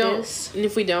gonna edit this. And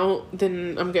if we don't,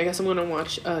 then I guess I'm gonna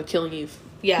watch Killing Eve.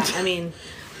 Yeah, I mean,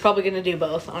 probably gonna do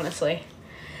both, honestly.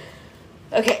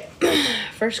 Okay,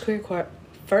 first queer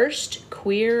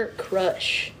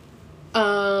crush.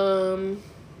 Or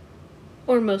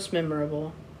Or most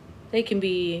memorable. They can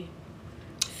be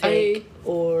fake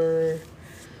or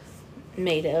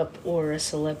made up or a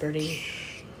celebrity.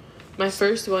 My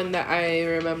first one that I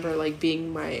remember like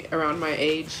being around my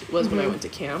age was when I went to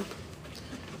camp.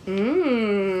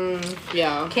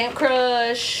 Yeah. Camp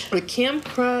crush. A camp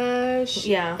crush.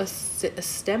 Yeah. A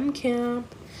STEM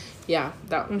camp. Yeah,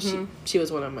 that she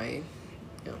was one of my,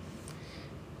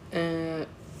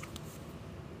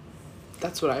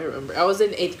 that's what I remember. I was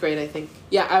in 8th grade, I think.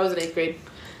 Yeah, I was in 8th grade.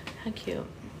 How cute.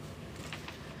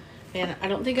 Man, I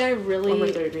don't think I really... Or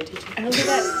my 3rd grade teacher. I don't think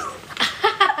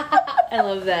I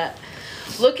love that.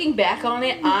 Looking back on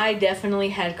it, I definitely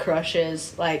had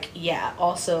crushes,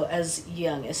 also as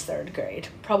young as 3rd grade.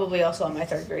 Probably also on my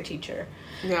 3rd grade teacher.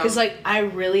 Yeah. Because, I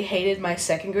really hated my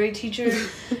 2nd grade teacher,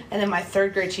 and then my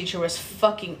 3rd grade teacher was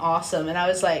fucking awesome, and I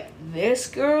was like, this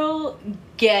girl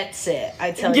gets it,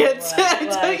 I tell you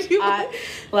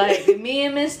what. Me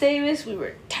and Miss Davis, we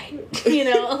were tight,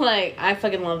 I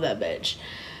fucking love that bitch.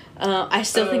 I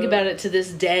still think about it to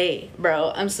this day,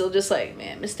 bro. I'm still just like,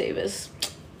 man, Miss Davis,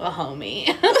 a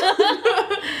homie.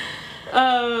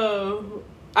 I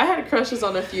had crushes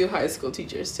on a few high school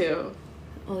teachers, too.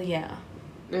 Well, yeah.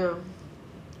 Yeah.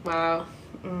 Wow.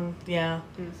 Yeah.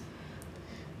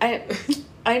 I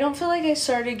don't feel like I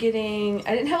started getting...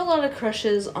 I didn't have a lot of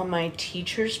crushes on my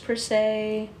teachers, per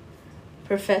se.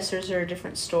 Professors are a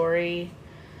different story.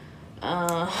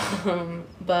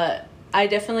 But I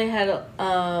definitely had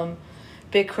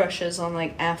big crushes on,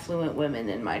 affluent women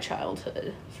in my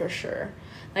childhood, for sure.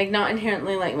 Not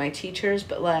inherently, my teachers,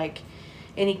 but,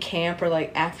 any camp or,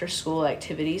 after-school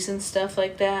activities and stuff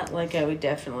like that. I would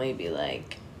definitely be,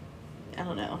 I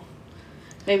don't know,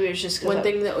 Maybe it's just one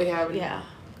thing that we have in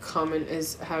common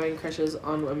is having crushes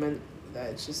on women that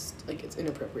it's just, like, it's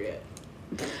inappropriate.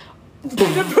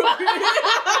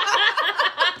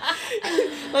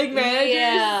 Like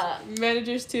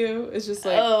managers too. It's just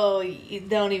like, oh, you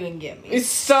don't even get me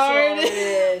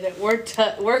started.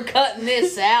 We're cutting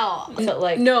this out. So,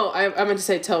 like, no, I meant to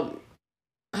say tell.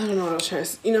 I don't know what I was trying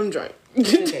to. I'm drunk.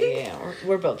 Okay, yeah,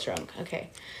 we're both drunk. Okay,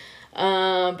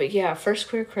 but yeah, first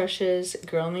queer crushes,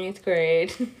 girl in the 8th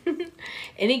grade.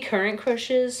 Any current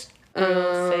crushes?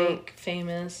 Fake,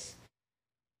 famous.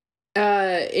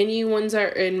 Any ones are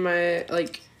in my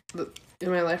in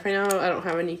my life right now. I don't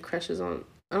have any crushes on.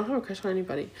 I don't have a crush on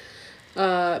anybody.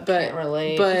 But can't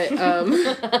relate. But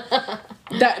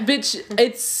that bitch.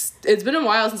 It's been a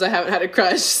while since I haven't had a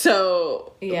crush.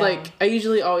 So like I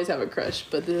usually always have a crush,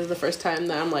 but this is the first time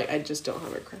that I'm like I just don't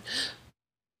have a crush.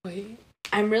 Wait.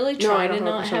 I'm really trying to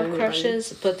not have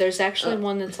crushes, but there's actually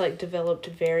one that's like developed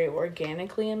very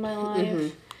organically in my life. Mm-hmm.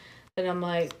 That I'm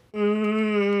like,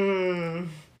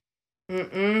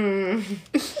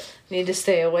 need to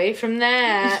stay away from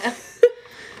that.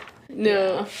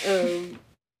 No,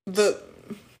 but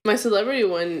my celebrity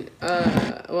one,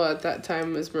 well, at that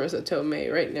time was Marissa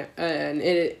Tomei right now, and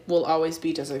it will always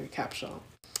be Jessica Capshaw.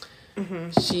 Mm-hmm.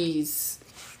 She's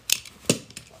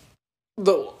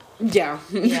yeah.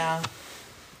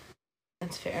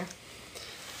 That's fair.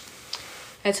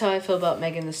 That's how I feel about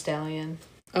Megan Thee Stallion.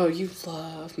 Oh, you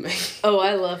love Megan. Oh,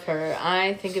 I love her.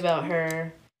 I think about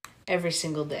her every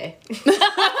single day.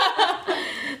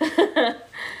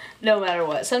 No matter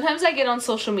what. Sometimes I get on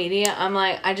social media, I'm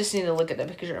like, I just need to look at a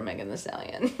picture of Megan Thee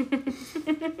Stallion.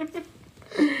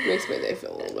 Makes my day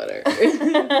feel a little better.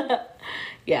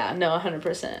 Yeah, no,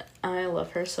 100%. I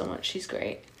love her so much. She's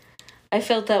great. I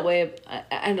felt that way.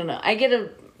 I don't know. I get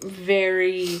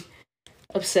very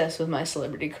obsessed with my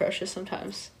celebrity crushes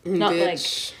sometimes. Not like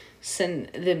send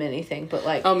them anything, but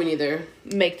like... Oh, me neither.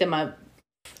 Make them my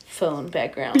phone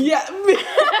background. Yeah.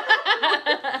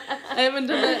 I haven't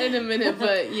done that in a minute,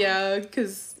 but yeah,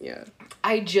 because, yeah.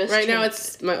 I just... Right now,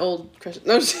 it's my old crush.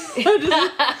 No, I'm just...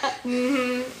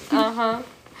 Mm-hmm. Uh-huh.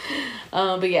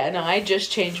 But yeah, no, I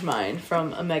just changed mine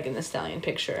from a Megan Thee Stallion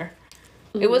picture.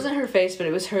 Mm-hmm. It wasn't her face, but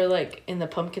it was her, like, in the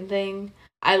pumpkin thing.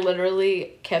 I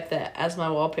literally kept that as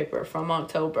my wallpaper from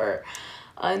October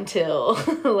until,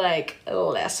 like,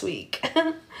 last week.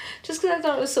 Just because I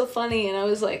thought it was so funny, and I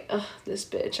was like, ugh, this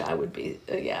bitch, I would be,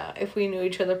 if we knew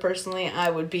each other personally, I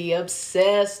would be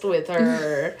obsessed with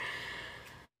her.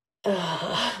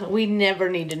 We never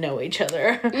need to know each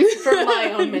other for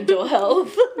my own mental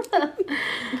health.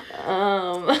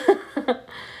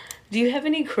 Do you have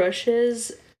any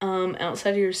crushes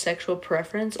outside of your sexual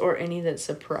preference or any that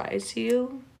surprise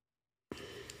you?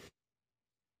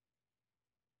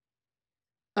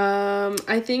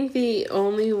 I think the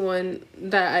only one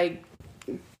that I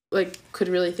could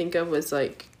really think of was I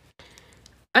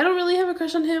don't really have a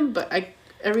crush on him, but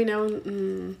every now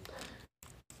and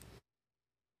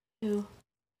Who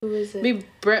is it? Maybe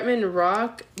Bretman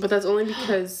Rock, but that's only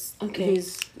because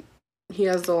he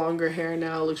has the longer hair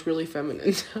now. Looks really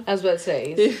feminine. I was about to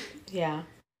say, yeah.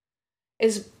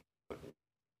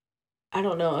 I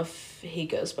don't know if he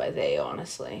goes by they,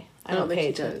 honestly. I don't think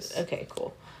he does. Okay,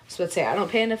 cool. So let's say I don't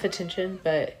pay enough attention,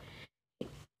 but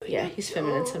yeah, he's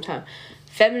feminine sometimes.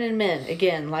 Feminine men,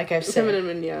 again, like I've said. Feminine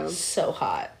men, yeah. So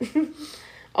hot.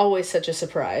 Always such a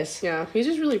surprise. Yeah, he's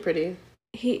just really pretty.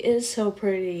 He is so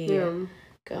pretty. Yeah.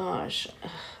 Gosh.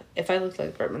 If I looked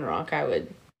like Bretman Rock, I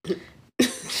would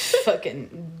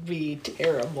fucking be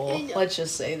terrible. Yeah. Let's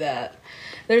just say that.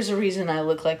 There's a reason I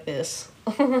look like this.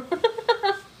 Oh,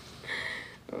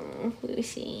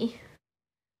 Lucy.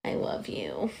 I love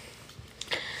you.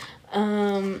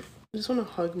 I just want to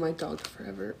hug my dog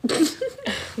forever.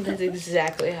 That's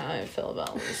exactly how I feel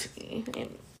about Lesy.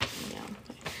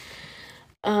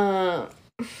 Yeah.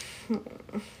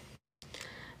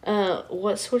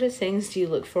 What sort of things do you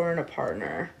look for in a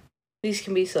partner? These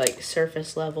can be like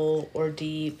surface level or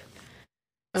deep.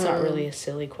 It's not really a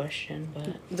silly question,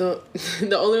 but the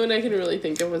only one I can really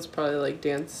think of was probably like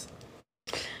dance.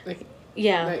 When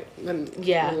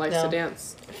likes to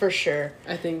dance. For sure.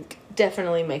 I think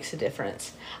definitely makes a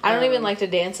difference. I don't even like to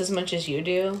dance as much as you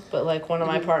do, but like one of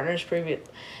my partners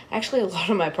actually a lot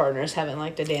of my partners haven't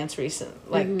liked to dance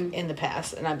in the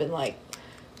past, and I've been like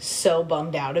so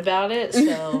bummed out about it.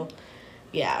 So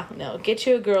yeah, no, get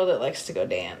you a girl that likes to go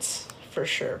dance for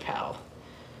sure, pal.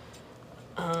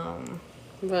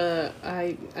 But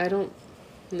I don't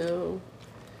know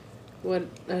what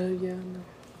no.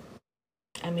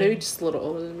 I mean, maybe just a little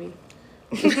older than me.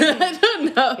 I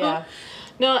don't know. Yeah.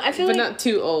 No, I feel but not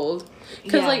too old.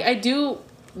 Because, I do...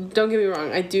 don't get me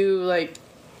wrong. I do, like,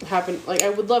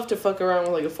 I would love to fuck around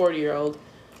with, like, a 40-year-old.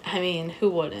 I mean, who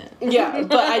wouldn't? Yeah,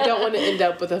 but I don't want to end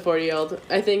up with a 40-year-old.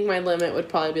 I think my limit would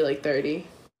probably be, like, 30.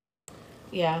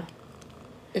 Yeah.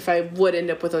 If I would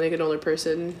end up with, like, an older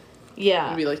person, yeah,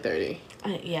 it'd be, like, 30.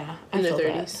 Yeah, in their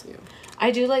 30s. Yeah. I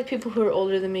do like people who are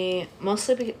older than me,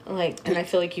 mostly, and I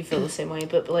feel like you feel the same way,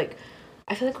 but, like,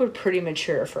 I feel like we're pretty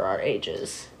mature for our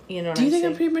ages. You know what I'm saying? Do you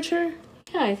think I'm pretty mature?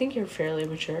 Yeah, I think you're fairly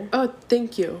mature. Oh,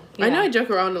 thank you. Yeah. I know I joke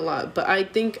around a lot, but I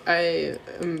think I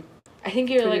am you're,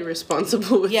 pretty like,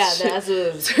 responsible with shit. That's what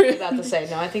I was about to say.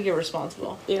 No, I think you're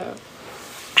responsible. Yeah.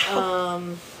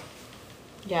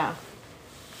 Yeah.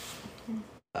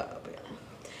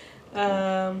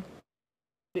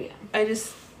 Yeah. I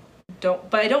just don't,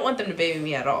 but I don't want them to baby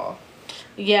me at all.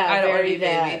 Yeah, I don't want to be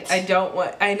babied. I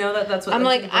know that's what I'm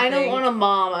like, I don't want a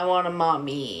mom, I want a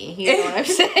mommy. You know what I'm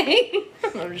saying?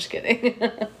 I'm just kidding.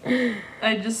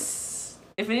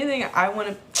 If anything,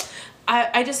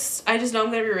 I just know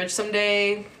I'm gonna be rich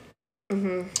someday.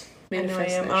 Mm-hmm. I know I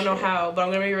am. I don't know how, but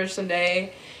I'm gonna be rich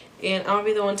someday, and I'm gonna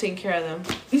be the one taking care of them.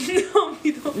 I'll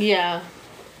be the one. Yeah.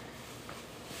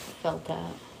 Felt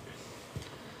that.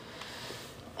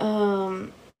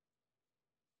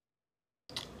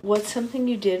 What's something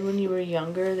you did when you were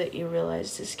younger that you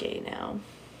realized is gay now?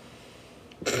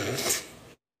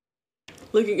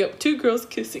 Looking up 2 girls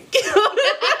kissing.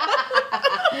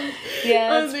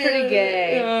 Yeah, that's pretty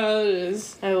gay. Yeah, it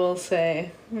is. I will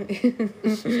say. And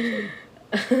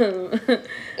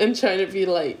trying to be,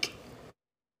 like,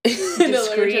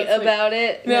 discreet about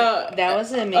it. No, that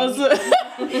wasn't me. I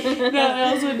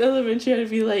was in elementary. I'd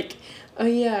be like, oh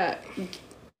yeah,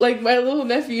 like my little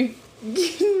nephew.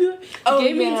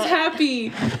 Gay means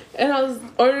happy, and I was,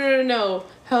 no,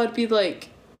 how it'd be like,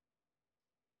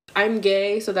 I'm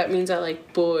gay, so that means I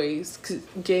like boys, because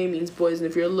gay means boys, and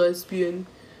if you're a lesbian,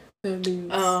 that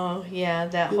means... Oh, yeah,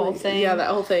 that whole thing. Yeah,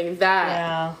 that whole thing,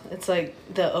 Yeah, it's like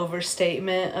the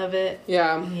overstatement of it.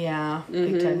 Yeah. Yeah,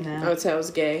 big time now. I would say I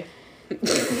was gay.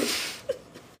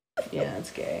 Yeah, it's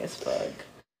gay as fuck.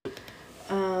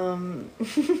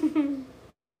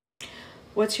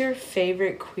 What's your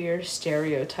favorite queer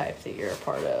stereotype that you're a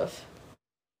part of?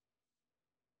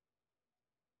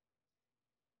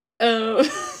 I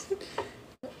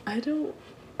don't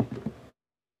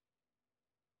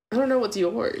know what's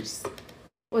yours.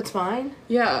 What's mine?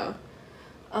 Yeah.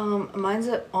 Mine's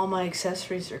that all my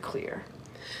accessories are clear.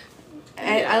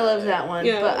 I love that one.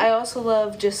 Yeah. But I also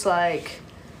love just, like,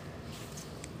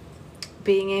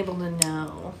 being able to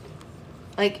know.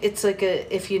 Like, it's like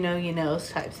a if you know, you know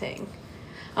type thing.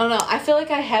 I don't know. I feel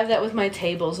like I have that with my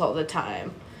tables all the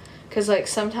time. Because, like,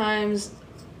 sometimes,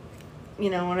 you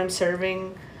know, when I'm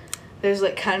serving, there's,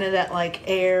 like, kind of that, like,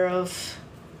 air of,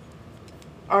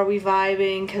 are we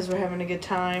vibing because we're having a good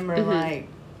time? Or, like,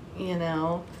 you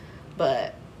know.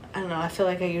 But, I don't know. I feel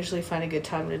like I usually find a good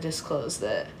time to disclose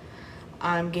that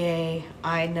I'm gay.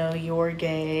 I know you're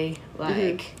gay.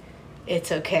 Like,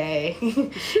 it's okay.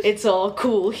 It's all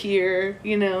cool here,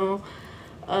 you know.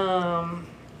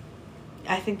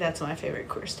 I think that's my favorite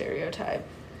queer stereotype.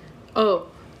 Oh,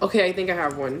 okay, I think I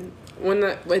have one. One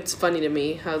that, it's funny to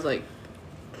me, how, like,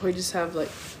 we just have, like,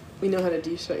 we know how to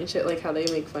do certain shit, like how they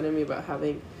make fun of me about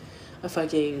having a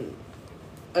fucking,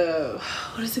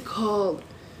 what is it called?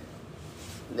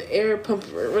 The air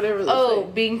pump or whatever.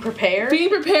 Being prepared? Being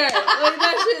prepared. Like,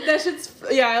 that shit's,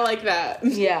 yeah, I like that.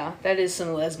 Yeah, that is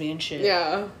some lesbian shit.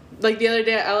 Yeah. Like, the other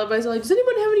day at Alibis, I'm like, does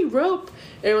anyone have any rope?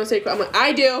 Everyone say, I'm like,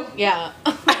 I do. Yeah.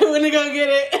 I want to go get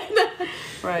it.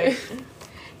 Right.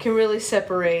 Can really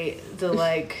separate the,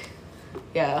 like,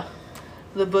 yeah,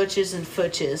 the butches and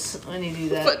futches when you do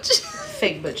that. Butch.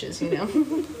 Fake butches, you know.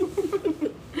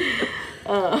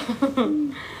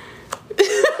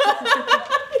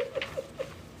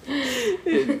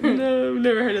 No, I've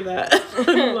never heard of that.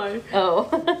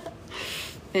 Oh.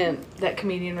 And that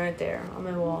comedian right there on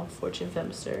my wall, Fortune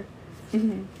Femster.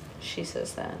 Mm-hmm. She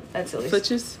says that. That's at least.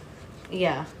 Futches?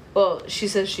 Yeah. Well, she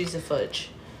says she's a futch.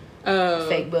 Oh.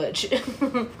 Fake butch.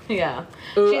 Yeah.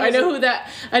 Ooh, I know who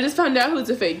that. I just found out who's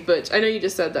a fake butch. I know you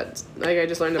just said that. Like, I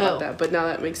just learned about that, but now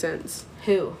that makes sense.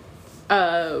 Who?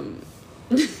 My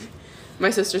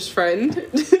sister's friend.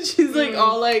 She's like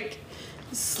all like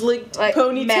slick, like,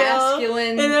 ponytail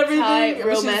masculine and everything. Type,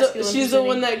 real masculine. She's the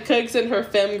one that cooks, and her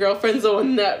femme girlfriend's the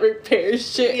one that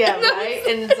repairs shit. Yeah, right.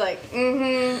 And it's like,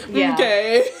 yeah,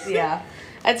 okay, yeah.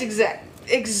 That's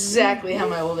exactly how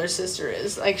my older sister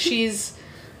is. Like, she's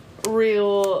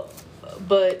real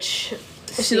butch.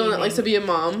 She's the one that likes to be a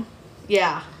mom.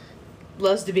 Yeah,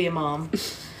 loves to be a mom.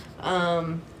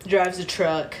 Drives a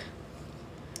truck.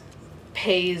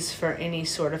 Pays for any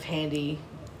sort of handy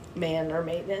man or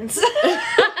maintenance.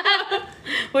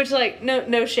 Which, like,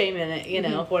 no shame in it, you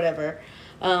know, whatever.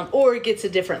 Or it gets a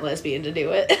different lesbian to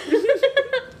do it.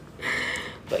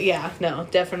 But yeah, no,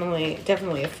 definitely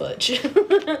a fudge.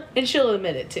 And she'll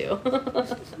admit it too.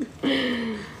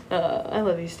 I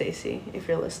love you, Stacy. If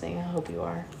you're listening, I hope you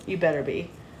are. You better be.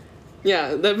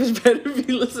 Yeah, that bitch better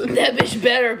be listening. That bitch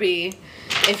better be.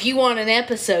 If you want an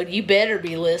episode, you better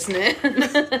be listening.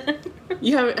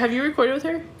 Have you recorded with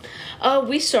her?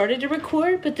 We started to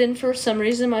record, but then for some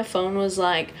reason my phone was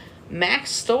like,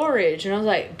 max storage. And I was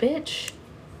like, bitch,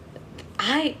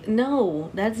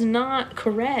 no, that's not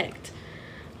correct.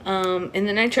 And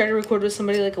then I tried to record with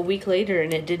somebody like a week later,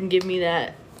 and it didn't give me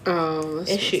that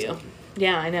issue.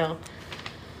 Yeah, I know.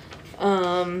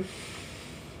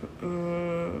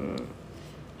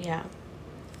 Yeah.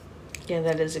 Yeah,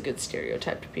 that is a good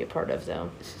stereotype to be a part of, though.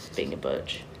 Being a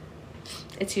butch.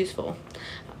 It's useful.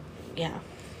 Yeah.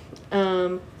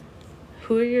 Who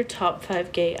are your top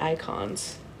 5 gay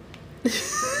icons?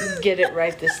 Get it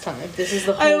right this time. This is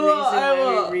the whole reason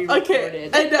why we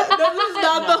re-recorded. Okay, that was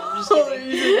not the whole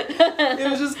reason. It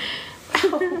was just...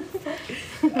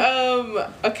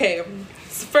 okay.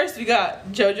 So first we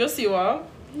got JoJo Siwa.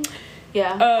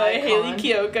 Yeah. Haley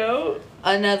Kiyoko.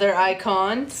 Another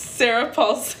icon. Sarah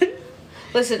Paulson.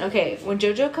 Listen, okay, when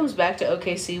JoJo comes back to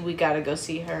OKC, we gotta go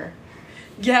see her.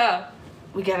 Yeah.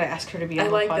 We gotta ask her to be on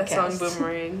the podcast. I like that song,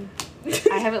 Boomerang.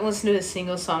 I haven't listened to a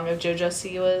single song of JoJo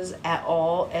Siwa's at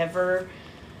all, ever.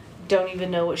 Don't even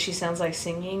know what she sounds like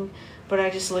singing, but I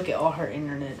just look at all her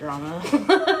internet drama.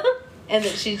 And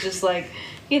that she's just like,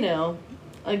 you know,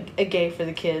 a gay for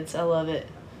the kids. I love it.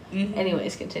 Mm-hmm.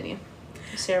 Anyways, continue.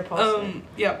 Sarah Paulson.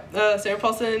 Sarah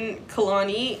Paulson,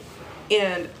 Kalani,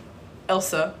 and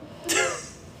Elsa.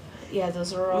 Yeah,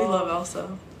 those are all... We love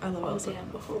Elsa. I love Elsa.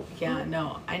 Damn. Yeah,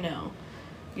 no, I know.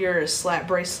 Your slap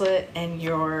bracelet and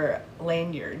your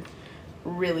lanyard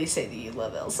really say that you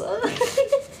love Elsa.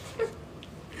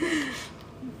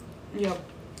 Yep.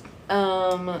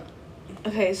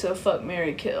 Okay, so fuck,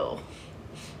 marry, kill.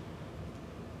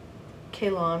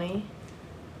 Kaylani.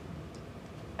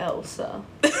 Elsa.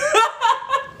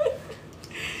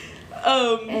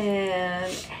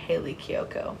 And Haley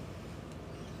Kiyoko.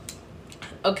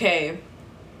 Okay.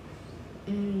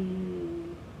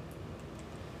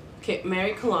 Okay,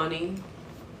 marry Kalani.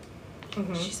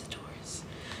 Mm-hmm. She's a Taurus.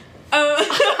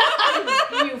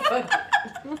 You fuck.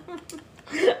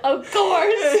 Of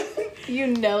course. You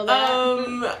know that.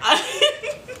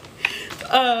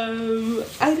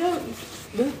 I don't.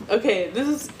 Okay, this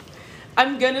is.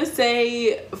 I'm gonna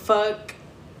say fuck.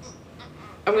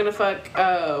 I'm gonna fuck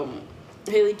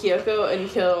Haley Kiyoko and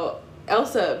kill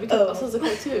Elsa because Elsa's a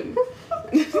cartoon.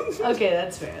 Okay,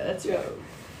 that's fair. That's fair.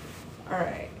 All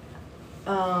right.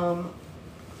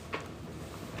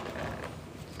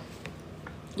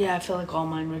 Yeah, I feel like all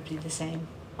mine would be the same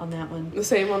on that one. The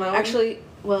same on that one? Actually,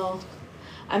 well,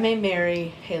 I may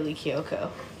marry Haley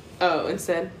Kiyoko. Oh,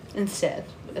 instead? Instead,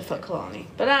 fuck Kalani.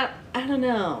 But I don't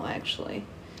know, actually.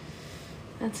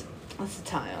 That's a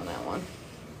tie on that one.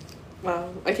 Wow.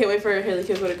 I can't wait for Haley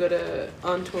Kiyoko to go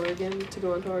on tour again.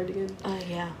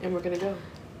 Yeah. And we're gonna go.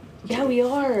 Yeah, we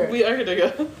are. We are gonna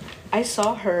go. I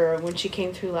saw her when she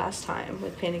came through last time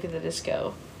with Panic at the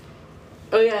Disco.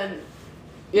 Oh, yeah.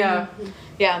 Yeah. Mm-hmm.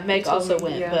 Yeah, Meg also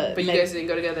went, yeah. But you guys didn't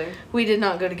go together? We did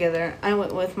not go together. I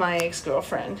went with my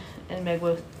ex-girlfriend, and Meg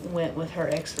went with her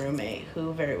ex-roommate,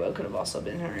 who very well could have also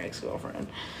been her ex-girlfriend.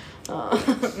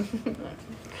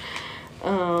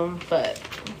 But,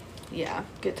 yeah,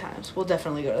 good times. We'll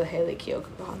definitely go to the Haley Kiyoko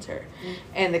concert,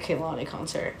 and the Kaylani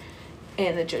concert,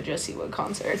 and the JoJo Siwa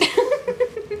concert.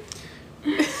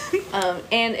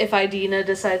 And if Idina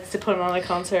decides to put on a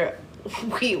concert,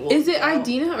 we will. Is it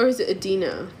Idina or is it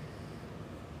Adina?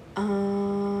 I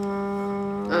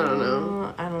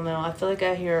don't know. I feel like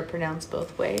I hear it pronounced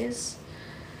both ways.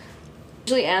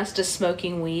 Usually asked, does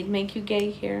smoking weed make you gay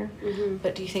here? Mm-hmm.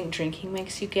 But do you think drinking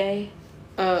makes you gay?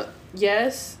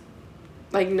 Yes.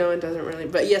 Like, no, it doesn't really.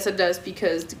 But yes, it does,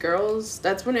 because the girls,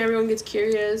 that's when everyone gets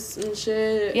curious and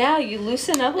shit. Yeah, you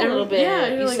loosen up a little bit.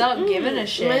 Yeah, you like, stop giving a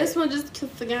shit. Might as well just kiss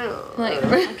the girl. Like,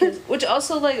 which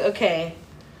also, like, okay.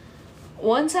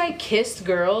 Once I kissed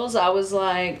girls, I was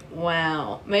like,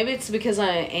 wow. Maybe it's because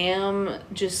I am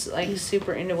just, like,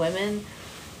 super into women.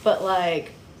 But,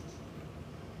 like,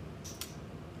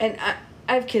 and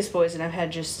I've kissed boys and I've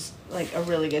had just, like, a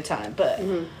really good time. But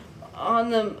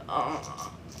on the...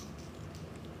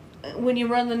 when you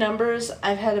run the numbers,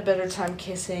 I've had a better time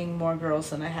kissing more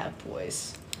girls than I have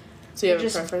boys. So you have a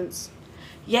preference?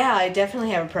 Yeah, I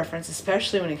definitely have a preference,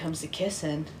 especially when it comes to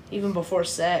kissing. Even before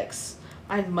sex.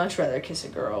 I'd much rather kiss a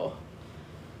girl.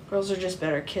 Girls are just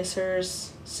better kissers,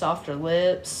 softer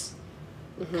lips,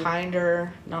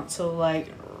 kinder, not so like,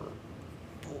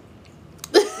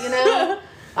 you know?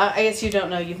 I guess you don't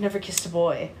know. You've never kissed a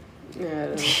boy.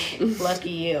 Yeah, I don't.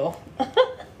 Lucky you.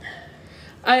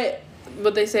 But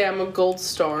they say I'm a gold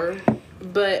star,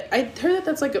 but I heard that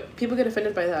that's like, people get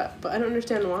offended by that, but I don't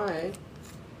understand why.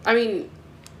 I mean,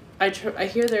 I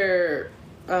hear they're,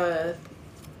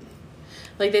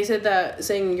 like they said that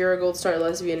saying you're a gold star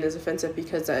lesbian is offensive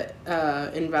because that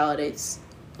invalidates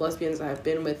lesbians that have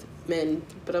been with men.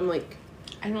 But I'm like,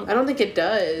 I don't think it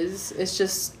does. It's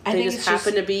just they just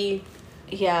happen to be.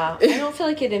 Yeah, I don't feel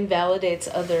like it invalidates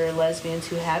other lesbians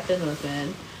who have been with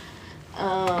men.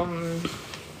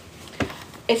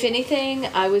 If anything,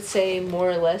 I would say more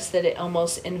or less that it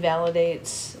almost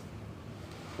invalidates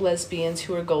lesbians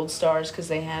who are gold stars because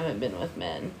they haven't been with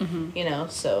men. Mm-hmm. You know,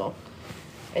 so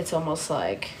it's almost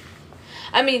like,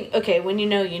 I mean, okay, when you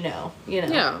know, you know.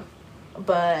 Yeah.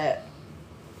 But,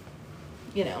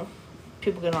 you know,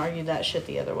 people can argue that shit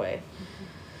the other way. Mm-hmm.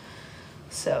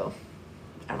 So,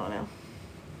 I don't know.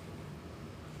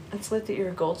 It's lit that you're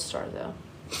a gold star, though.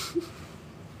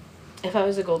 If I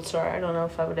was a gold star, I don't know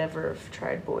if I would ever have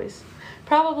tried boys.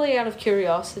 Probably out of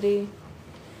curiosity.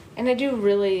 And I do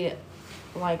really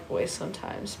like boys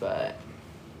sometimes, but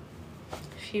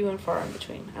few and far in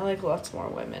between. I like lots more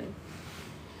women.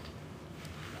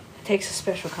 It takes a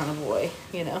special kind of boy,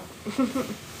 you know?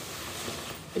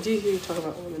 I do hear you talk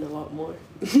about women a lot more.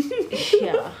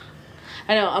 Yeah.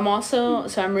 I know.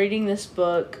 I'm reading this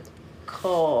book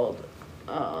called,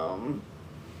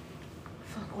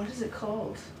 what is it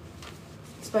called?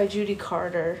 It's by Judy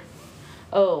Carter.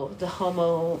 Oh, The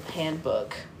Homo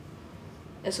Handbook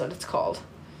is what it's called.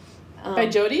 By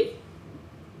Jody?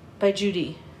 By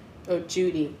Judy. Oh,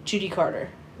 Judy. Judy Carter.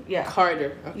 Yeah.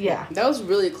 Carter. Okay. Yeah. That was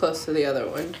really close to the other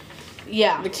one.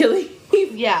 Yeah. The killing.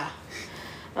 Yeah.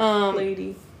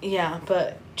 Lady. Yeah,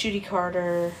 but Judy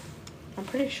Carter, I'm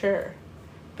pretty sure.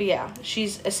 But yeah,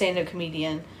 she's a stand-up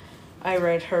comedian. I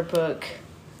read her book,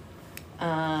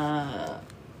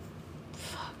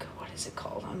 what is it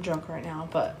called? I'm drunk right now,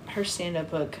 but her stand-up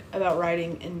book about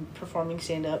writing and performing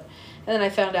stand-up. And then I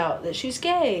found out that she's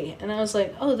gay, and I was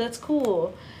like, oh, that's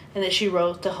cool. And then she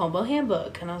wrote the Homo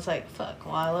Handbook, and I was like, fuck,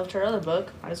 well, I loved her other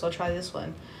book. Might as well try this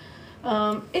one.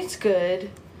 It's good.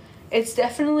 It's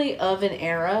definitely of an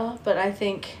era, but I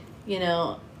think, you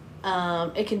know,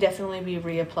 it can definitely be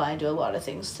reapplied to a lot of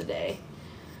things today.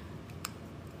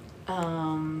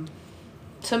 Some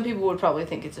people would probably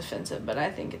think it's offensive, but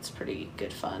I think it's pretty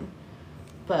good fun.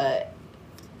 But,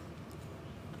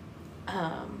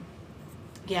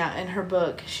 yeah, in her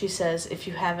book, she says if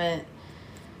you haven't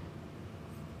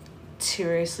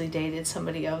seriously dated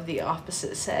somebody of the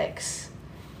opposite sex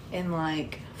in,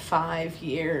 like, 5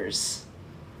 years,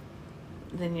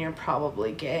 then you're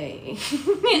probably gay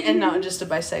and not just a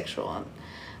bisexual.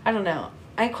 I don't know.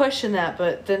 I question that,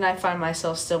 but then I find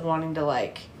myself still wanting to,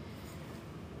 like,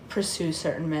 pursue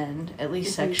certain men, at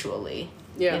least sexually.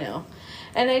 Yeah. You know?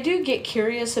 And I do get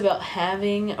curious about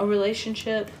having a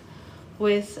relationship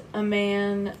with a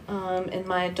man in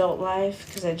my adult life,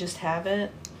 because I just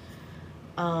haven't.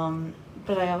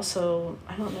 But I also,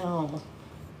 I don't know.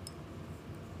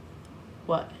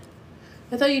 What?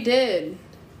 I thought you did.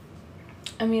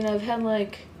 I mean, I've had,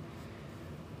 like,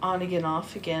 on again,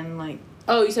 off again, like...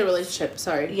 Oh, you said relationship.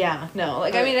 Sorry. Yeah, no.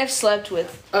 Like, I mean, I've slept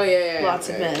with lots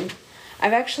of men.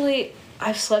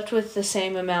 I've slept with the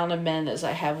same amount of men as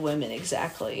I have women,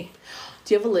 exactly.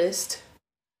 Do you have a list?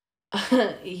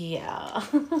 Yeah.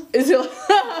 Is it...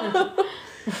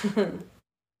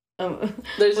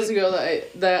 There's this girl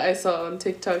that I saw on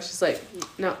TikTok. She's like,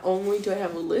 not only do I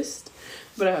have a list,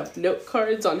 but I have note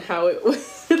cards on how it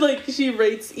was. Like, she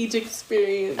rates each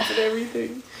experience and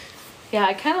everything. Yeah,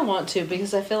 I kind of want to,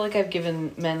 because I feel like I've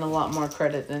given men a lot more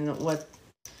credit than what...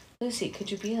 Lucy,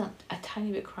 could you be a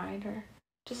tiny bit quieter?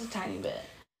 Just a tiny bit.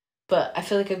 But I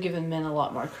feel like I've given men a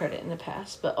lot more credit in the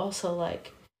past. But also,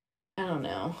 like, I don't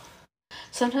know.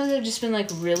 Sometimes I've just been, like,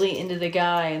 really into the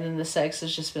guy, and then the sex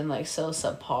has just been, like, so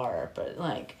subpar. But,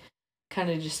 like, kind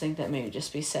of just think that maybe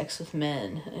just be sex with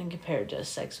men and compared to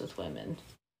sex with women.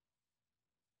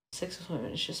 Sex with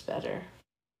women is just better.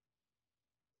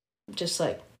 Just,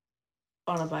 like,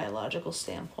 on a biological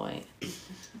standpoint.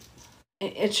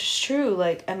 It's just true.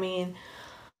 Like, I mean,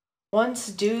 once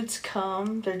dudes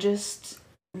come, they're just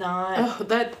not... Oh,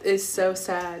 that is so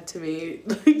sad to me.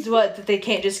 What, that they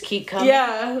can't just keep coming?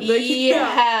 Yeah. Like,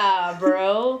 yeah,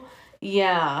 bro.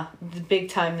 Yeah, big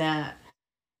time that.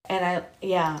 And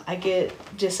I get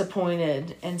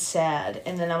disappointed and sad.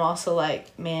 And then I'm also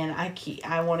like, man,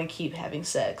 I want to keep having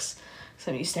sex.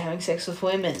 So I'm used to having sex with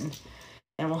women.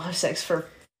 and we'll have sex for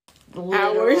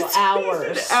hours.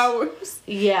 Hours.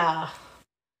 Yeah.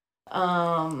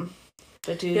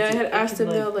 But dude, yeah, I had asked him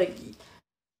though, like,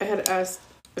 I had asked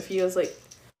if he was like,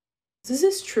 is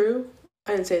this true?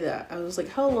 I didn't say that. I was like,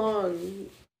 how long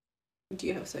do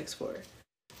you have sex for?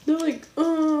 They're like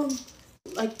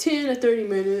 10 to 30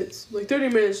 minutes. Like, 30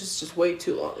 minutes is just way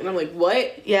too long. And I'm like,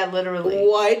 what? Yeah, literally.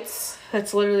 What?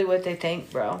 That's literally what they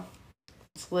think, bro.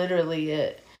 It's literally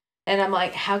it. And I'm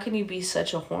like, how can you be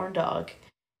such a horn dog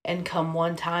and come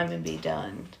one time and be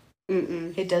done?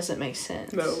 Mm-mm. It doesn't make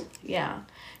sense. No. Yeah.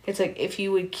 It's like, if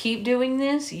you would keep doing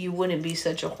this, you wouldn't be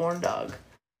such a horn dog.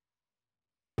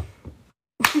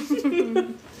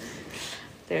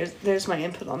 There's my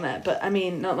input on that. But, I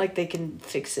mean, not like they can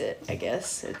fix it, I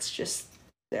guess. It's just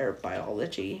their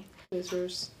biology.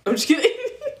 Losers. I'm just kidding.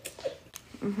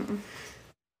 Mm-hmm.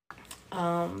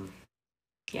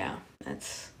 Yeah,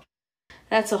 that's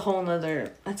a whole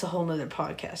nother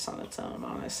podcast on its own,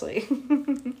 honestly.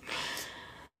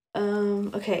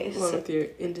 Okay. Along with your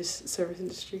service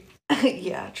industry.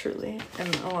 Yeah, truly.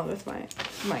 And along with my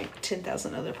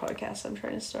 10,000 other podcasts I'm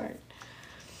trying to start.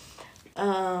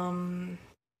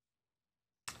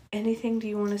 Anything do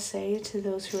you want to say to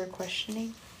those who are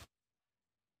questioning?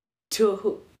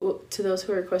 To those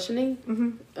who are questioning?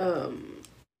 Mm-hmm.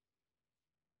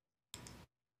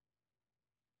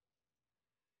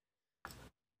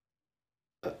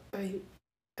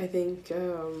 I think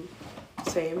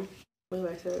same as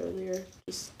I said earlier.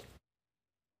 Just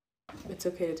it's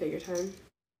okay to take your time.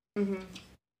 Mm-hmm.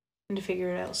 And to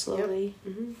figure it out slowly.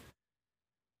 Yep. Mm-hmm.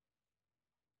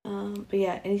 But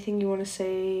yeah, anything you want to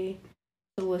say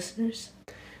to the listeners?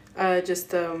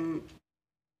 Just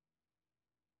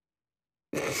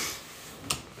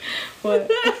What?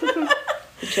 The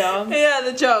job? Yeah,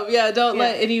 the job. Yeah, don't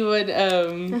let anyone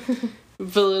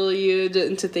belittle you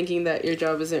into thinking that your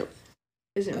job isn't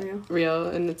real,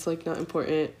 and it's like not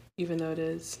important, even though it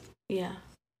is. Yeah.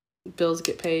 Bills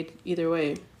get paid either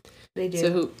way. They do.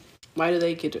 So why do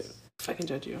they get to fucking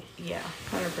judge you? Yeah,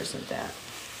 100% that.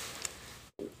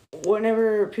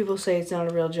 Whenever people say it's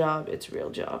not a real job, it's a real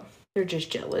job. They're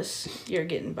just jealous you're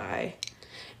getting by.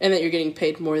 And that you're getting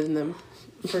paid more than them.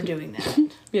 For doing that.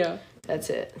 Yeah.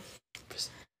 That's it.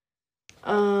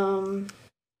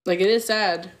 Like, it is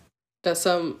sad that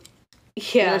some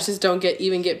nurses don't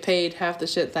even get paid half the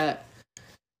shit that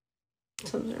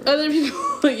other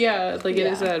people. Yeah, like, it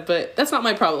is sad, but that's not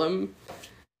my problem.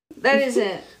 That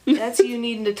isn't. That's you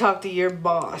needing to talk to your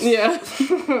boss. Yeah.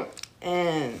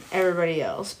 And everybody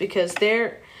else, because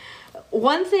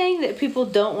one thing that people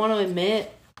don't want to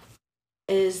admit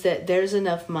is that there's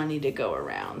enough money to go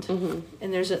around. Mm-hmm.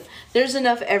 And there's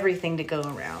enough everything to go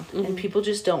around. Mm-hmm. And people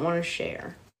just don't want to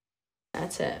share.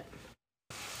 That's it.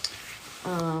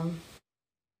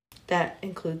 That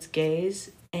includes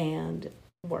gays and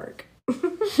work.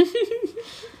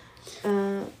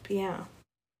 Yeah.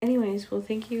 Anyways, well,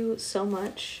 thank you so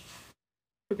much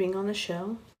for being on the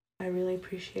show. I really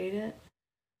appreciate it.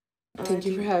 Thank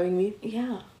you for having me.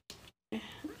 Yeah.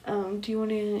 Do you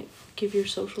want to give your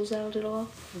socials out at all?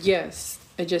 Yes.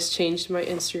 I just changed my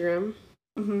Instagram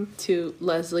to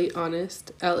Lesly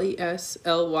Honest. LESLY HONEST.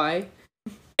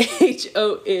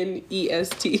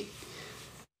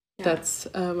 Yeah. That's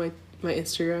my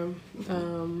Instagram.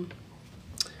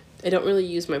 I don't really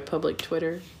use my public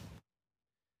Twitter.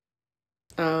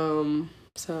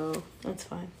 So that's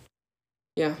fine.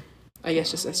 Yeah. I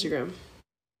guess just Instagram.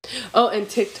 Oh, and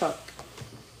TikTok.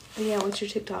 Yeah, what's your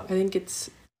TikTok? I think it's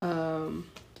let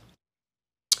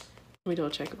me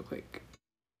double check real quick.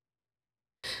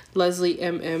 Lesly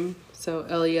MM, so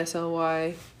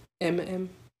LESLY MM.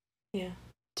 Yeah.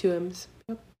 2 M's.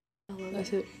 Yep. I love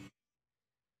That's it.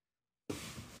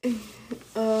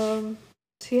 So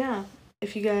yeah,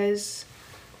 if you guys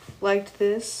liked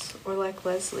this or like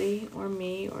Lesly or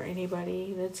me or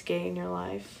anybody that's gay in your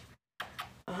life,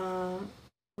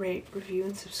 rate, review,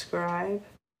 and subscribe,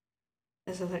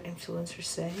 as other influencers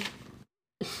say.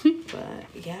 But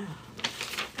yeah,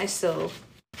 I still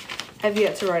have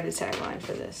yet to write a tagline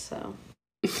for this, so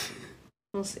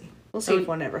we'll see. We'll see if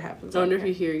one ever happens. I wonder if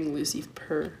you're hearing Lucy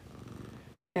purr.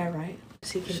 Yeah, right.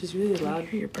 See, she's really loud.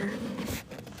 Hear your purr.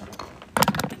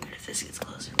 If this gets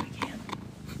closer, we can.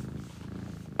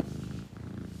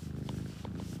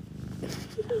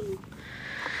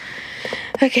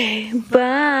 Okay,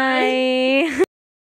 bye.